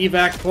to the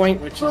evac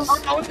point, which is...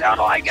 Oh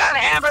no, I got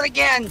hammered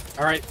again!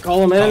 Alright,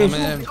 call him in.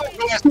 Call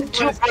him in.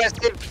 Too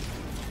aggressive.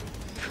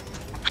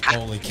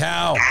 Holy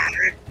cow.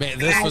 Man,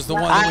 this was the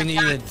one that we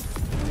needed.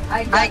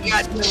 I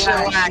got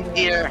shellacked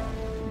here.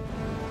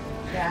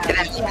 It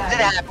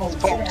happens,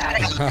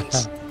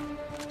 folks.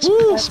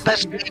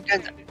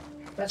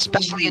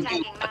 Especially in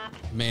Duke.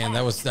 Man,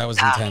 that was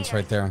intense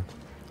right there.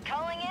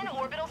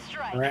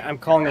 Alright, I'm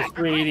calling a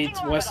 380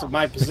 to west of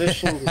my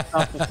position to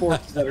stop the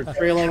forces that are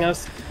trailing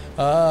us.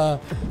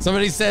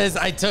 Somebody says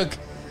I took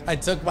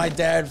my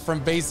dad from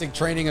basic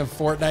training of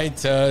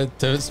Fortnite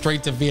to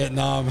straight to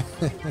Vietnam.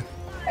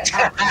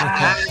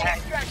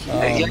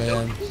 Oh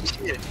man.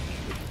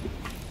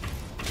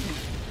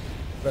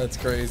 That's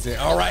crazy.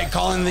 All right,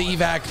 calling the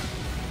evac.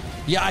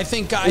 Yeah, I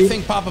think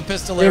Papa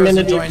Pistolero is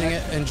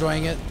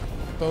enjoying it.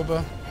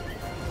 Boba.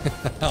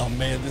 Oh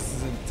man, this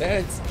is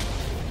intense.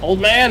 Old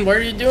man, what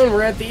are you doing?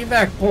 We're at the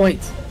evac point.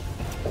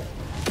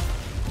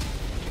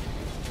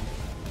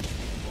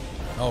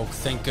 Oh,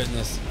 thank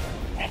goodness.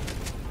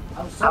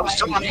 I was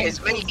trying as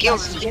many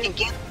kills as we can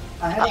get.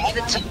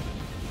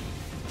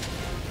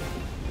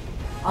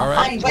 All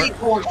right.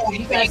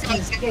 You guys can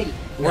escape.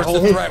 Where's the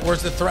threat?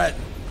 Where's the threat?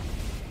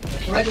 The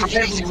threat is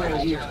everywhere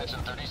here.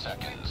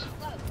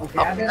 Okay,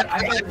 I better.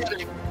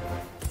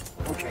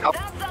 Okay.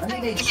 I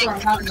think they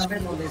sprung out in the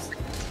middle of this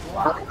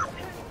block.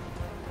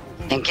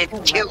 And get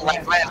killed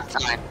like last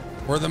time.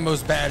 We're the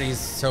most baddies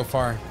so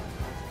far.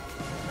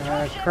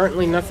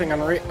 Currently nothing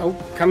on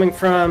coming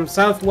from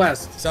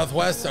southwest.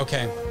 Southwest?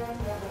 Okay.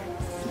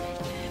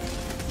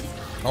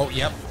 Oh,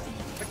 yep.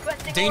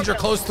 Danger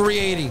close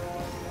 380.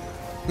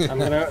 I'm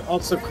gonna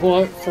also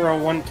throw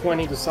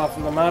 120 to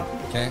soften them up.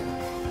 Okay.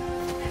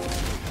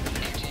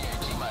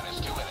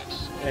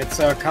 It's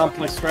a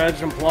complex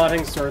strategy and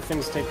plotting, so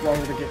things take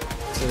longer to get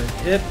to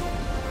hit.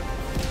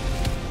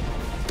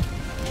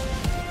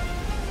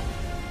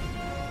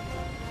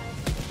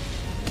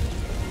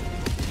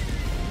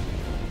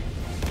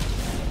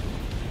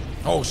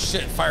 Oh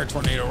shit, fire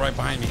tornado right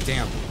behind me,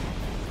 damn.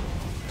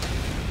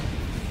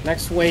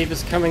 Next wave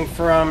is coming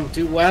from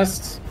due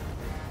west.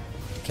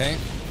 Okay.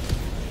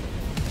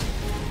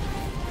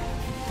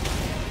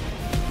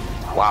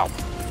 Wow.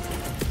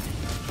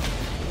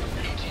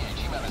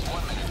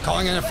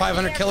 Calling in a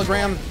 500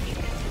 kilogram.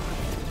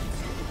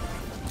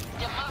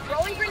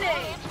 Throwing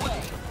grenade.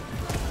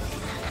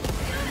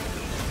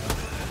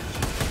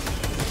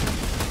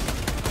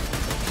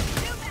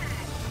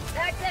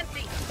 That's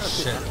empty. Oh,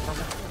 shit.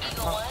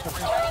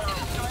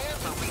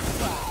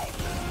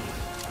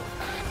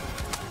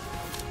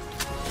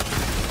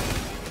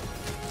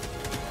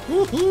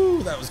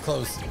 Woohoo! That was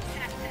close.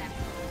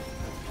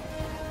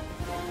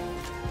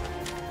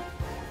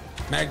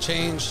 Mag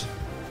change.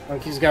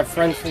 Monkey's got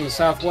friends from the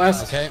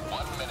southwest. Okay.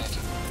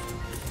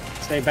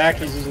 Stay back,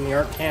 he's using the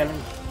arc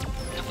cannon.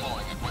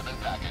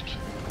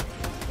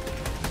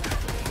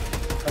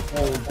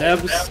 Couple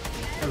devs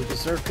and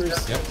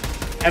berserkers. Yep.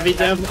 Heavy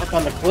dev up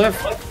on the cliff.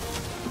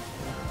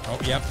 Oh,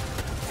 yep.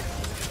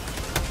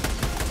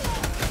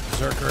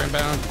 Berserker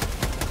inbound.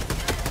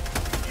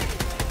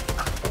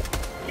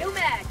 New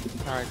mag.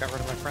 Alright, got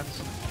rid of my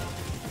friends.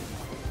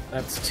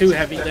 That's 2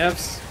 heavy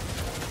devs.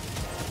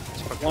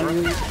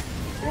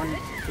 One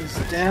is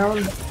down.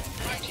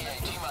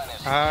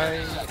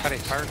 I had a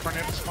fire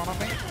tornado spawn on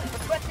me.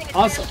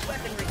 Awesome.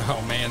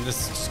 Oh man,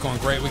 this is just going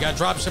great. We got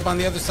dropship on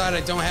the other side.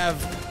 I don't have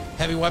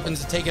heavy weapons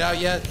to take it out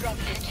yet.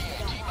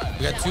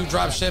 We got 2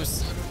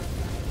 dropships.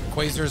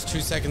 Quasar's 2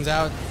 seconds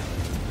out.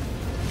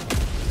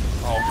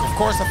 Oh, of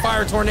course, a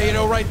fire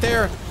tornado right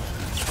there.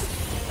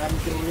 I'm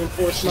getting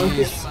reinforced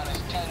monkeys.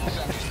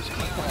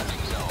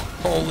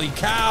 Holy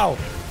cow!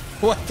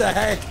 What the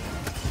heck?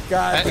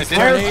 God, the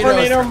fire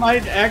tornado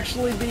might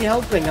actually be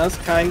helping us,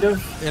 kind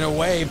of. In a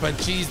way, but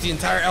geez, the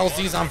entire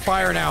LZ's on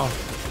fire now.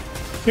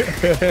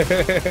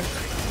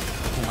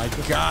 Oh my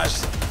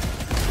gosh.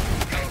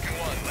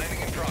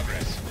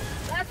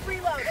 Last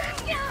reload.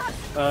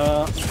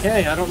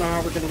 Okay, I don't know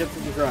how we're gonna get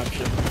through the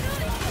dropship.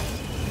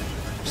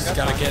 Just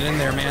gotta get in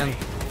there, man. I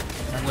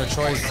have no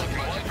choice.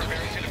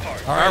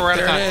 All right,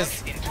 there it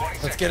is.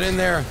 Let's get in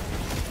there.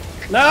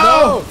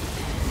 No!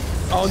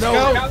 Oh no!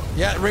 Go.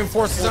 Yeah,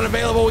 reinforcements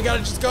unavailable. We gotta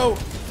just go.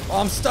 Oh,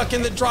 I'm stuck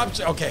in the drop.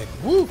 Okay.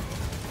 Woo!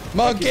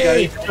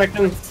 Monkey!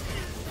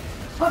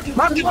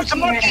 Monkey, what's a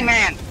monkey,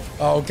 man?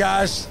 Oh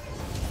gosh.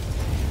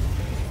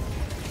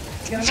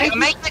 Is he gonna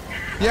make it?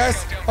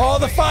 Yes. Oh,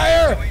 the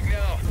fire!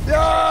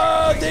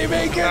 Yeah, they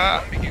make it.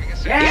 Yeah.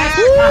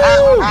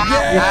 Woo!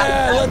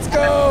 Yeah, let's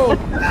go!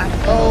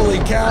 Holy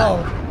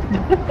cow!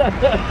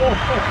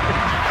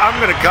 I'm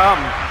gonna come.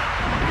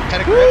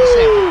 Had a great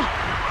sandwich.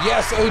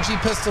 Yes, OG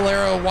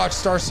Pistolero watched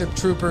Starship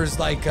Troopers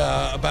like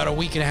about a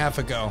week and a half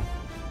ago.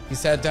 He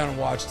sat down and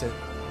watched it.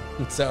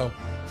 So,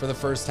 for the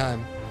first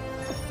time.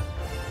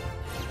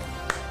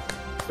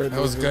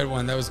 That was a good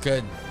one. That was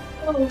good.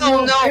 Oh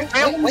no,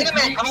 Phil, wait a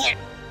minute, come here.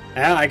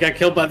 Yeah, I got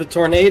killed by the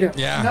tornado.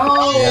 Yeah.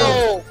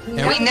 No!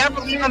 Yeah. We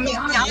never leave him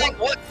behind.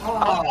 What?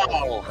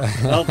 Oh.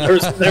 Well, there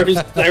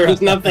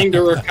was nothing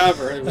to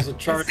recover. It was a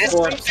charged This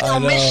corpse. is no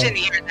mission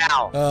here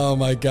now. Oh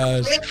my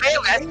gosh. Big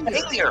fail, that's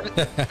failure.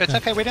 It's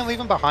okay, we didn't leave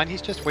him behind.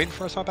 He's just waiting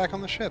for us all back on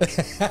the ship.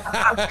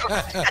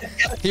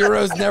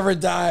 Heroes never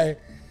die.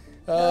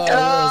 Oh,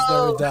 heroes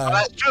never die.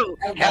 That's true.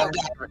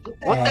 Helldiver.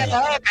 What the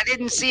heck? I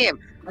didn't see him.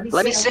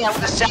 Let me say I'm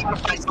going to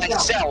sacrifice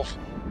myself.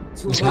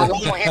 I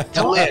don't want him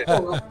to live.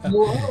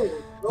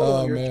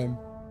 Oh man.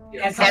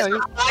 As the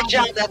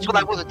Faja, that's what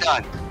I would have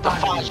done. The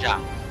Faja.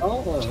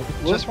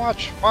 Just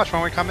watch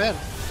when we come in.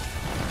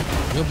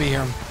 You'll be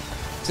here.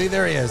 See,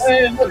 there he is.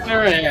 Hey, look,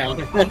 there I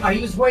am.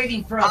 He was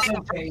waiting for us.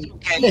 Okay.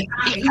 Okay.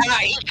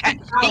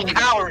 He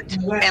cowered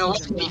and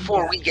left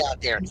before we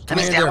got there. That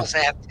means that was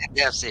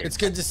that's it. It's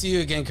good to see you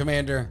again,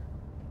 Commander.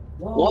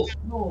 Whoa.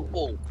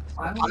 Whoa.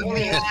 I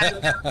only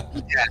had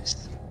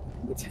yes.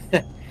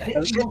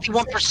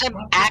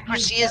 51%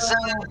 accuracy is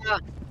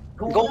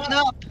going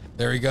up.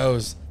 There he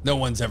goes. No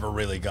one's ever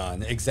really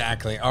gone.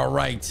 Exactly. All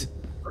right.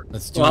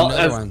 Let's do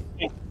another one.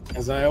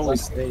 As I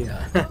always say,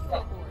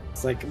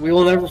 it's like, we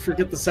will never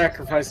forget the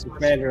sacrifice of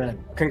Commander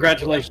N.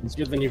 Congratulations,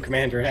 you're the new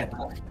Commander N.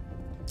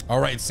 All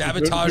right,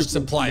 sabotage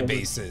supply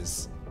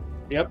bases.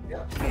 Yep,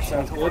 that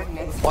sounds good.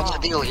 What's the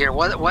deal here?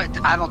 What?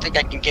 I don't think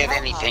I can get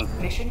anything.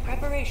 Mission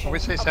preparation. When we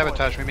say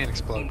sabotage, we mean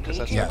explode, because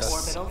that's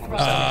Yes. what it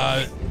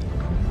does.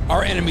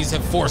 Our enemies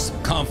have forced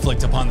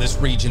conflict upon this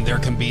region. There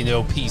can be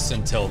no peace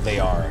until they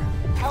are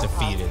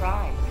defeated.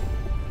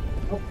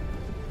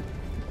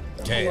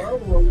 Okay.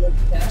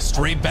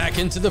 Straight back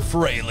into the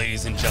fray,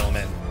 ladies and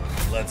gentlemen.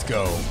 Let's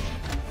go.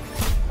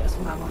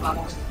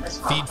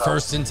 Feet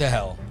first into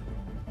hell.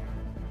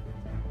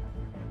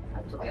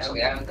 Yeah,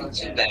 we haven't done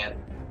too bad.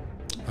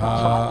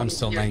 I'm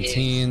still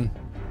 19.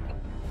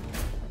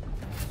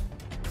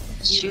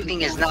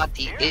 Shooting is not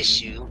the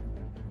issue.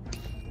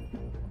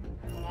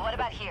 What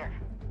about here?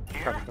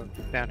 Probably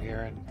go down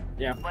here and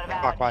Yeah. What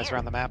about clockwise here?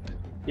 around the map.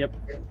 Yep,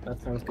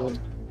 that sounds good.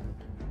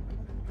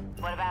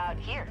 What about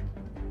here?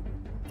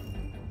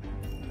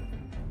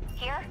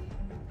 Here?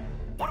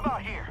 What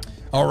about here?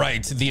 All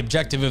right, the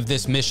objective of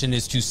this mission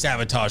is to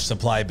sabotage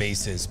supply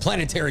bases.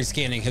 Planetary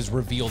scanning has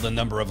revealed a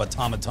number of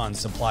automaton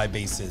supply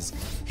bases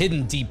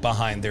hidden deep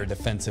behind their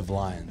defensive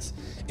lines.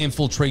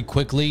 Infiltrate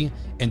quickly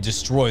and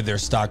destroy their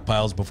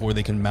stockpiles before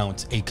they can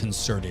mount a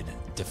concerted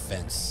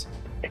defense.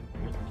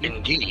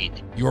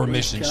 Indeed. Your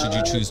mission, should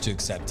you choose to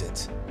accept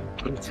it.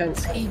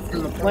 Intense heat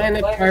from the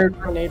planet, fire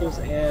tornadoes,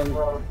 and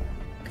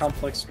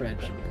complex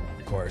strategy.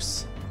 Of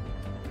course.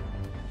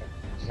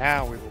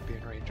 Now we will be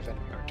in range of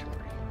enemy artillery.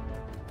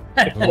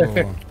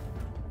 Ooh.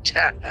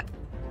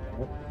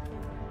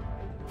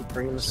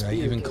 Bring the Should I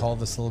speed. even call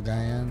this little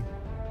guy in?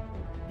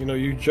 You know,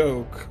 you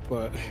joke,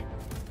 but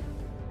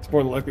it's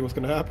more than likely what's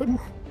going to happen.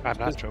 I'm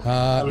not joking.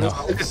 No,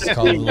 let's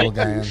call the little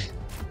guy in.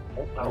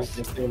 I was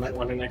thinking they might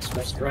want an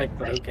extra strike,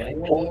 but okay.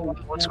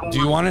 Do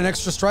you want an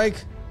extra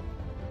strike?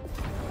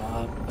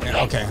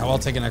 Yeah, okay, I'll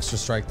take an extra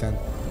strike then.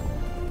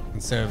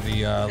 Instead of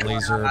the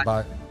laser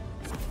bot.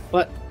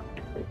 But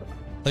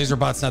Laser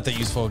bot's not that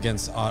useful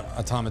against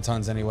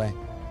automatons anyway.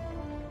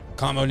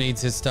 Combo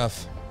needs his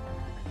stuff.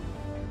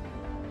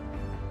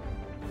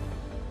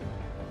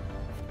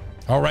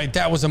 All right,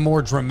 that was a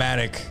more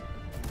dramatic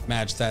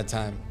match that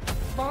time.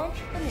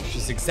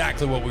 Just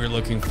exactly what we were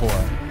looking for.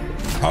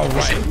 All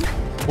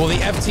right. Will the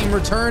F team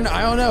return?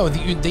 I don't know.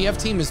 The F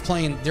team is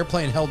playing. They're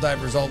playing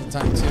Helldivers all the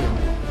time too,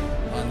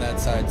 on that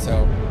side.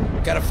 So,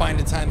 got to find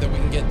a time that we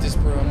can get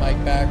Disper and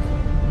Mike back.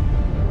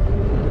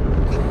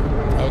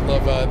 I would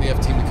love the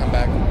F team to come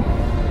back.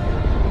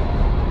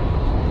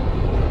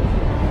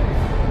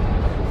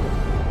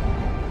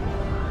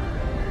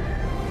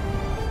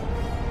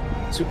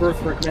 Super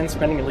Earth recommends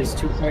spending at least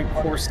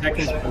 2.4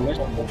 seconds per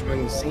mission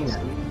enjoying the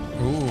scenery.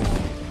 Ooh.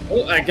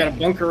 Oh, I got a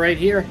bunker right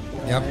here.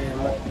 Yep.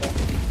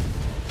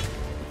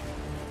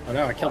 Oh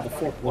no, I killed the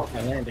fork with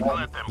my landing.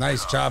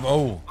 Nice job.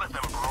 Oh.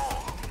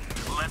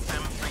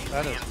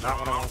 That is not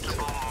what I want to see.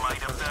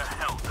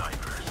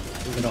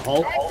 Is it a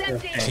halt?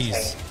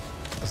 Jeez.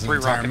 There's an 3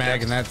 entire rocket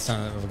mag in decks. that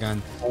son of a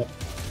gun.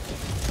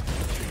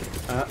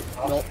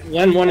 Well,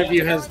 when one of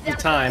you has the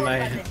time,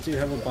 I do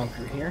have a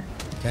bunker here.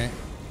 Okay.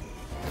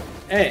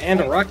 Hey, and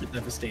a rocket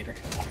devastator.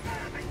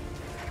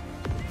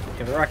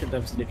 Okay, the rocket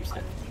devastator's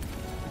dead.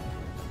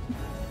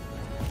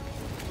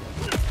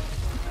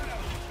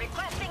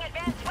 Requesting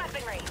advanced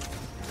weaponry.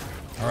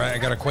 All right, I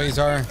got a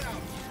quasar.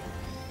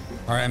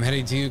 All right, I'm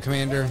heading to you,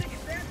 Commander.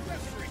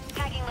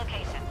 Tagging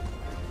location.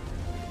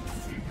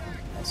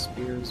 My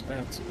spear is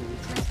about to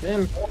drop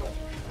in.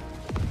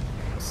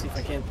 Let's see if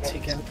I can't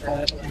take out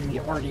that in the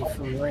Arty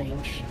from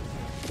range.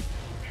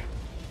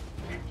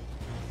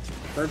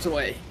 Birds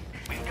away.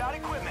 We've got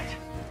equipment.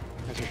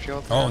 There's your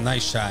shield. Oh,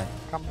 nice shot.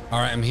 Come. All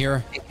right, I'm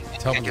here.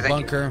 Top of the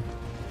bunker.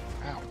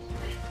 Ow.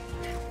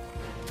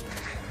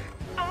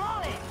 I'm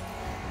on it.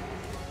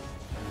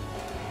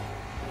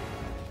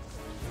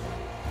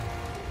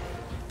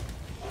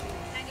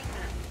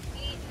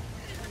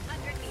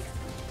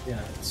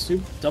 Yeah,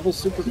 double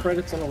super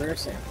credits on a rare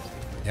sample.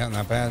 Yeah,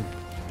 not bad.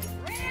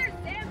 Rare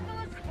sample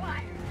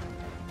acquired.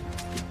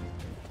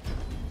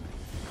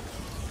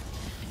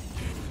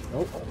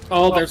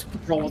 Oh, there's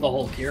patrol of the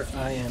Hulk here.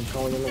 I am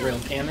calling in the rail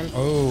cannon.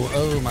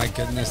 Oh my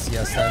goodness.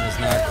 Yes, that is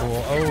not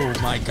cool. Oh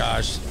my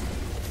gosh.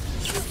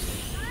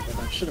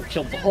 I should have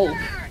killed the Hulk.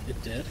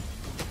 It did.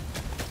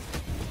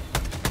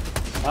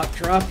 Hot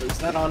drop, is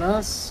that on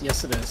us?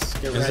 Yes, it is.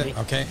 Get Is ready. it?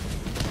 Okay.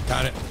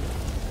 Got it.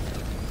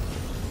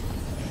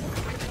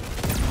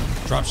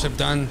 Dropship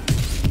done.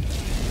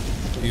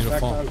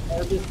 Beautiful. Back on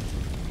target.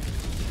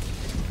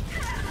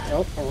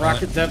 Oh, a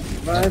rocket dev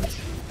survived.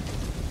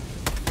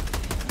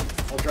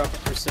 I'll drop a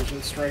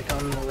precision strike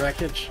on the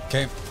wreckage.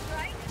 Okay.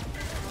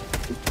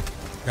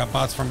 Got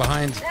bots from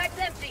behind. Bag's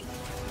empty.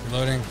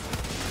 Reloading.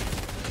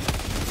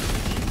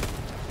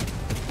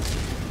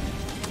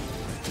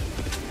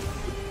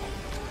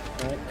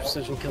 Alright,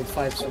 precision killed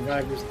 5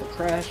 survivors of the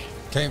crash.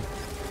 Okay.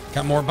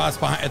 Got more bots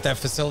behind at that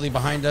facility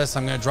behind us.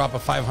 I'm gonna drop a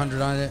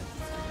 500 on it.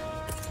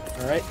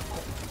 Alright.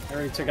 I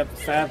already took out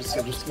the fabs,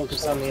 so just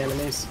focus on the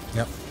enemies.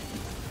 Yep.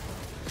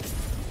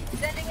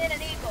 Sending in an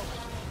eagle.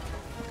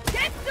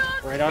 Get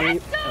some. Right on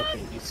you. Okay,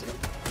 you see him.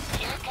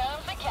 Here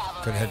comes the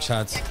cavalry. Good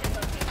headshots.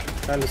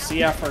 Time to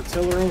CF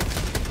artillery.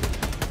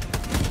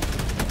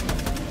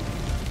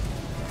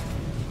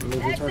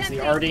 Moving towards the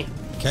Arty.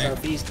 Okay.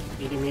 Southeast,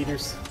 80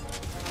 meters.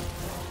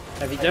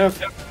 Heavy dev.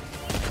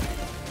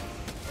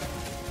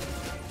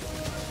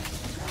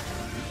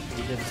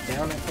 Heavy dev is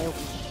down, I think.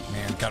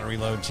 Man, gotta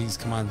reload. Jeez,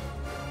 come on.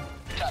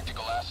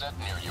 Tactical asset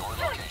near your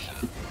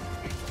location.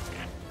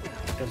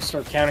 Gotta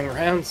start counting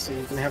rounds so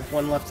you can have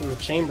one left in the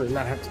chamber and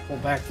not have to pull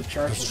back the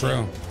charge. That's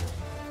true.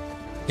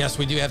 Yes,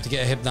 we do have to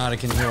get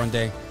Hypnotic in here one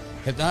day.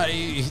 Hypnotic,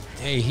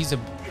 hey, he's a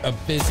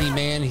busy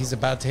man. He's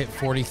about to hit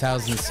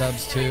 40,000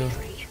 subs too.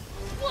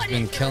 He's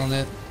been killing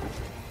it.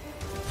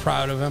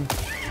 Proud of him.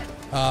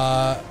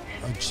 Oh,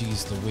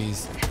 jeez,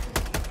 Louise.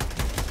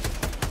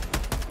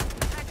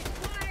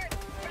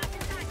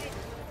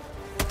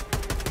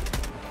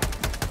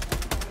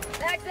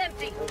 Bag's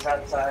empty. Who's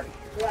outside?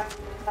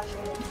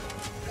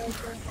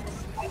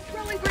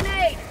 Throwing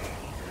grenade.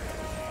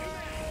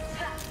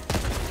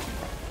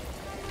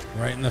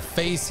 Right in the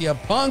face, you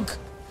punk.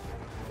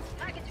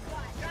 Package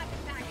acquired.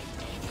 Dropping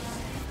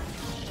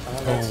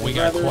package. Oh, we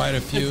got quite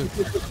a few.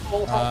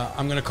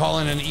 I'm gonna call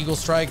in an Eagle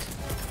Strike.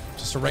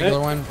 Just a regular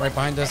one right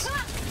behind us.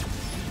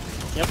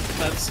 Yep,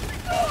 that's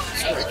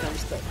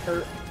strikes that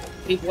hurt.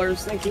 People are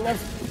thinking of.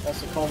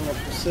 Also calling a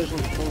precision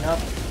to clean up.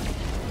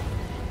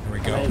 There we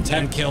go.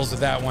 10 kills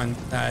with that one.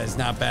 That is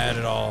not bad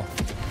at all.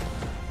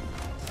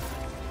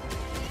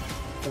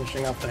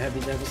 Finishing off the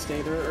heavy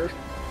devastator.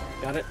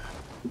 Got it.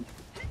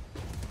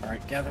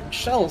 Alright, gathering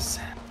shells.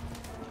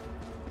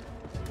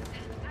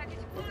 Package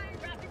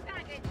acquired. Dropping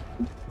package.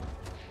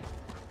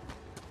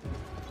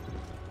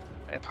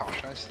 I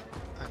apologize.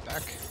 I'm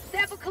back.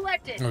 Sample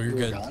collected. Oh, you're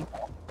good. gone?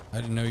 I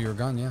didn't know you were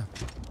gone, yeah.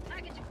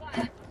 Package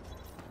acquired.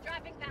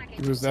 Dropping package.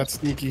 He was that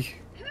sneaky.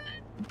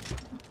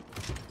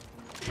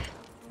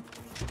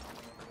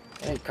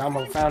 Hey,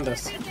 Combo found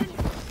us.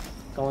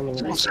 Calling in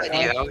the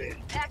resupply.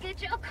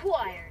 Package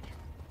acquired.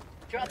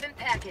 Dropping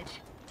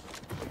package.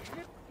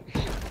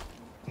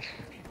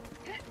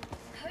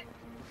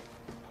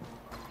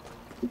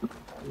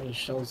 How many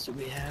shells do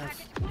we have?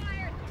 Package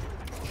acquired.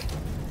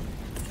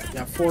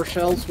 Got 4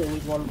 shells, we'll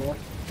need 1 more.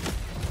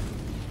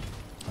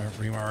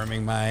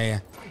 Rearming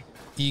my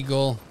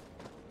Eagle.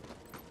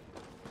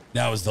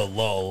 That was the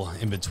lull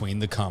in between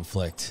the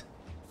conflict.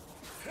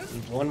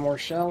 Need 1 more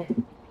shell.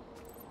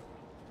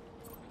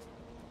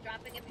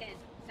 Dropping a pin.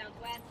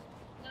 Southwest.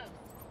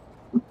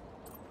 Close.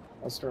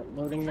 I'll start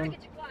loading them.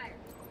 Package acquired.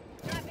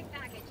 Dropping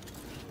package.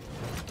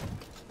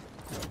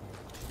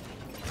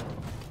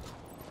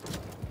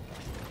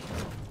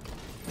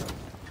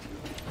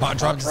 Bot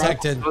drop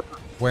detected.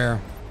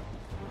 Where?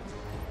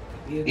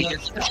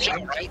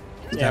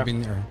 Yeah.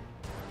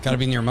 Gotta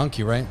be near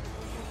Monkey, right?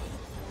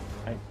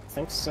 I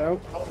think so.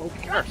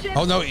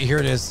 Oh no, here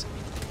it is.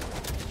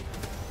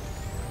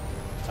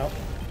 Oh.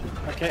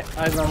 Okay,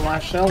 eyes on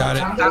last shell. Got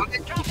it.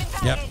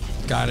 Yep,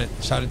 got it.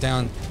 Shot it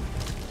down.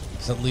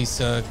 There's at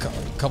least a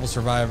couple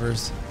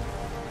survivors.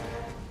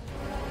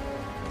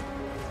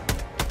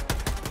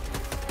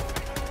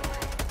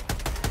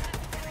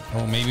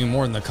 Oh, maybe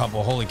more than a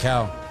couple. Holy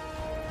cow.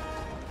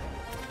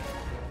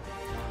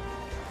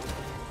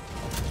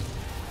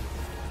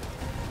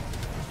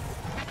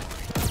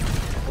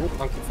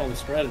 Monkey found a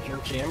strategy,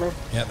 jammer.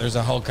 Yeah, there's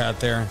a Hulk out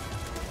there.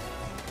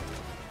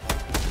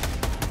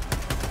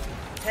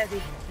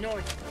 Heavy,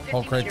 north. 50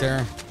 Hulk right meters.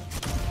 there.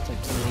 Take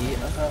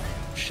the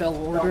shell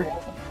order.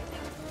 Alright,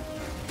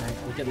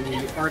 we're getting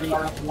the Artie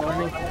up and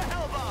running.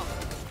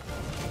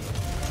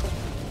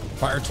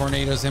 Fire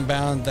tornadoes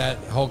inbound. That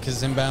Hulk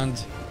is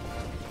inbound.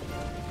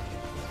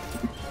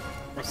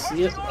 I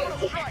see it.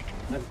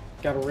 I've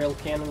got a rail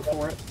cannon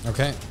for it.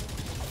 Okay.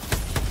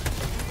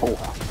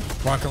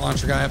 Rocket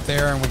launcher guy up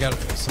there, and we got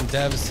some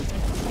devs.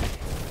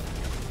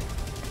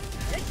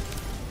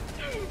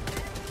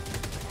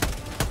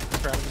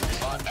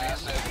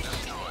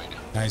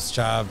 Nice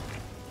job.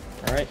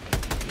 All right.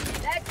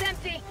 That's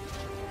empty.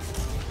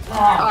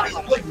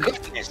 Oh, my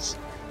goodness.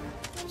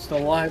 Still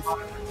alive.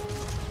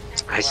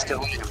 I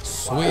still am.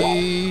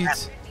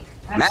 Sweet.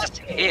 That's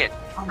it.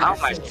 How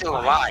am I still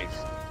alive?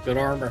 Good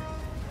armor.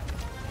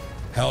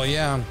 Hell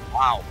yeah.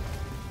 Wow.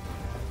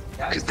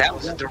 Because that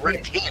was a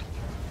direct hit.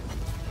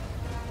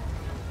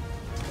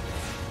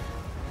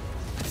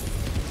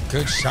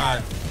 Good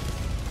shot.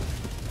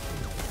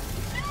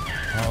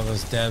 All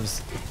those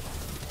devs.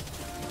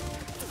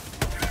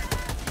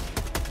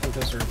 I think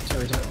those are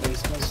turret at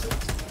least.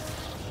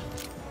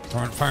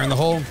 Fire in the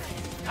hole.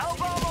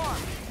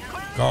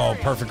 Oh,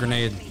 perfect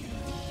grenade.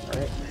 All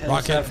right.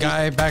 Rocket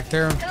guy back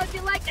there. How'd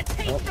you like to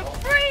taste the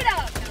freedom?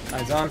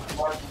 Eyes on.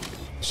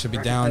 Should be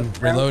down.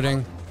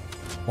 Reloading.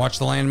 Watch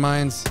the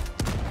landmines.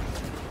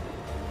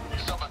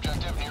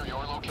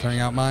 Clearing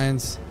out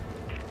mines.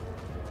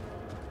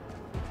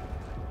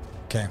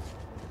 Okay.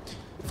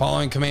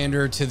 Following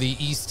commander to the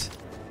east.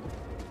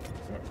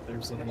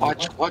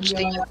 Watch the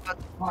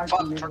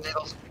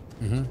tornadoes.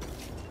 Mm-hmm.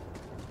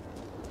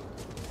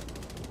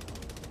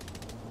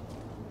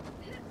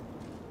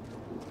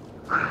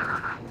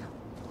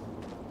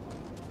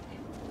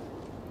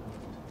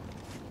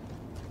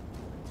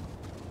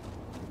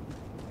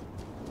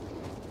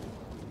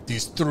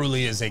 This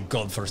truly is a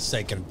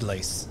godforsaken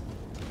place.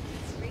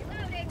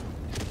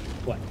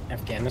 What?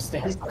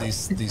 Afghanistan?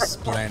 This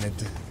planet,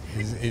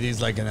 it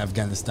is like an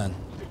Afghanistan.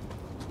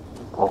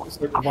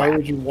 Why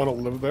would you want to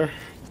live there?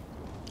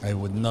 I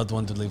would not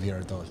want to live here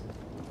at all.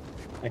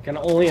 I can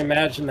only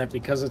imagine that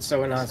because it's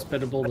so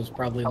inhospitable, there's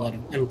probably a lot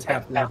of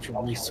untapped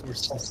natural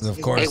resources. Of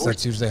course,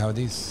 that's usually how it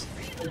is.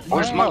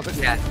 Where's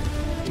Monkey at?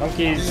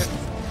 Monkey's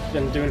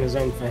been doing his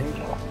own thing.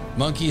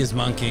 Monkey is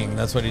monkeying.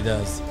 That's what he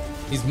does.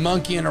 He's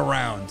monkeying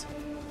around.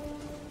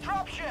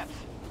 Drop ships.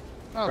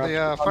 Oh,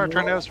 the fire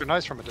tornadoes are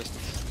nice from a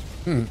distance.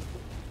 Hmm.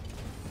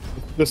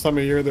 This time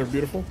of year, they're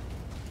beautiful.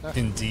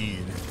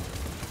 Indeed.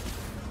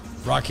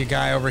 Rocket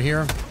guy over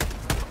here.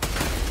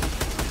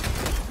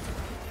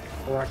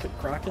 Rocket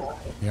Crocket.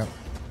 Yep.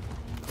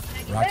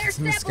 Rockets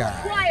in the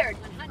sky.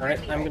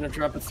 Alright, I'm gonna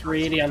drop a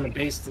 380 on the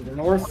base to the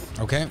north.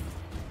 Okay.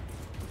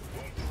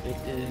 It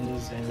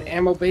is an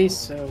ammo base,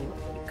 so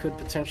it could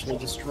potentially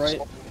destroy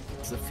it.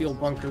 It's the fuel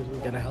bunkers we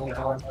got a hell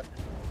on.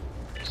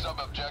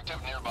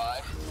 Sub-objective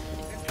nearby.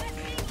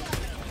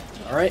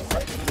 Alright,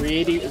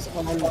 380 is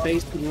on the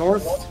base to the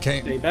north.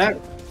 Okay. Stay back.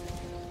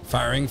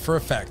 Firing for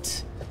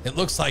effect. It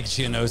looks like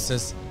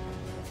Geonosis.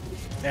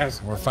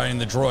 Yes. We're fighting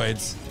the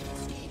droids.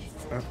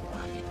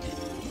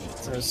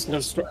 So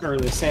snowstorm or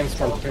the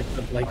sandstorm picked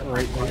up like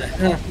right when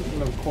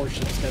the core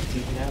ships got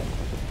beaten out.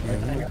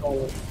 Right,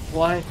 I'll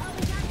fly.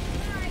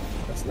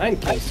 That's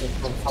 9K so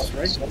far,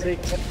 right? I'll take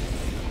it.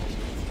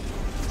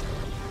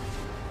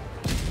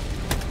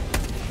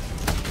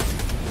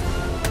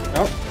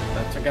 Oh,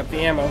 that took out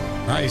the ammo.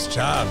 Nice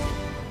job.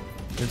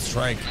 Good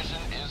strike.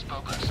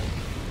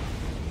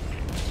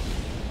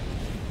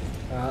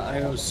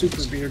 I owe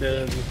Super Beer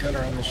to the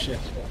gunner on the ship.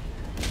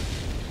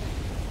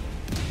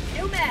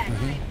 New mag.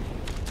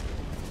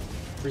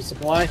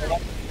 Resupply.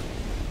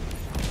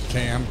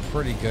 Okay, I'm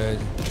pretty good.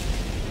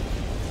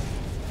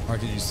 I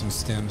could use some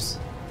stims.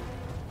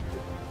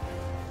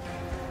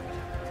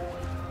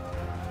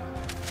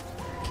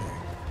 Okay.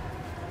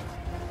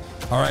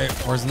 All right,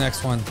 where's the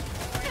next one?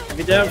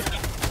 Heavy dev.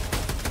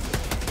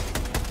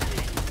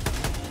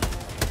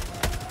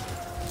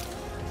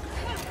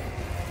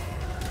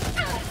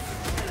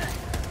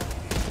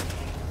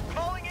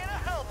 Calling in a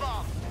hell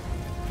bomb.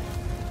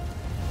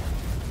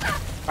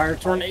 Fire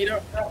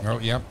tornado. Oh,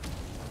 yep.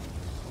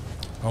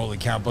 Holy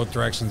cow, both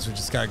directions. We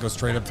just gotta go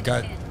straight up the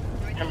gut.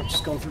 I'm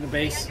just going through the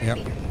base. Yep.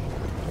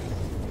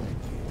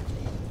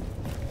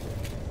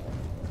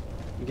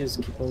 You guys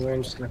keep away.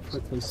 I'm just gonna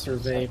quickly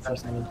survey if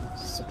there's any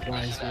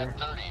supplies here.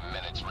 30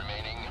 minutes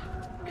remaining.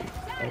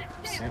 Oh,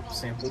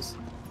 samples.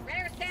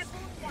 Rare sample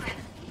acquired.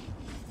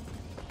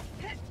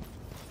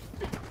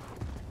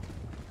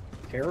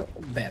 Pair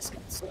of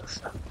baskets.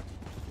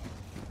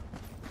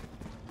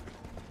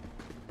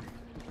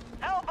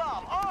 Hell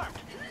bomb armed.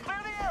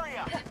 Clear the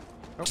area.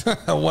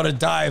 What a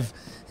dive.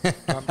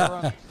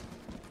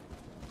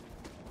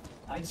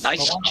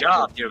 Nice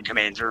job, dear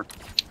Commander.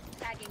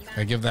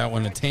 I give that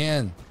one a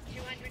 10.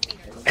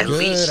 At Good,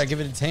 least. I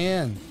give it a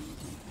 10.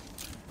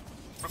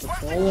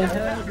 Patrol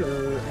ahead,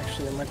 or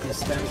actually there might be a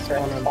status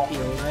one on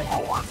POI.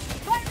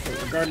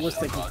 But regardless,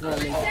 they can throw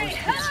me in the first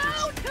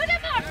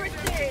place.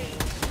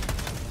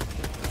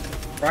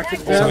 Rocket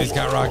So Dev. he's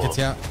got rockets,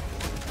 yeah.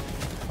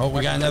 Oh,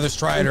 we got another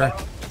Strider.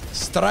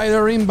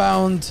 Strider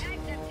inbound.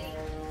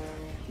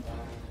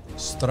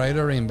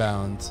 Strider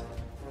inbound.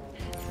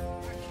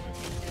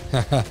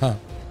 All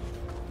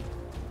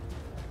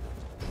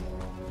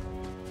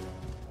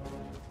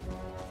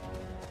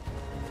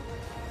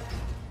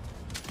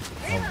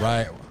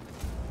right.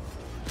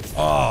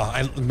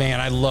 Oh,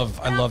 man, I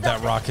love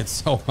that rocket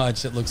so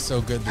much. It looks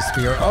so good. The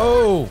spear.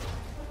 Oh,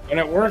 When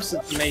it works,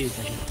 it's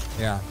amazing.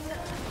 yeah.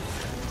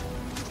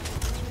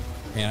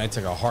 Man, I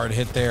took a hard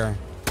hit there.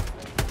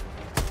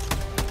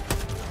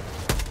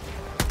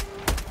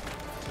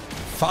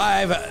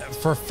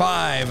 For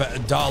 $5,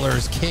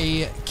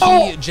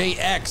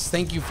 KJX.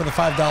 Thank you for the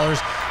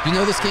 $5. You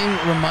know, this game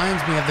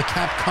reminds me of the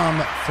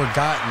Capcom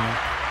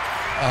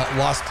Forgotten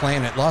Lost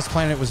Planet. Lost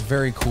Planet was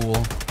very cool,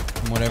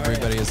 from what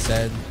everybody has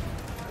said.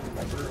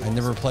 I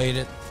never played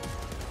it.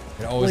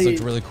 It always looked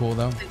really cool,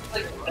 though.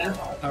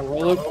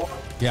 Rolo.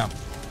 Yeah.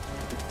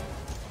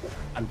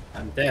 I'm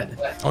dead.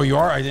 Oh, you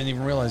are? I didn't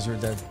even realize you were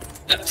dead.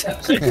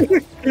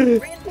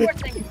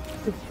 Reinforcing.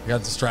 I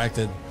got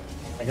distracted.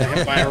 I got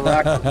hit by a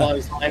rocket while I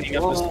was lining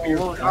up the spear.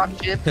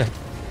 Dropship.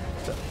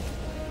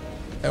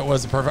 That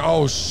was perfect.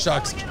 Oh,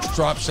 shucks.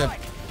 Dropship.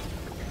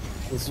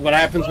 This is what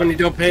happens when you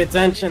don't pay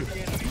attention.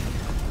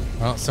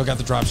 Well, still got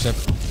the dropship.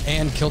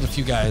 And killed a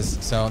few guys,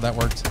 so that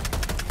worked.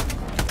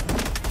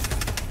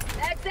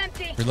 Bag's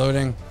empty.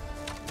 Reloading.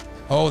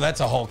 Oh, that's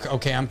a Hulk.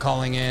 Okay, I'm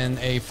calling in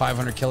a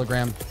 500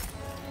 kilogram.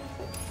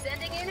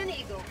 Sending in an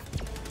eagle.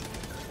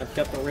 I've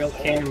got the real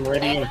cannon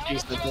ready in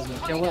case that doesn't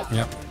kill it.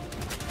 Yep.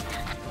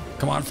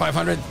 Come on,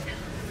 500.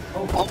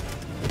 Oh.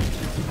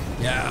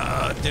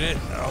 Yeah, did it?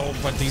 Oh,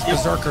 but these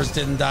berserkers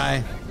didn't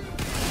die.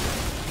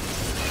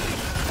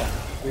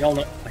 We all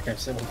know, like I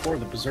said before,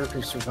 the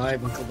berserkers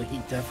survive until the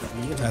heat death of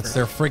the universe. That's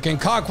their freaking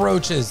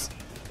cockroaches.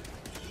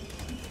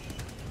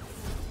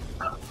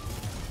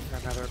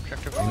 Another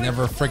objective. They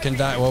never freaking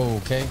die. Whoa,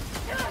 okay.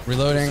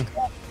 Reloading.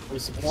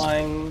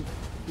 Resupplying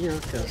here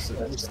because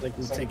it looks like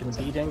we've taken a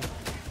beating.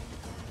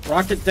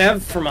 Rocket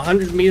Dev from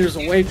 100 meters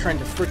away trying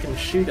to freaking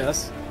shoot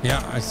us.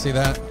 Yeah, I see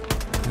that.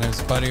 And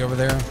there's Buddy over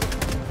there.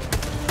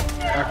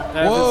 Rocket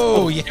Dev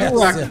Whoa, is, yes.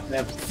 Rocket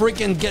Dev.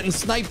 Freaking getting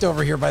sniped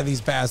over here by these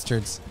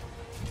bastards.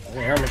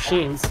 They are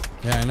machines.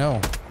 Yeah, I know.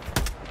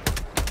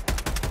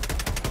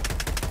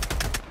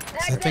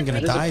 Is that thing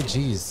gonna die?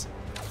 Jeez.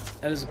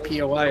 That is a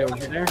POI over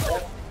there.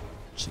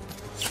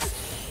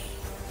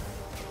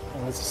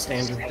 Oh, that's a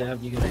standard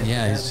dev. You gotta hit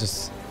Yeah, that. he's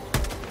just.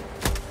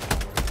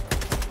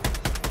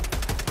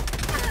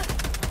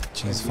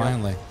 Jeez,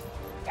 finally.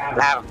 Got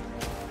him.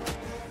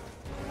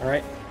 All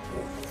right.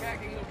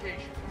 Tagging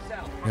location.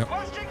 South. Yep.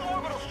 Busting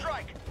orbital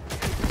strike.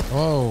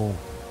 Whoa,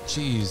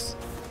 jeez.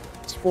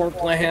 Spore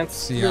plants.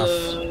 See ya.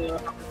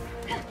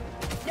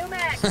 No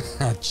mag.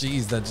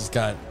 Jeez, that just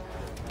got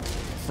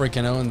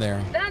freaking owned there.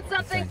 Found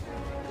something.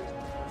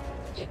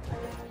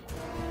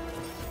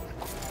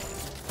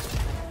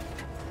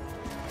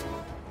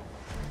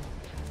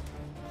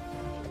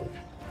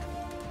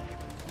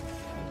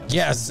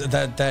 Yes,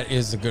 that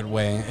is a good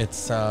way.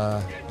 It's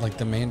like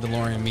the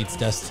Mandalorian meets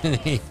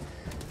Destiny.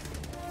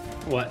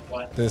 What?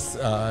 This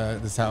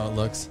is how it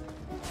looks.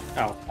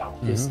 Oh,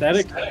 the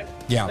aesthetic?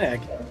 Yeah. I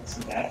can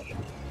see that.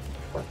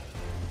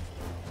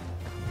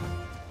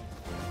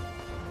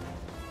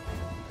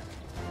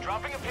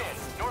 Dropping a pin.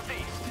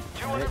 Northeast.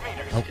 200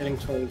 meters. Oh. Heading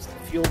towards the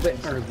fuel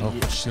bit or the Oh,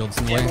 shield's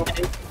in the way. ammo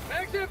bay.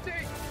 Bag's empty.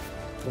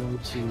 Going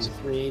to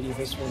 380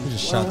 this one. You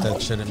just as shot well.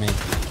 that shit at me.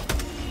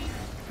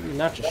 You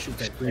not just shoot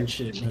that green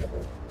shit at me.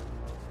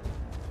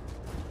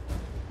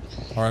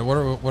 All right, what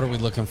are we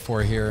looking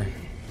for here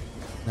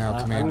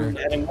now, Commander?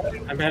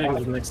 I'm heading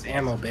to the next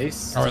ammo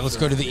base. All right, let's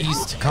go to the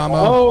east, Commo.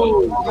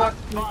 Oh!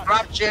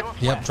 Dropship.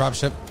 Yep,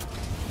 dropship.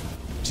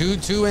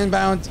 Two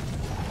inbound.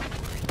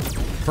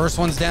 First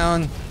one's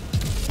down.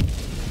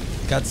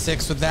 Got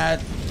 6 with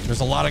that.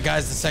 There's a lot of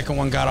guys. The second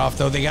one got off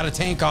though. They got a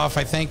tank off,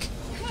 I think.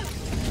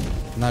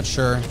 I'm not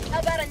sure.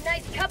 How about a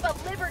nice cup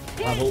of liver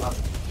tea? Level.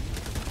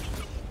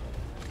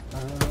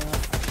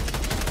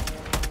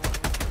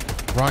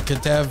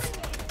 Rocket Dev.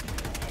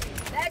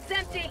 Bag's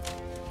empty.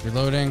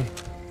 Reloading.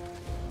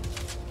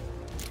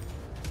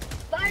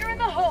 Fire in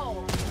the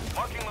hole.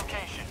 Marking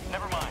location.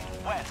 Never mind.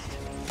 West.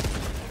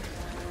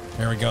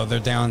 There we go. They're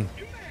down.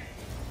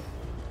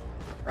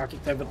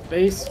 Rocket Dev at the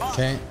base.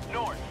 Okay.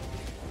 North.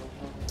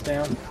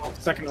 Down.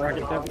 Second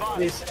rocket Dev at the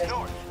base.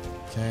 North.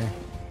 Okay.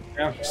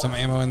 Yeah. Some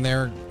ammo in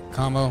there,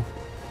 Commo.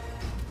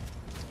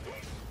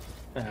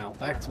 Now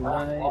back to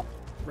my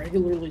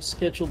regularly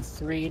scheduled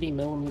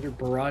 380mm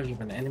barrage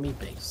of an enemy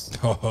base.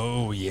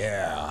 Oh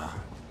yeah.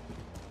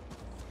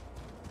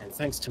 And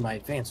thanks to my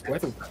advanced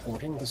weather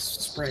reporting, the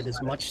spread is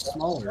much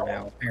smaller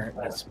now,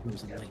 apparently,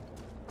 supposedly.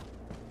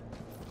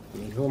 I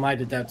mean, who am I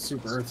to doubt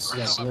Super Earth's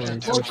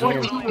Losers.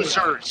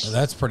 Well,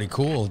 that's pretty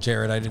cool,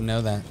 Jared. I didn't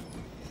know that.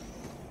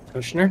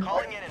 Kushner?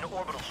 Calling in an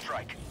orbital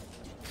strike.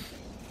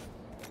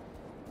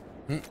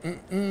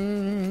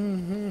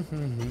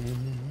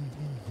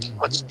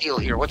 What's the deal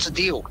here? What's the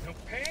deal?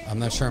 I'm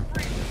not sure.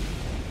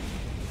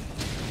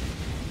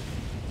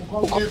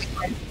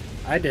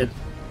 I did.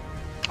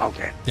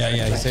 Okay. Yeah,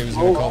 he said he was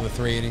gonna call the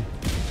 380.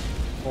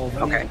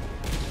 Okay.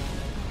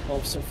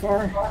 12 so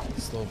far.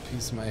 This little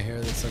piece of my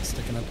hair that's like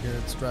sticking up here,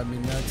 it's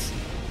driving me nuts.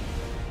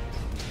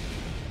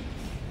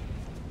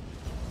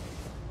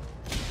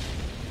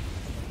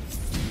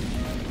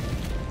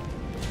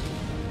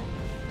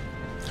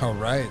 All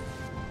right.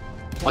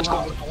 What's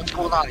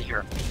going on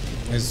here?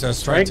 Is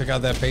Strike took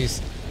out that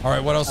base. All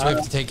right, what else do we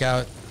have to take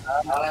out?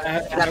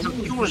 That's some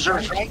fuel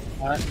reserves, right?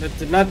 That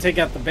did not take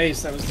out the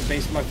base. That was the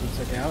base Monkey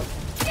took out.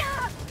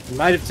 We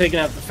might have taken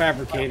out the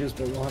fabricators,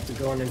 but we'll have to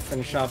go in and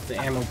finish off the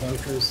ammo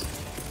bunkers.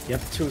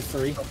 Yep, 2 of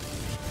 3.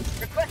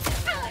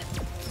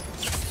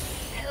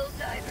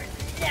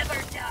 Helldivers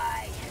never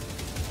die.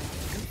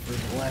 For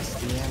blast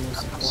the ammo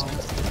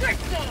supplies. Get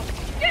some!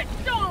 Get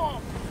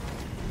some!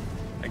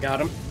 I got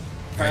him.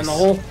 Fire in the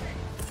hole.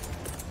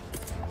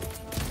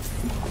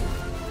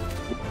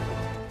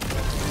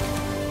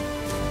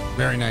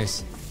 Very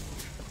nice.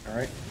 All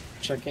right,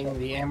 checking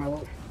the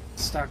ammo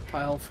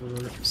stockpile for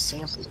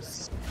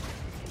samples.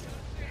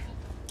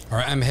 All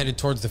right, I'm headed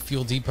towards the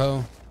fuel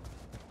depot.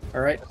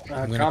 All right,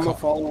 combo,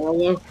 follow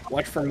Rolo.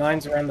 Watch for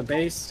mines around the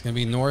base. It's gonna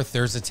be north.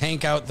 There's a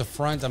tank out the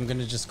front. I'm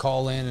gonna just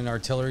call in an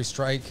artillery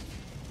strike.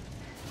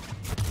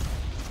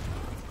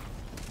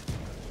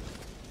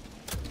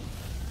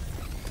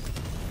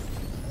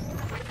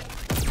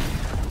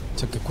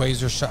 Took a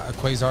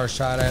quasar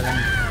shot at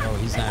him. Oh,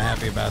 he's not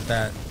happy about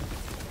that.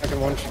 I can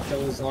one-shot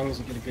kill as long as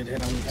you get a good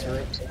hit on the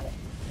turret.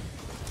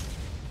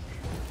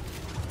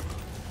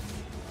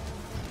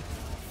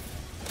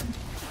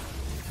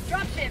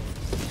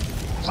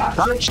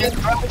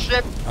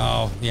 Dropship!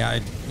 Oh, yeah,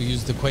 I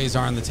used the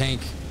quasar on the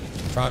tank.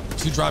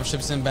 2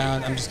 dropships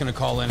inbound. I'm just going to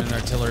call in an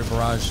artillery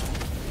barrage.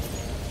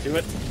 Do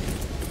it.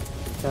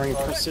 Throwing a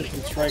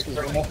precision strike as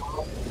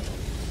well.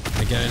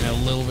 I get in a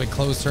little bit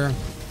closer.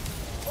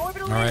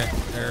 All right,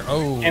 there.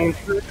 Oh.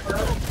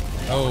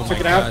 Oh my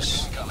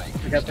gosh.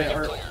 I got that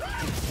hurt.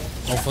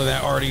 Hopefully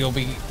that already will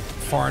be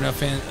far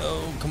enough in.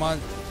 Oh, come on.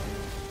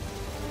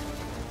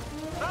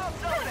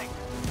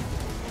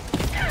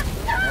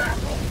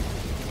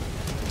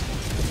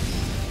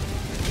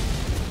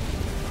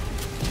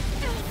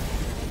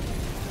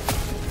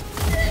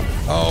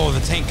 Oh, the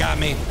tank got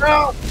me.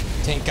 No.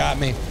 Tank got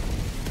me.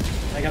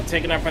 I got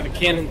taken out by the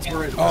cannon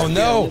turret. Oh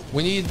no!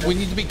 We need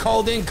to be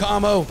called in,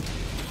 Commo.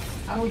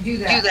 How do we do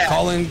that?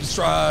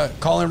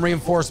 Call in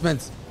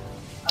reinforcements.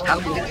 How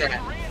do we do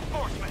that?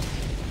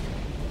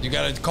 You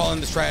gotta call in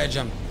the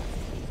stratagem.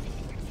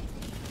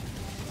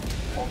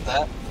 Hold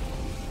that.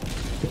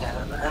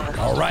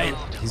 All right,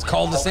 he's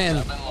called us in.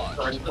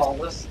 Already called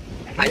this.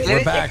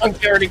 We're back. I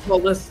already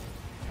called this.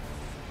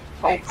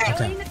 Okay.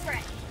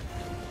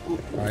 All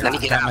right, Let me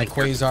get got out my of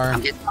here. quasar.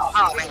 I'm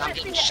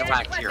getting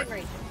shellacked here.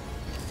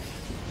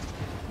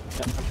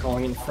 I'm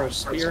calling in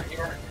first spear.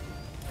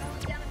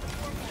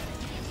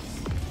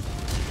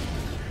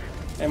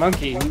 Hey,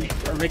 Monkey, you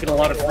are making a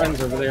lot of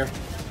friends over there.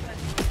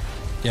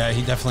 Yeah,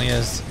 he definitely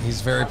is.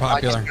 He's very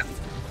popular.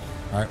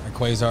 All right, my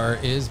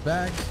quasar is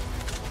back.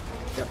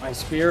 Got my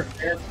spear.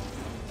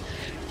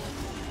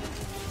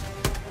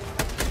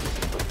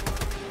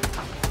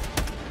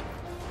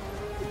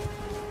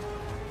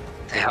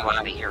 The hell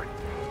out of here.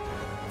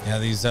 Yeah,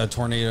 these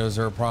tornadoes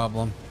are a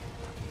problem.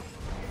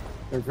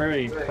 They're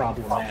very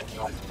problematic.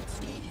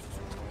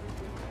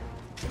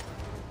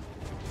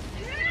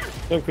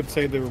 Some could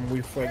say they were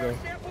muy fuego.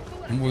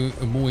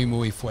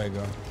 Muy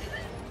fuego.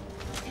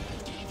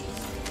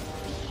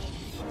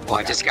 Well,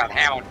 I just got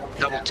hammered.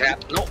 Double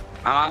tap. Nope.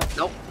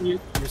 Nope.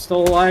 You're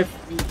still alive.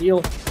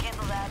 Heal.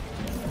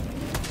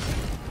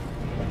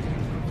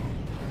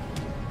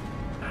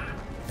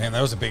 Man,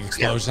 that was a big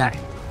explosion.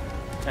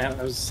 That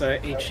was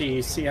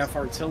HE-CF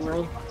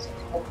artillery.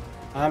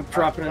 I'm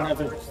dropping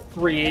another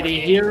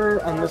 380 here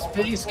on this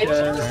base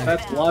because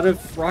that's a lot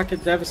of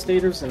rocket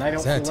devastators, and I don't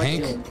Is that a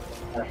feel like tank?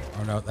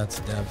 Oh no, that's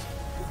a dev.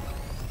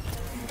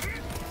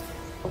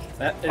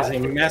 That is a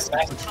massive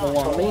patrol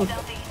on me.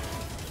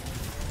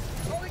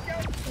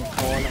 I'm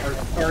calling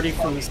Artie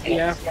from the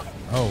CF.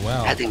 Oh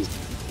wow. I think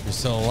You're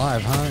still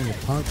alive, huh? You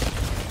punk.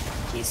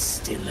 He's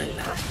still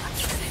alive.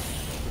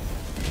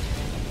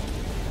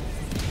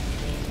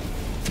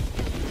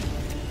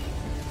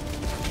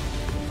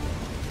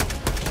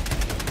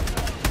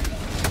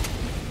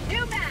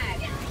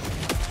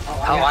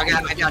 Oh, I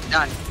got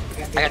done.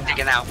 I got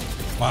taken out.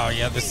 Wow,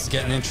 yeah, this is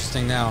getting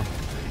interesting now.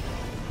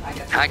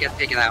 I got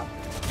taken out.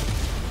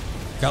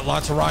 Got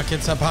lots of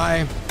rockets up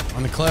high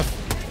on the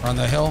cliff or on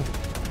the hill.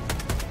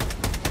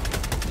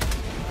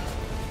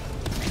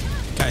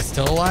 Guy's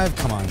still alive?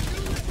 Come on.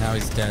 Now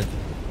he's dead.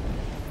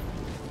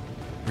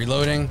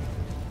 Reloading.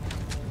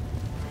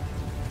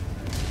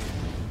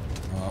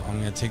 Well, I'm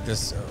gonna take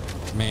this.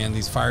 Oh, man,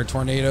 these fire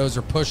tornadoes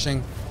are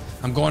pushing.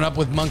 I'm going up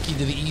with Monkey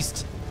to the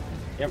east.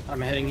 Yep,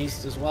 I'm heading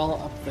east as well,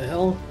 up the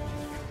hill.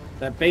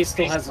 That base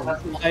still has a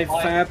live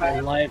fab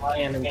and live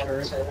cannon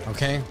turret.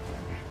 Okay.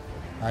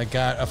 I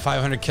got a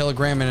 500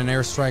 kilogram and an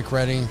airstrike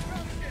ready.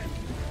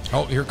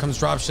 Oh, here comes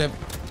dropship.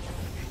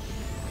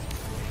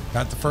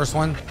 Got the first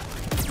one.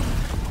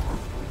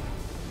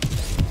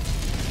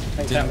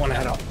 think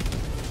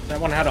that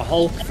one had a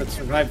Hulk that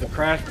survived the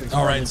crash.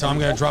 All right, so I'm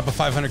gonna drop a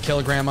 500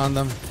 kilogram on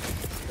them.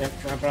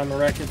 Yep, drop it on the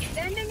wreckage.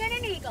 Sending in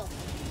an eagle.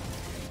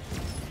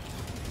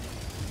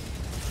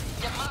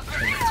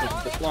 Took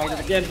a bit longer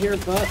to get here,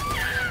 but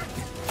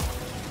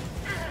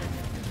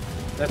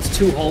that's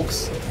 2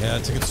 Hulks. Yeah,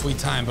 it took a sweet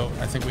time, but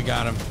I think we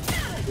got him.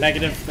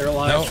 Negative, they're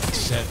alive. Nope,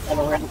 shit. On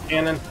the ram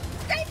cannon.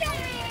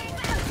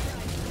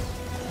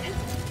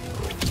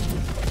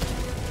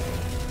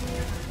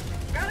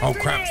 Oh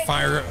crap!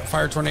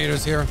 Fire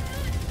tornadoes here.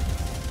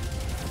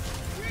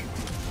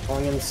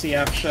 Calling in the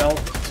CF shell.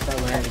 It's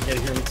probably not gonna get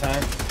here in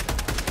time.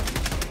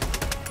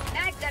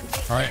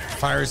 All right,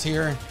 fire's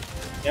here.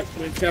 Yep,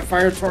 we've got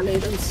fire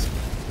tornadoes.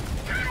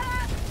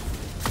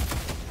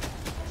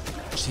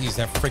 Jeez,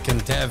 that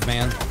freaking dev,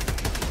 man.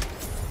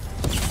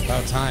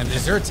 About time.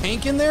 Is there a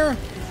tank in there?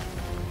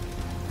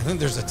 I think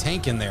there's a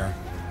tank in there.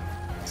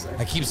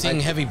 I keep seeing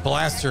heavy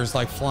blasters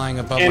like flying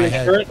above my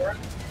head.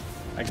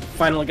 I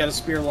finally got a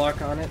spear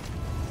lock on it.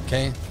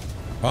 Okay.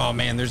 Oh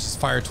man, there's just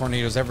fire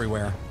tornadoes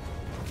everywhere.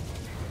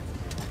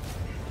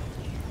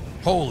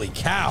 Holy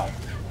cow.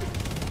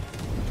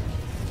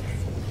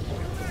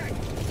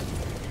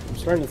 I'm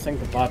starting to think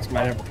the bots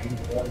might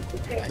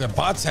have... The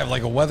bots have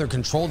like a weather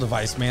control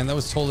device, man. That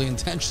was totally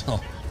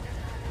intentional.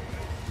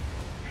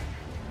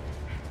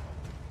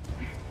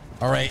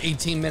 All right,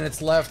 18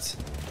 minutes left.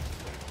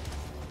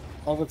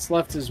 All that's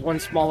left is one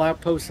small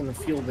outpost and the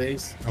fuel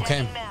base.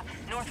 Okay.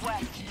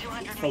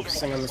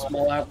 Focusing on the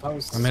small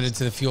outpost. I'm headed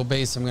to the fuel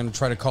base. I'm going to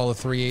try to call a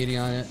 380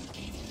 on it.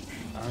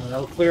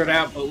 They'll clear it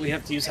out, but we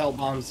have to use hell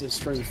bombs to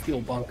destroy the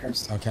fuel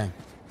bunkers. Okay.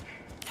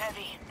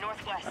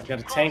 I've got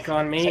a tank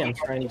on me. I'm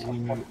trying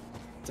to...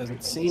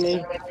 Doesn't see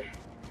me.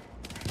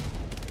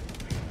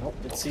 Nope,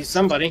 it sees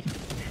somebody.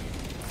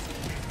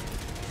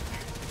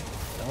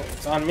 No,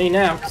 it's on me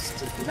now.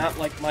 It's not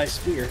like my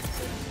spear.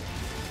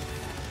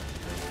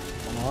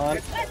 Come on.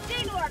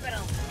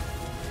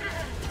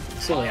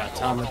 Silly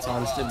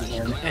automatons didn't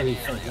learn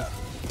anything.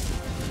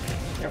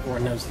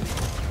 Everyone knows that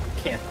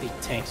you can't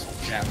beat tanks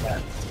with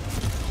javelins.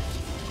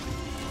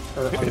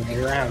 Or other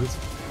way around.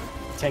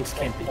 Tanks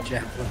can't beat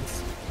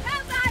javelins.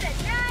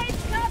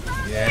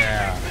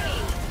 Yeah.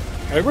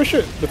 I wish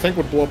the tank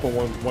would blow up a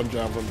one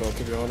javelin though,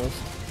 to be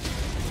honest.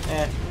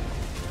 Eh.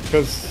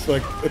 Because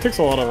like it takes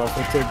a lot of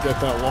effort to get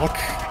that lock.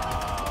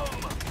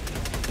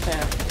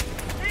 Yeah.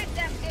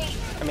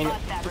 I mean,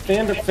 if they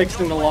end up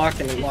fixing the lock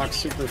and it locks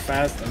super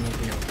fast, then it'll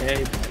be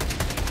okay.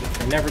 But if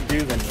they never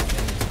do, then they'll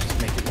just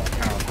make it more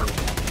powerful.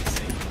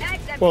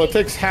 Well, it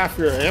takes half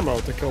your ammo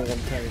to kill one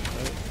tank,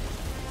 right?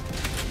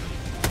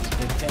 It's a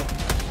big tank.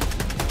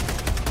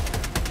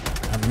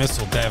 A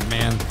missile dev,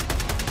 man.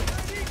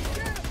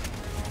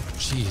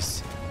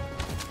 Jeez.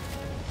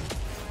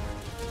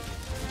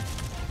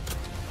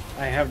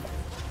 I have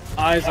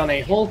eyes on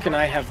a Hulk and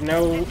I have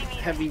no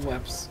heavy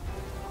weapons.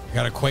 I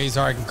got a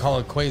quasar. I can call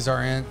a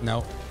quasar in.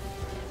 No.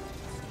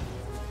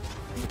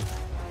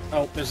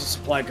 Oh, there's a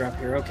supply drop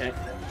here. Okay.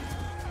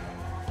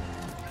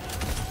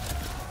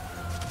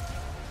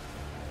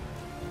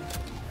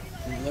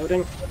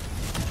 Reloading.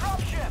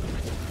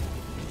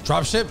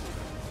 Dropship?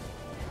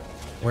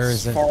 Where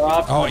is it? Far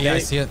off. Oh, yeah, I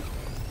see it.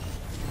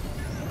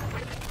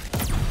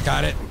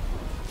 Got it.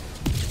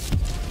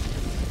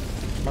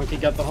 Monkey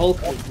got the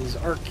Hulk with his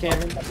arc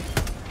cannon.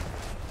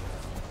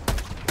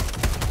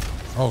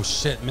 Oh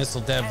shit,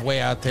 missile dev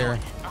way out there.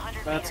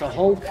 That's a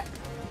Hulk.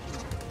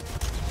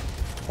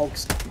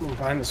 Hulk's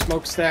behind the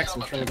smokestacks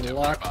and trying to get a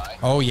lock.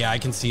 Oh yeah, I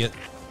can see it.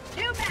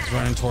 It's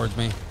running towards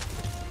me.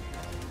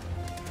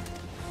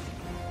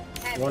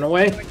 One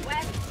away.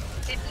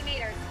 50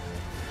 meters.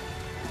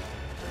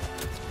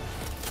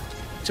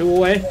 2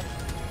 away.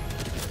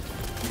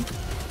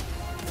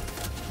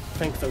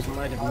 I think those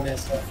might have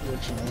missed,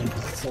 unfortunately.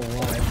 It's still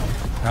alive.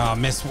 Oh,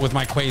 missed with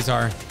my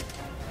quasar.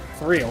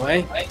 3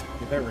 away.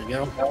 There we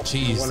go.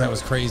 Jeez, that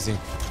was crazy.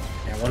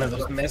 Yeah, one of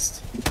those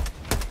missed. I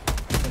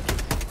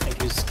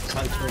think he's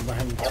contouring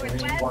behind the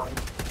terrain.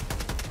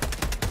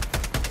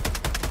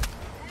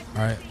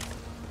 All right,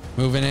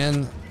 moving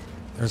in.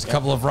 There's a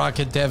couple of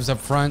rocket devs up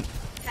front.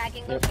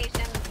 Tagging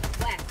location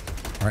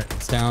west. All right,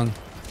 it's down.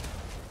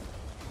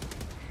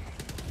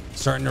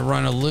 Starting to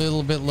run a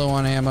little bit low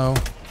on ammo.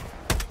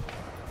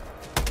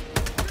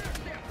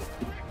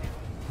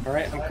 All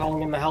right, I'm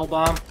calling in the hell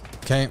bomb.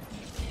 Okay.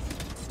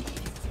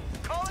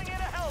 Calling in a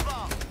hell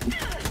bomb.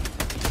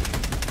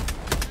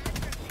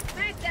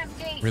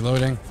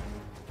 Reloading.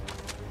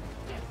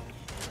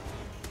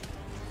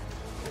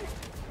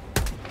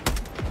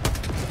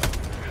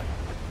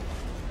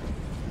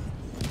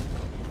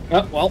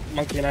 Oh, well,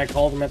 Monkey and I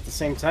called them at the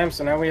same time,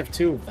 so now we have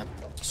 2 of them.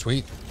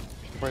 Sweet.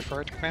 Wait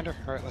for it, Commander.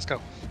 All right, let's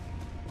go.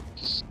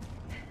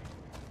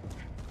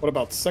 What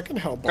about second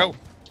hell bomb? Go.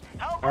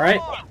 All right.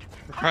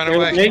 Run Clear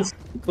away. the base.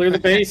 Clear the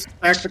base.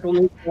 Tactical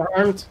nuke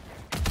armed.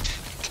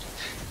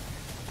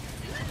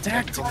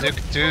 Tactical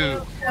nuke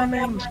do.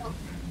 Coming.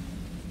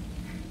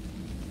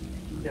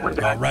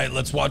 All right,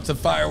 let's watch the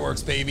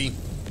fireworks, baby.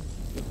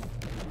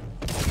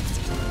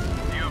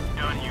 You've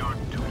done your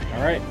duty.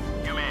 All right.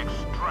 You may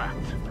extract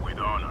with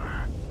honor.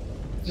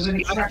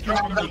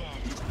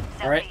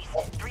 Alright,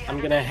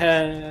 I'm gonna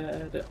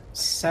head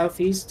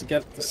southeast to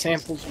get the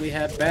samples we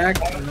had back,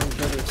 and then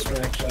go to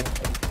extraction.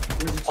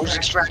 Where's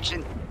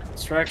extraction?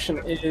 Extraction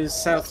is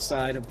south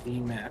side of the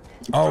map.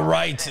 All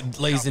right,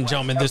 ladies and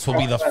gentlemen, this will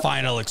be the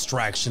final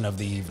extraction of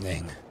the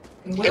evening.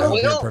 It I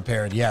hope you're will?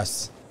 prepared.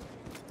 Yes.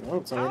 Oh,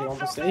 it's already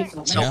almost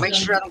 8. So Yeah. make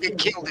sure I don't get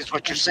killed is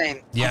what you're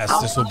saying. Yes,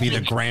 this will be the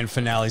grand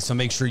finale, so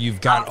make sure you've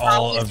got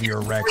all of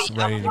your Rex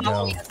ready to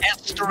go.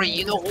 S3,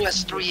 you know who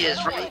S3 is,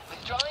 right?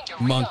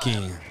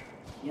 Monkey.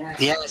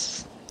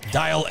 Yes.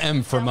 Dial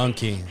M for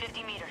monkey.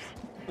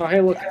 Oh, hey,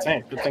 look, a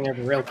tank. Good thing I have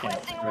a rail can.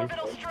 Right?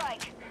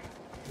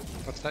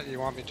 What's that? You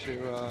want me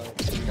to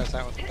take you guys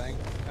out with a bang?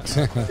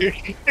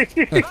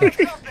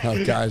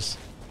 Oh, gosh.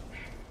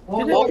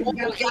 Oh,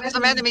 we got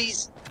some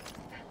enemies.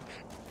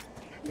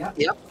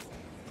 Yep.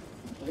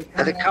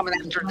 They're coming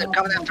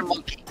after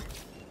Monkey.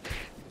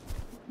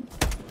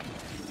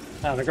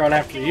 Oh, they're going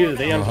after you.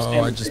 They understand.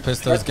 Oh, I just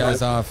pissed those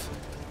guys off.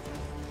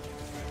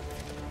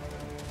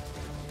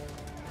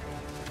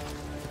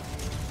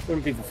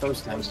 Wouldn't be the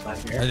first time it's not I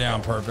here. did it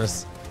on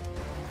purpose.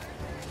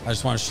 I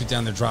just want to shoot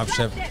down their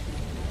dropship.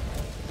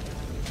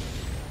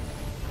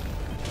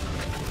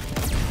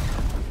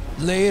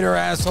 Later,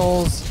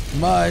 assholes.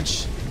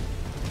 Much.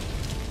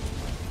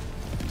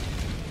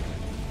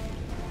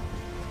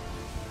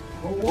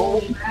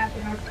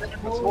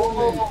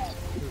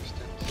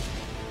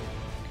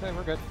 Okay,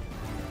 we're good.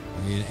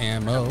 Need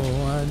ammo.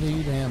 I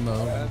need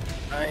ammo.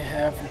 I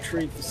have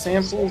retrieved the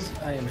samples.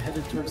 I am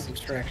headed towards the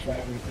extraction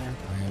point now.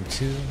 I am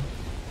too.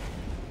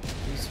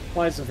 The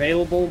supplies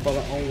available, but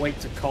I'll wait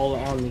to call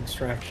on the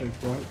extraction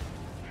point.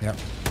 Yep.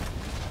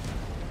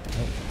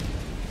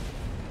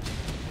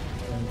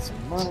 And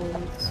some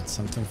mines. Got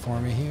something for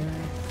me here.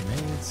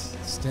 Grenades,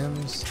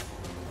 stems.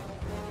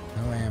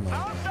 No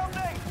ammo.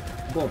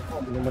 Cool.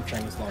 No more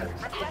Chinese lawyers.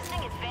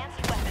 Requesting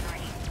advanced weaponry.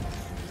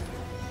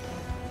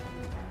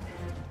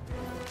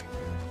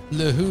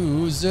 The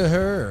who's a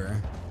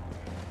her?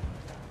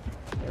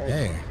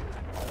 Hey.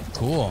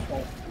 Cool.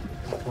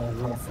 A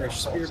little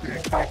fresh spear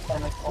backpack for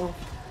myself.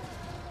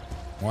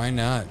 Why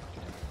not?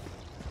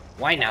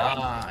 Why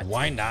not?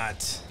 Why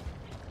not?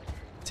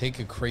 Take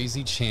a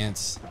crazy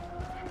chance.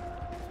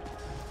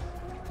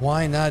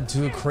 Why not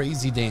do a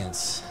crazy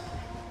dance?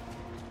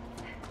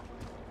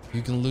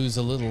 You can lose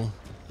a little,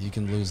 you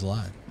can lose a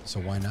lot. So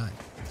why not?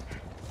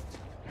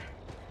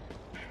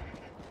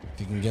 If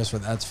you can guess where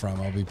that's from,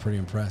 I'll be pretty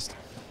impressed.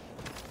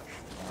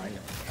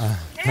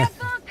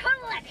 Sample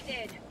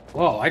collected.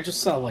 Whoa, I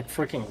just saw like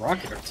freaking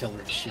rocket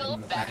artillery shooting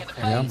in the back.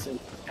 Yeah.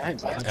 Guy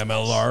bots.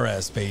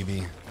 MLRS,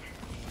 baby.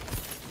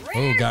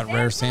 Oh, got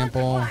rare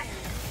sample. I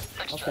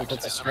don't think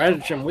that's a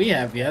stratagem we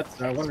have yet,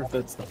 so I wonder if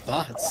it's the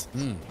bots.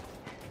 Hmm.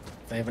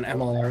 If they have an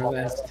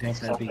MLRS tank,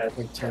 that'd be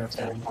quite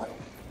terrifying.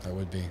 That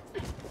would be.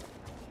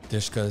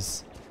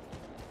 Dishkas.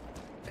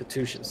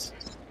 Katyushas.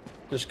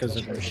 Dishkas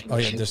are the machine. Oh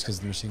yeah, Dishkas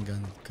the machine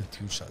gun.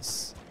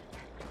 Katyushas.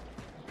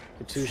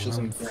 Katyushas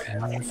and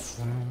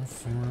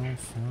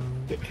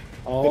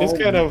It is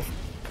kind of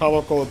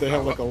comical that they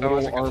have like a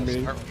little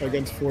army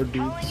against 4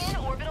 dudes.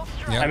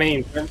 Yep. I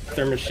mean,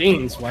 they're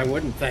machines. Why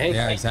wouldn't they?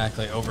 Yeah,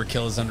 exactly.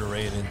 Overkill is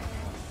underrated.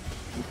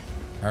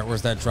 All right,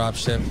 where's that drop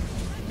ship?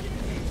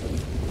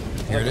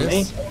 Here it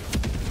is.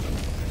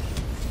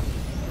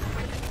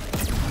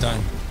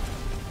 Done.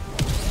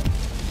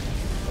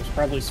 There's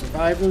probably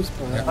survivors,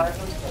 but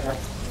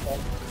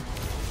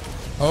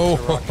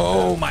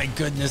Oh my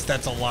goodness,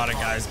 that's a lot of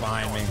guys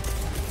behind me.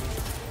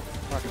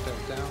 Rocket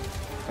deck down.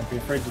 I'd be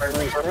afraid to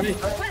close already.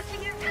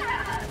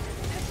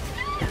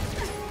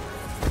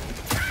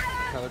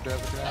 Another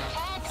dev down.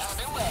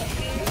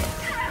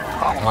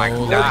 Oh my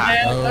Oh, God.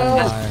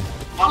 oh my.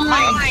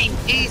 Mine!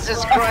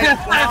 Jesus Christ!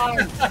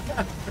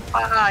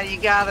 You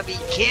gotta be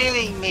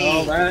kidding me!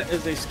 Oh, that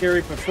is a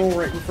scary patrol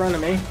right in front of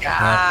me.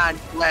 God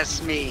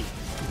bless me!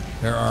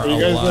 There are You a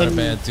guys lot of in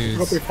bad dudes.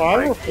 roughly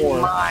 5 or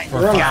 4? My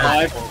We're on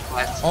God.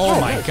 Oh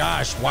my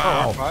gosh,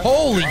 wow.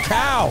 Holy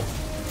cow!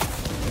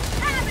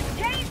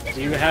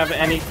 Do you have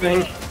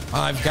anything?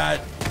 I've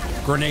got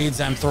grenades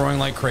I'm throwing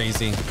like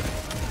crazy.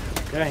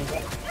 Okay.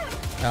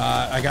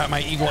 I got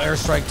my Eagle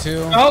airstrike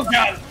too. Oh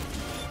God!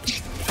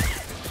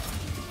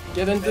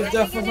 Get into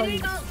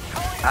definitely.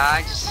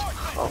 I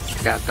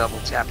just got double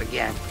tap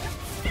again.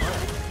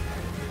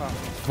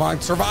 Come on,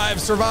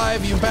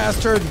 survive, you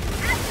bastard!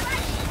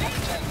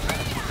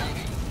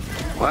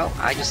 Well,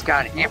 I just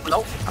got it.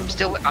 Nope, I'm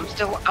still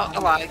out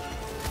alive.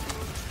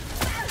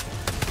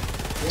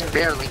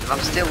 Barely, but I'm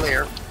still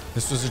there.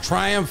 This was a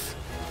triumph.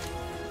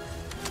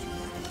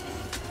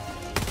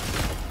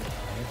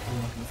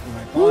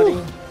 Body.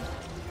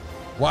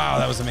 Wow,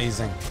 that was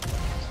amazing.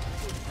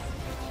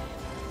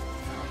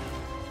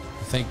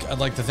 I'd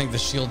like to thank the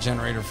shield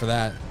generator for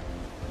that.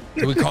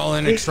 Do we call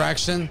in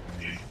extraction?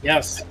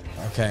 Yes.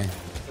 Okay.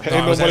 Hey, No,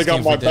 I was nobody asking got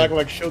if my we did. back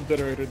like shield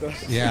generator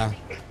does. Yeah.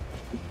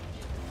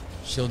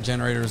 Shield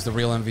generator is the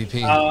real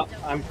MVP.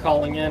 I'm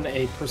calling in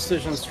a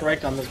precision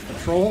strike on this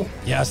patrol.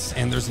 Yes,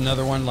 and there's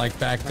another one like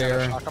back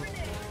there.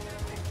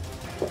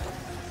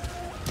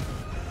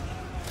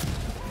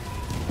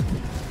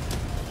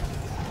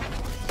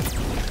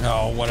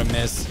 Oh, what a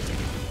miss.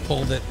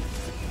 Pulled it.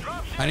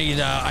 I need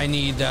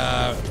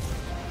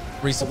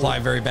resupply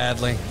very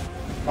badly.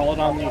 Call it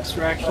on the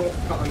extraction.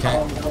 Okay.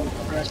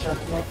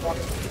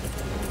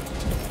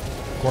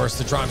 Of course,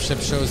 the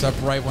dropship shows up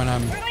right when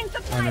I'm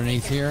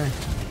underneath here.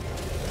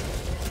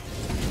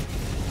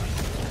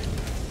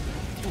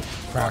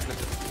 Crap.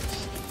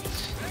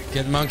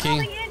 Get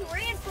monkey.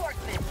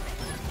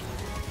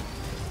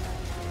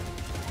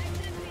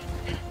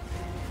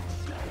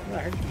 I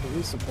heard the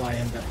resupply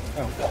in there.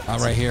 Oh,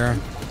 Right here.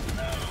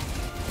 I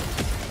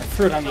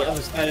threw it on the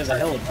other side of the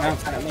hill. It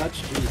bounced that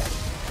much. Jeez.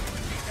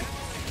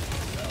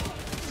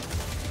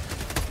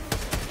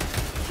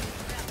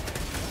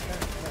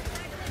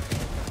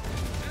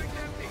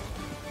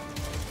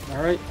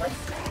 All right.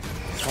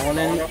 Calling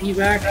in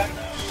evac.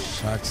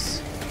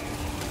 Shucks.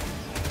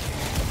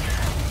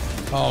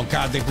 Oh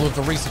god, they blew up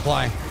the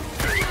resupply.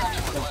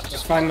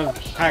 Just find the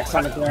packs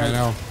on the ground. I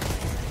know.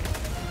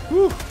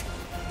 Whew.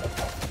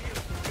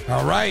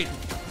 All right.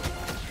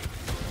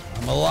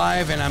 I'm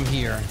alive and I'm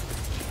here.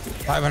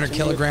 500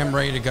 kilogram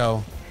ready to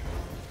go. All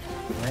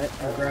right,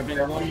 I'm grabbing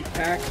one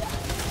pack.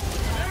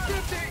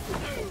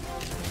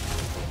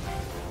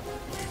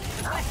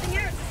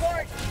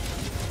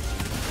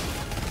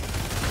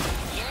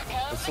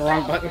 That's the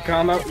wrong button,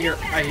 combo. Here,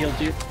 I healed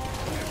you.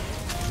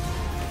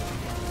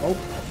 Oh.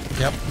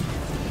 Yep.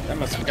 That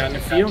must have gotten a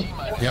few.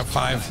 Yep,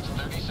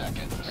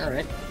 5. All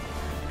right.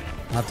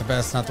 Not the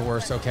best, not the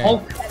worst. Okay. Oh.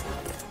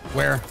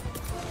 Where?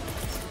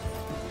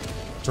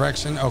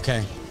 Direction?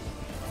 Okay.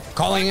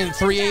 Calling in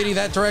 380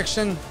 that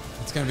direction.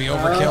 It's going to be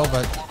overkill,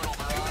 but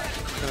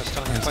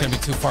it's going to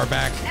be too far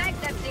back.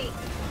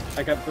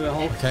 I got the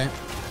hole. Okay.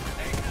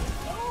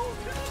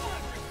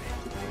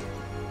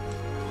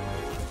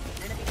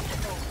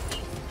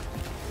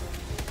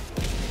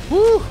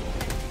 Woo!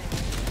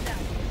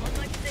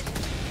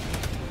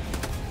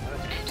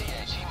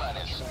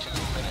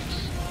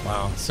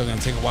 Wow, still going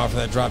to take a while for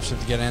that dropship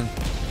to get in.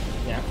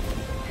 Yeah.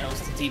 That was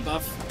the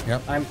debuff.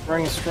 Yep. I'm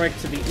throwing a strike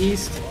to the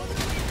east.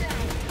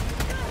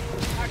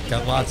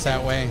 Got lots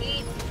that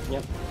way.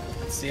 Yep.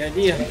 That's the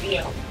idea.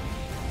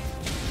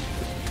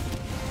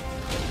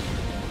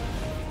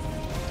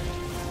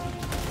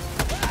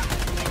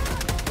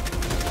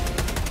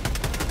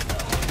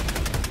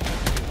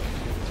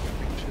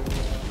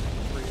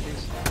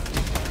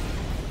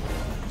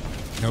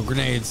 No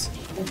grenades.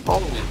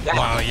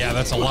 Wow, yeah,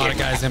 that's a lot of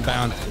guys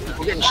inbound.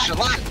 We're getting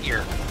shellacked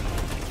here.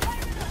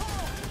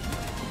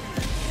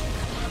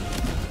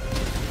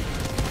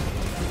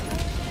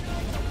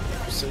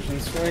 Precision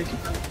strike.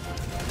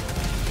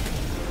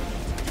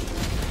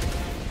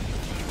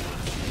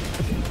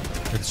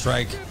 Good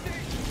strike.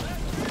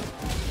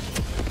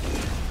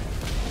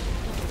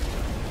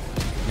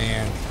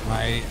 Man,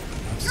 I'm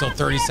still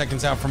 30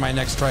 seconds out from my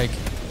next strike.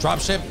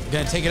 Dropship,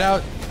 gonna take it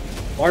out.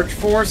 Large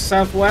force,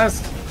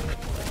 southwest.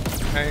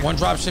 Okay. One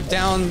dropship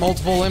down,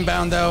 multiple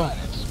inbound though.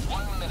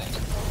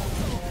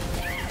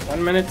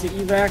 1 minute to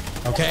evac.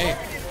 Okay.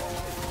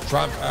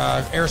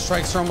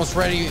 Airstrikes are almost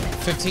ready.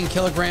 15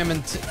 kilogram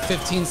in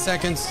 15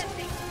 seconds.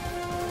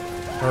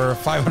 Or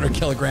 500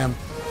 kilogram.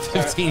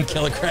 15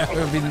 kilogram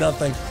would be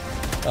nothing.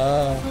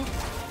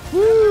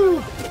 Woo!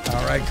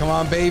 All right, come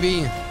on,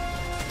 baby.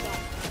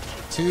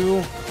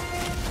 2,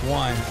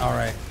 1. All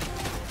right.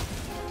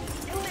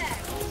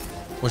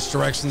 Which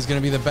direction's gonna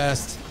be the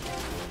best?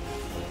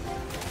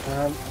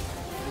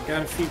 We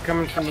got a few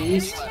coming from the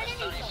east.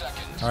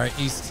 All right,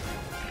 east.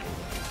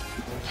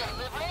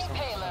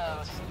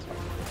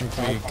 I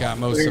think we got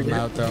most of them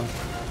out though.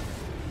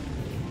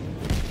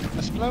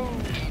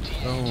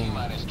 Boom.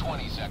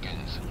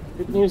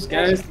 Good news,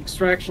 guys. The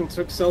extraction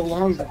took so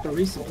long that the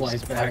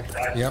resupply's back.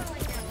 Yep.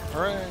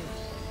 Hooray.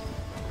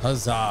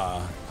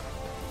 Huzzah.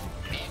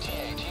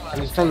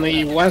 And from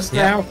the west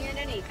now.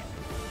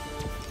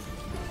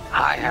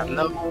 I have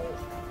no.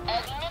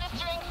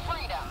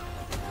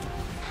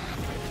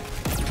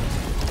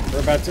 We're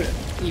about to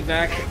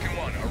evac.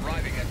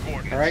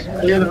 Alright,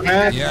 clear the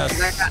pad. Yes.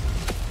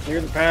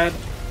 Clear the pad.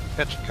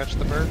 Catch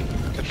the bird.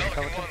 Catch the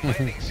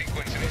pelican.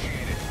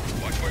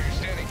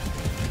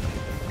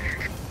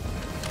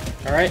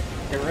 Alright,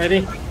 get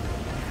ready.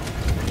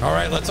 All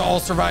right, let's all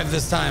survive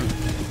this time.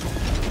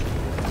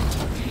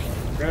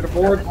 Grab a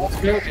board.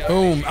 Let's go.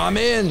 Boom, I'm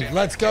in.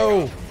 Let's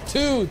go.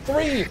 2,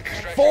 3,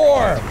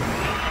 4.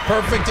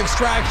 Perfect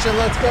extraction.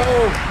 Let's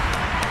go.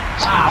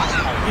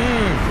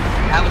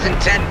 That was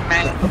intense,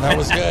 man. That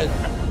was good.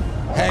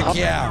 Heck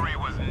yeah.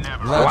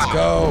 Let's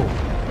go.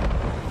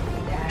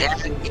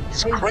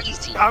 It's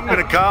crazy. I'm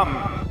gonna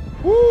come.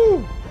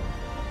 Woo.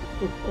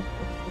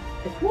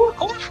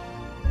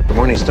 Good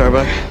morning,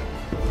 Starbuck.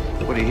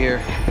 What do you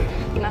hear?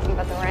 Nothing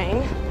but the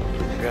rain.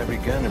 Grab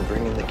your gun and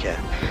bring in the cat.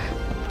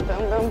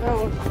 Boom, boom,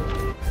 boom.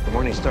 Good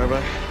morning,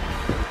 Starbuck.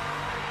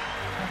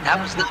 That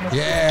was not.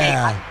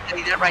 Yeah. I can tell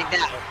you that right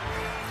now.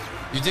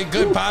 You did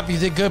good, Pop. You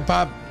did good,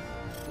 Pop.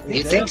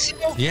 You think so?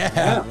 Yeah,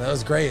 that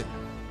was great.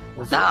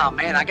 Nah,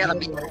 man, I gotta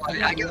be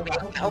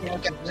helping you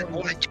get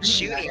more than just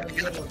shooting. I gotta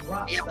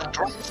be able to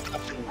draw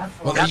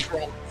stuff. Well, That's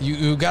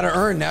you got to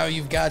earn now.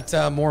 You've got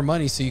more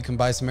money, so you can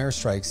buy some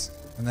airstrikes,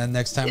 and then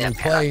next time we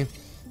play,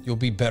 you'll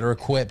be better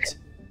equipped.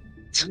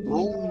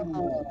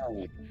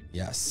 Ooh.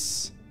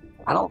 Yes.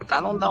 I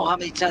don't know how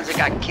many times I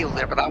got killed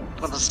there, but I'm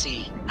gonna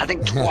see. I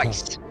think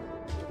twice.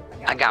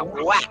 I got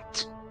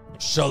whacked.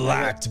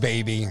 Shellacked,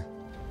 baby.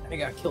 I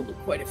got killed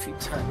quite a few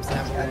times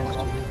that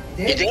match.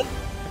 You did?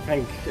 I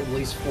think at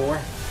least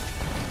 4.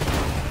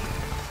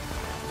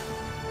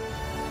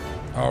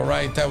 All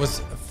right, that was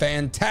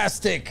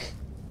fantastic.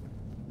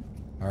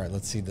 All right,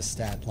 let's see the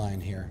stat line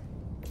here.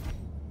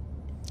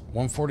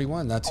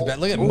 141, not too bad.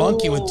 Look at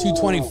Monkey with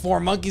 224.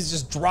 Monkey's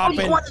just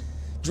dropping.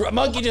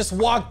 Monkey just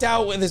walked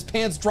out with his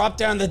pants dropped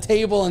down the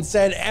table and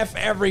said, "F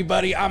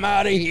everybody, I'm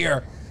out of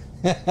here."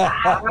 Ooh,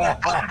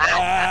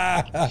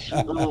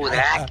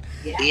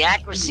 the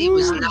accuracy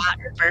was not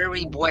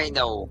very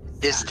bueno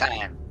this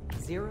time.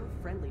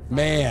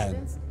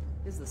 Man,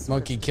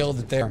 Monkey killed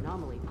it there.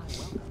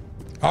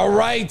 All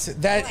right,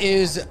 that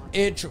is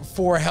it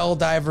for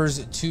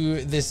Helldivers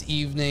 2 this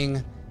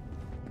evening.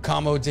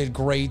 Kamo did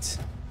great.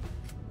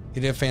 He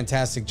did a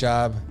fantastic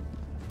job.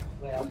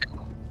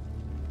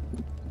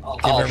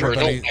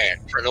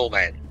 For no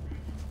man.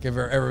 Give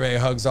everybody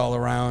hugs all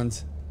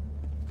around.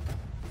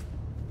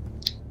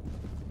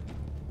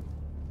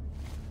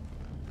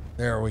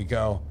 There we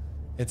go.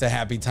 It's a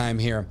happy time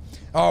here.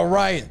 All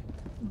right.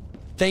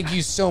 Thank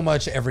you so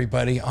much,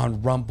 everybody,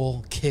 on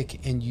Rumble,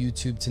 Kick, and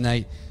YouTube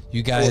tonight.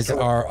 You guys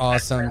are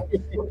awesome.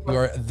 You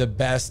are the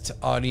best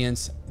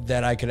audience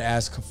that I could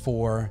ask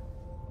for.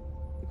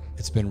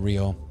 It's been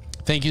real.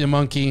 Thank you to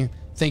Monkey.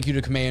 Thank you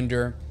to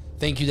Commander.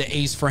 Thank you to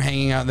Ace for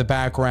hanging out in the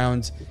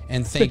background.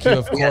 And thank you,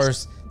 of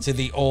course, to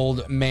the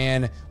old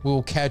man. We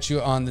will catch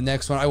you on the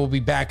next one. I will be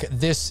back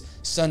this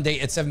Sunday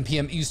at 7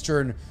 p.m.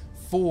 Eastern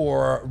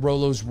for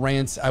Rolo's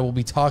Rants. I will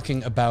be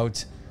talking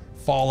about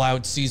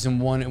Fallout Season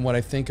 1 and what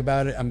I think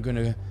about it. I'm going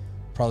to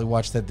probably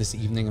watch that this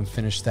evening and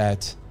finish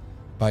that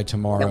by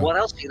tomorrow. And what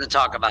else are you going to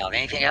talk about?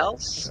 Anything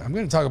else? I'm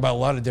going to talk about a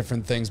lot of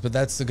different things, but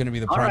that's going to be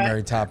the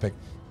primary topic.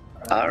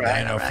 All right.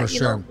 I know, for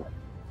sure.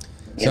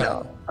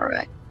 All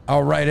right.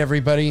 All right,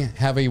 everybody.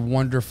 Have a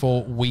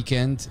wonderful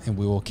weekend, and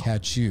we will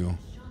catch you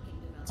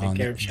on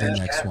the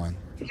next one.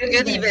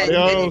 Good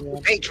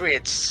evening,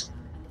 Patriots.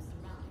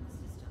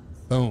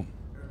 Boom.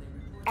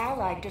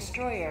 Allied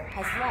destroyer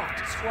has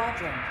left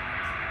squadron.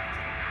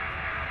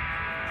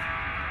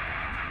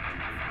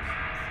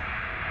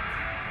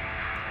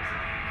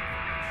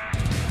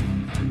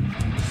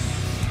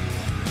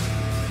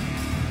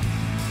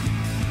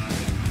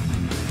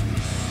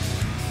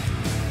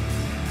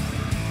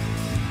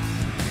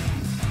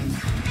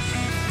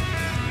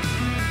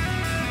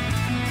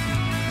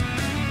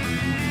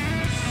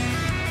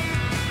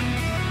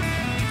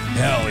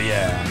 Hell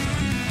yeah.